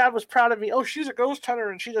and my dad was proud of me. Oh, she's a ghost hunter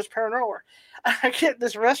and she does paranormal work. I get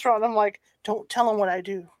this restaurant. I'm like, don't tell them what I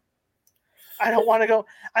do. I don't want to go.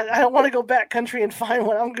 I don't want to go back country and find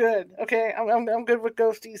one. I'm good. Okay. I'm good with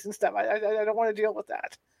ghosties and stuff. I don't want to deal with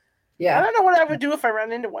that. Yeah. I don't know what I would do if I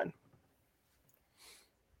ran into one.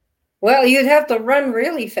 Well, you'd have to run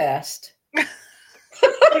really fast. You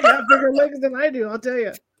have bigger legs than I do, I'll tell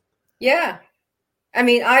you. Yeah. I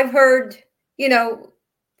mean, I've heard,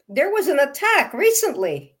 there was an attack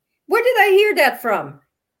recently. Where did I hear that from?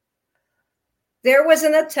 There was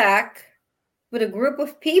an attack with a group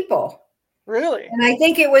of people. Really? And I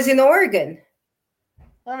think it was in Oregon.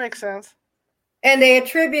 That makes sense. And they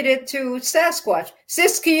attribute it to Sasquatch,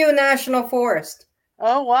 Siskiyou National Forest.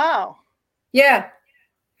 Oh, wow. Yeah.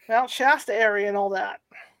 Mount Shasta area and all that.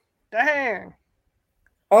 Dang.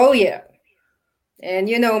 Oh, yeah. And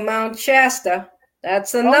Mount Shasta,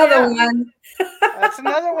 that's another one. That's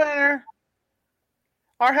another winner.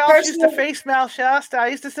 Our house used to face Mount Shasta. I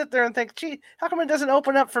used to sit there and think, gee, how come it doesn't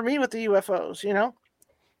open up for me with the UFOs,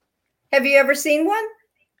 Have you ever seen one?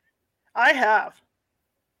 I have.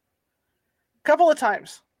 A couple of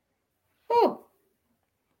times. Oh.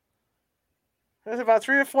 There's about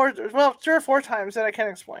 3 or 4 times that I can't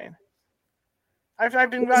explain. I've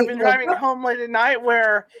been driving home late at night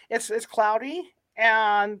where it's cloudy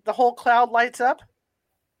and the whole cloud lights up,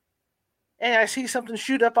 and I see something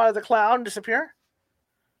shoot up out of the cloud and disappear.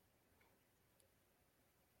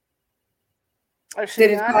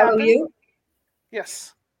 Did it follow you?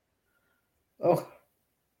 Yes. Oh.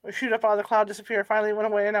 We shoot up out of the cloud, disappear, finally went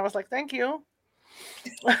away, and I was like, thank you.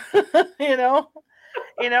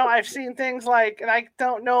 I've seen things like, and I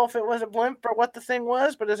don't know if it was a blimp or what the thing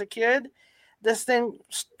was, but as a kid, this thing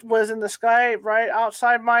was in the sky right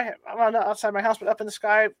outside not outside my house, but up in the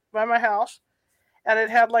sky by my house, and it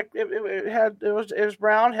had like it was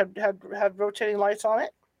brown, had rotating lights on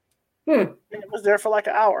it. And it was there for like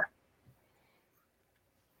an hour.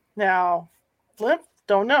 Now, blimp,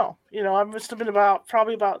 don't know. I must have been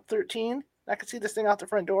probably about 13. I could see this thing out the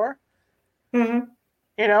front door. So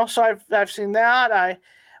I've seen that.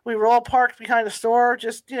 We were all parked behind the store,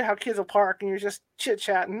 just how kids will park, and you're just chit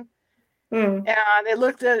chatting. And it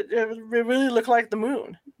really looked like the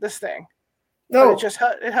moon. This thing. Oh,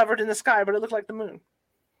 it hovered in the sky, but it looked like the moon.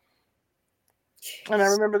 Jeez. And I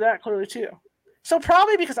remember that clearly too. So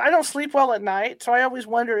probably because I don't sleep well at night, so I always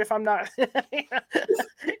wonder if I'm not,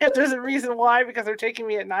 if there's a reason why, because they're taking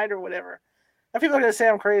me at night or whatever. And people are going to say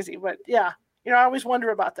I'm crazy, but yeah, I always wonder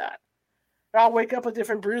about that. I'll wake up with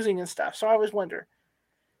different bruising and stuff, so I always wonder,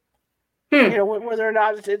 whether or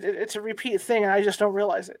not it's a repeat thing, and I just don't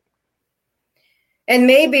realize it. And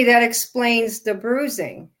maybe that explains the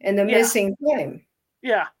bruising and the missing time.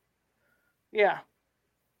 Yeah.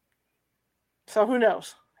 So who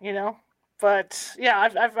knows, But yeah,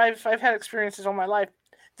 I've had experiences all my life,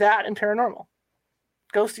 that and paranormal,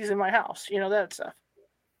 ghosties in my house, that stuff.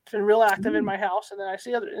 It's been real active in my house, and then I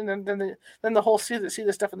see then the whole see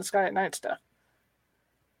the stuff in the sky at night stuff.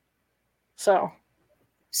 So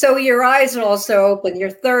your eyes are also open. Your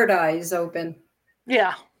third eye is open.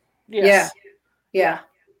 Yeah. Yes. Yeah.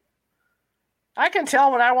 I can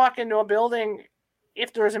tell when I walk into a building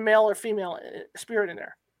if there's a male or female spirit in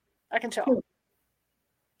there. I can tell.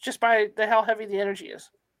 Just by how heavy the energy is.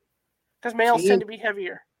 Because males tend to be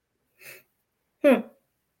heavier.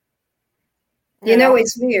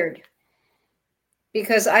 It's weird.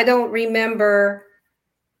 Because I don't remember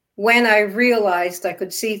when I realized I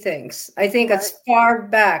could see things. I think as far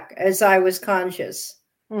back as I was conscious,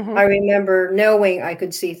 I remember knowing I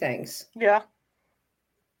could see things. Yeah.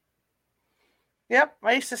 Yep.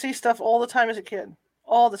 I used to see stuff all the time as a kid.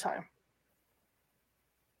 All the time.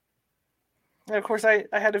 And of course, I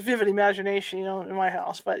had a vivid imagination, in my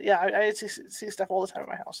house. But yeah, I see stuff all the time in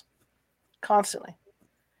my house. Constantly.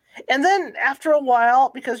 And then after a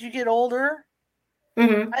while, because you get older,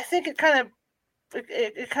 I think it kind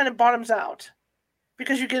of bottoms out.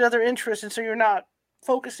 Because you get other interests, and so you're not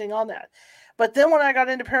focusing on that. But then when I got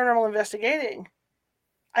into paranormal investigating,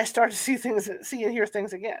 I started to see and hear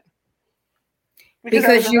things again.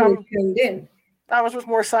 Because you were tuned in. I was with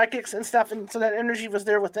more psychics and stuff, and so that energy was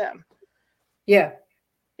there with them. Yeah.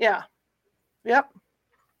 Yep.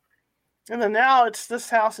 And then now this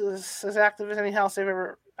house is as active as any house I've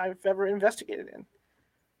ever investigated in.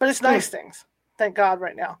 But it's nice things. Thank God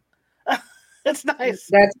right now. It's nice.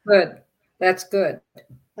 That's good.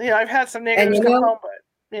 I've had some negatives come home,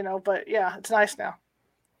 but yeah, it's nice now.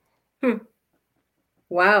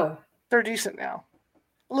 Wow. They're decent now.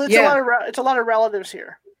 It's a lot of relatives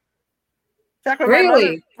here. In fact,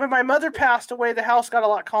 when my mother passed away, the house got a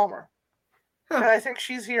lot calmer. And I think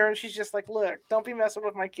she's here, and she's just like, look, don't be messing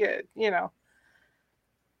with my kid, Nice.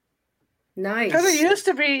 Because it used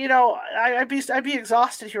to be, I'd be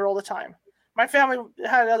exhausted here all the time. My family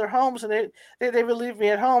had other homes, and they would leave me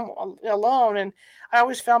at home alone, and I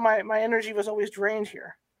always found my energy was always drained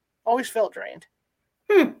here. Always felt drained.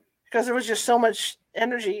 Because there was just so much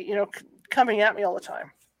energy, coming at me all the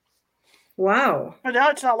time. Wow. But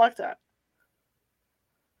now it's not like that.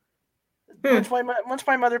 Once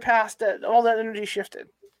my mother passed, all that energy shifted.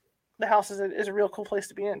 The house is a real cool place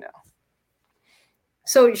to be in now.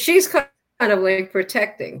 So she's kind of like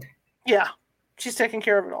protecting. Yeah, she's taking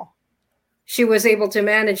care of it all. She was able to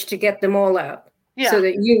manage to get them all out. Yeah. So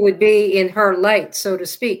that you would be in her light, so to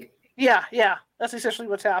speak. Yeah. That's essentially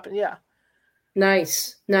what's happened, yeah.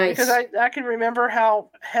 Nice. Because I can remember how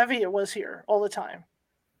heavy it was here all the time.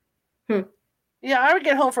 Yeah, I would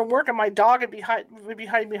get home from work and my dog would be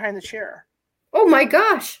hiding behind the chair. Oh my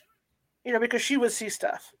gosh. Because she would see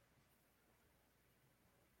stuff.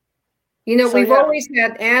 We've always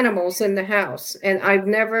had animals in the house, and I've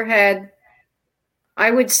never had,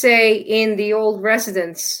 I would say in the old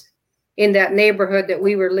residence in that neighborhood that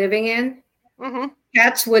we were living in,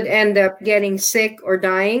 cats would end up getting sick or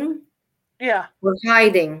dying. Yeah. Or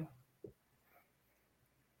hiding.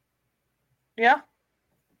 Yeah.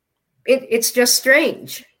 It's just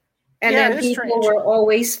strange. And then people were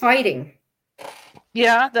always fighting.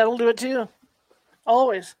 Yeah, that'll do it too.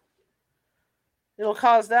 Always. It'll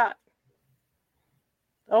cause that.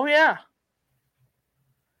 Oh, yeah.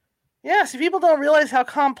 Yeah, see, people don't realize how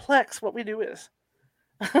complex what we do is.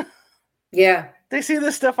 Yeah. They see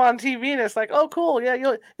this stuff on TV and it's like, oh, cool.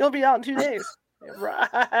 Yeah, you'll be out in 2 days.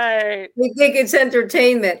 Right. We think it's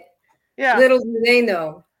entertainment. Yeah. Little do they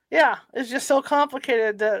know. Yeah, it's just so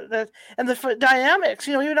complicated. The dynamics,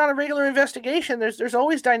 even on a regular investigation, there's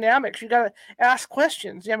always dynamics. You got to ask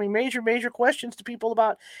questions. I mean, major questions to people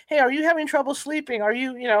about, hey, are you having trouble sleeping? Are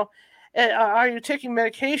are you taking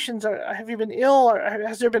medications? Or have you been ill? Or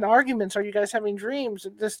has there been arguments? Are you guys having dreams?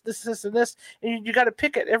 This, and this. And you got to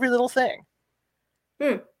pick at every little thing.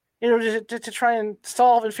 To try and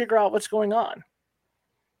solve and figure out what's going on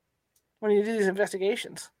when you do these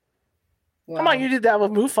investigations. Wow. Come on, you did that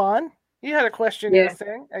with MUFON. You had a questionnaire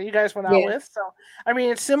thing that you guys went out with. So, I mean,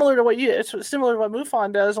 it's similar to what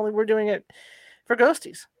MUFON does, only we're doing it for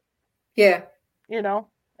ghosties. Yeah. And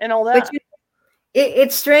all that. But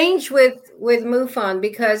it's strange with MUFON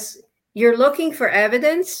because you're looking for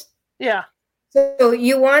evidence. Yeah. So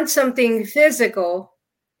you want something physical,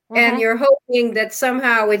 and you're hoping that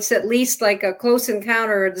somehow it's at least like a close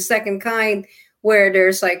encounter of the second kind where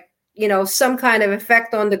there's like, some kind of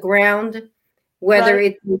effect on the ground, whether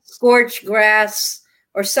it's scorched grass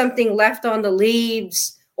or something left on the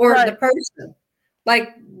leaves or the person.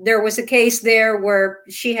 Like there was a case there where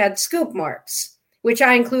she had scoop marks, which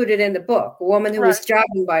I included in the book, a woman who was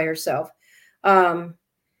jogging by herself. But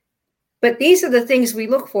these are the things we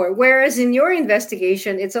look for. Whereas in your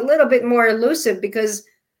investigation, it's a little bit more elusive because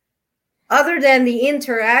other than the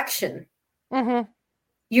interaction,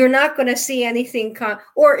 you're not going to see anything,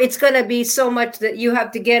 or it's going to be so much that you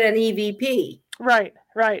have to get an EVP. Right.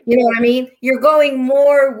 You know what I mean? You're going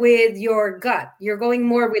more with your gut. You're going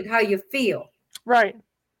more with how you feel. Right.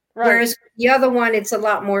 Whereas the other one, it's a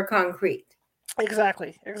lot more concrete.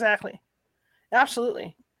 Exactly.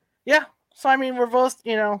 Absolutely. Yeah. So, I mean, we're both,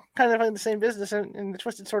 kind of in the same business in the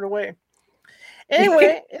twisted sort of way.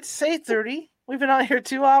 Anyway, it's 8:30. We've been on here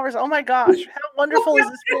 2 hours. Oh, my gosh. How wonderful has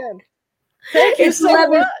this been? Thank you so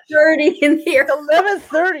much. It's 11:30 in here. It's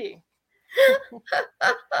 11:30.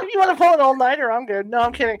 If you want to pull an all-nighter, I'm good. No,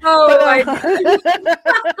 I'm kidding. Oh, my God.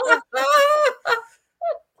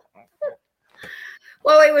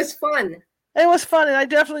 Well, it was fun. It was fun, and I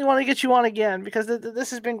definitely want to get you on again because this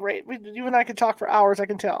has been great. You and I could talk for hours, I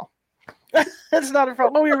can tell. It's not a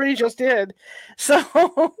problem. Well, we already just did. So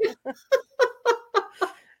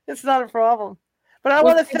it's not a problem. But I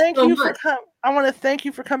want to thank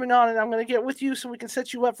you for coming on, and I'm going to get with you so we can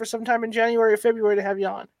set you up for sometime in January or February to have you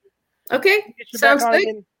on. Okay, sounds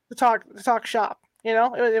good. To talk shop.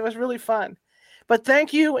 It was really fun. But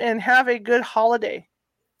thank you, and have a good holiday.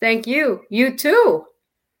 Thank you. You too.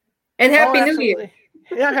 And Happy New Year.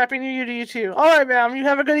 Yeah, Happy New Year to you too. All right, ma'am. You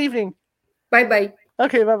have a good evening. Bye-bye.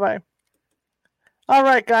 Okay, bye-bye. All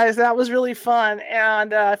right, guys, that was really fun.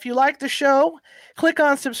 And if you like the show, click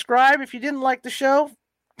on subscribe. If you didn't like the show,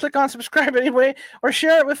 click on subscribe anyway, or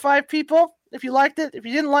share it with 5 people. If you liked it, if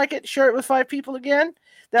you didn't like it, share it with 5 people again.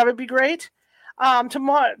 That would be great.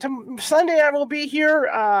 Sunday, I will be here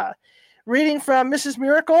reading from Mrs.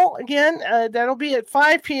 Miracle again. That'll be at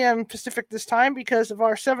 5 p.m. Pacific this time because of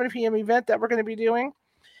our 7 p.m. event that we're going to be doing,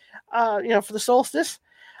 for the solstice.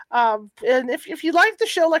 And if you like the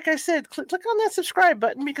show, like I said, click on that subscribe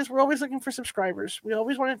button because we're always looking for subscribers. We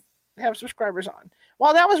always want to have subscribers on.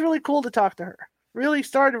 Well, that was really cool to talk to her. Really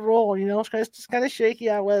started to roll, it's just kind of shaky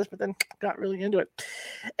I was, but then got really into it.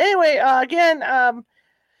 Anyway, again,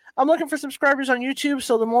 I'm looking for subscribers on YouTube,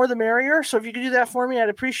 so the more the merrier. So if you could do that for me, I'd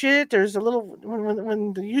appreciate it. There's a little,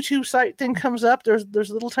 when the YouTube site thing comes up, there's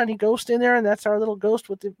a little tiny ghost in there, and that's our little ghost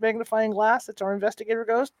with the magnifying glass. That's our investigator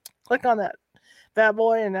ghost. Click on that bad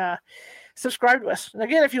boy and subscribe to us. And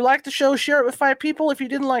again, if you like the show, share it with 5 people. If you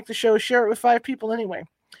didn't like the show, share it with 5 people anyway.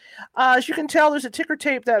 As you can tell, there's a ticker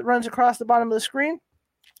tape that runs across the bottom of the screen.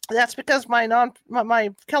 That's because my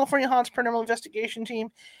California Haunts Paranormal Investigation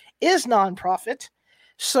team is nonprofit.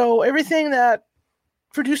 So everything that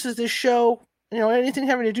produces this show, anything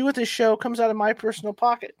having to do with this show comes out of my personal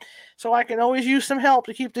pocket. So I can always use some help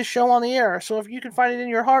to keep this show on the air. So if you can find it in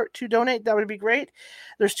your heart to donate, that would be great.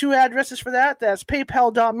 There's 2 addresses for that. That's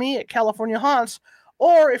paypal.me/California Haunts.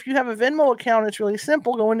 Or if you have a Venmo account, it's really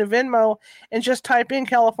simple. Go into Venmo and just type in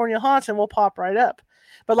California Haunts and we'll pop right up.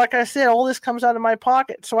 But like I said, all this comes out of my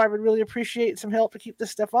pocket. So I would really appreciate some help to keep this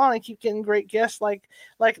stuff on and keep getting great guests like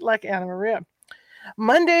Anna Maria.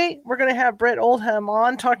 Monday, we're going to have Brett Oldham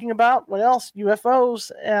on talking about what else?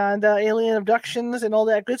 UFOs and alien abductions and all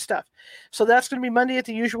that good stuff. So that's going to be Monday at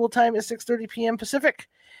the usual time at 6:30 p.m. Pacific.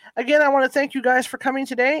 Again, I want to thank you guys for coming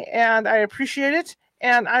today, and I appreciate it.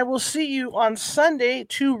 And I will see you on Sunday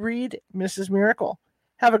to read Mrs. Miracle.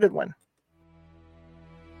 Have a good one.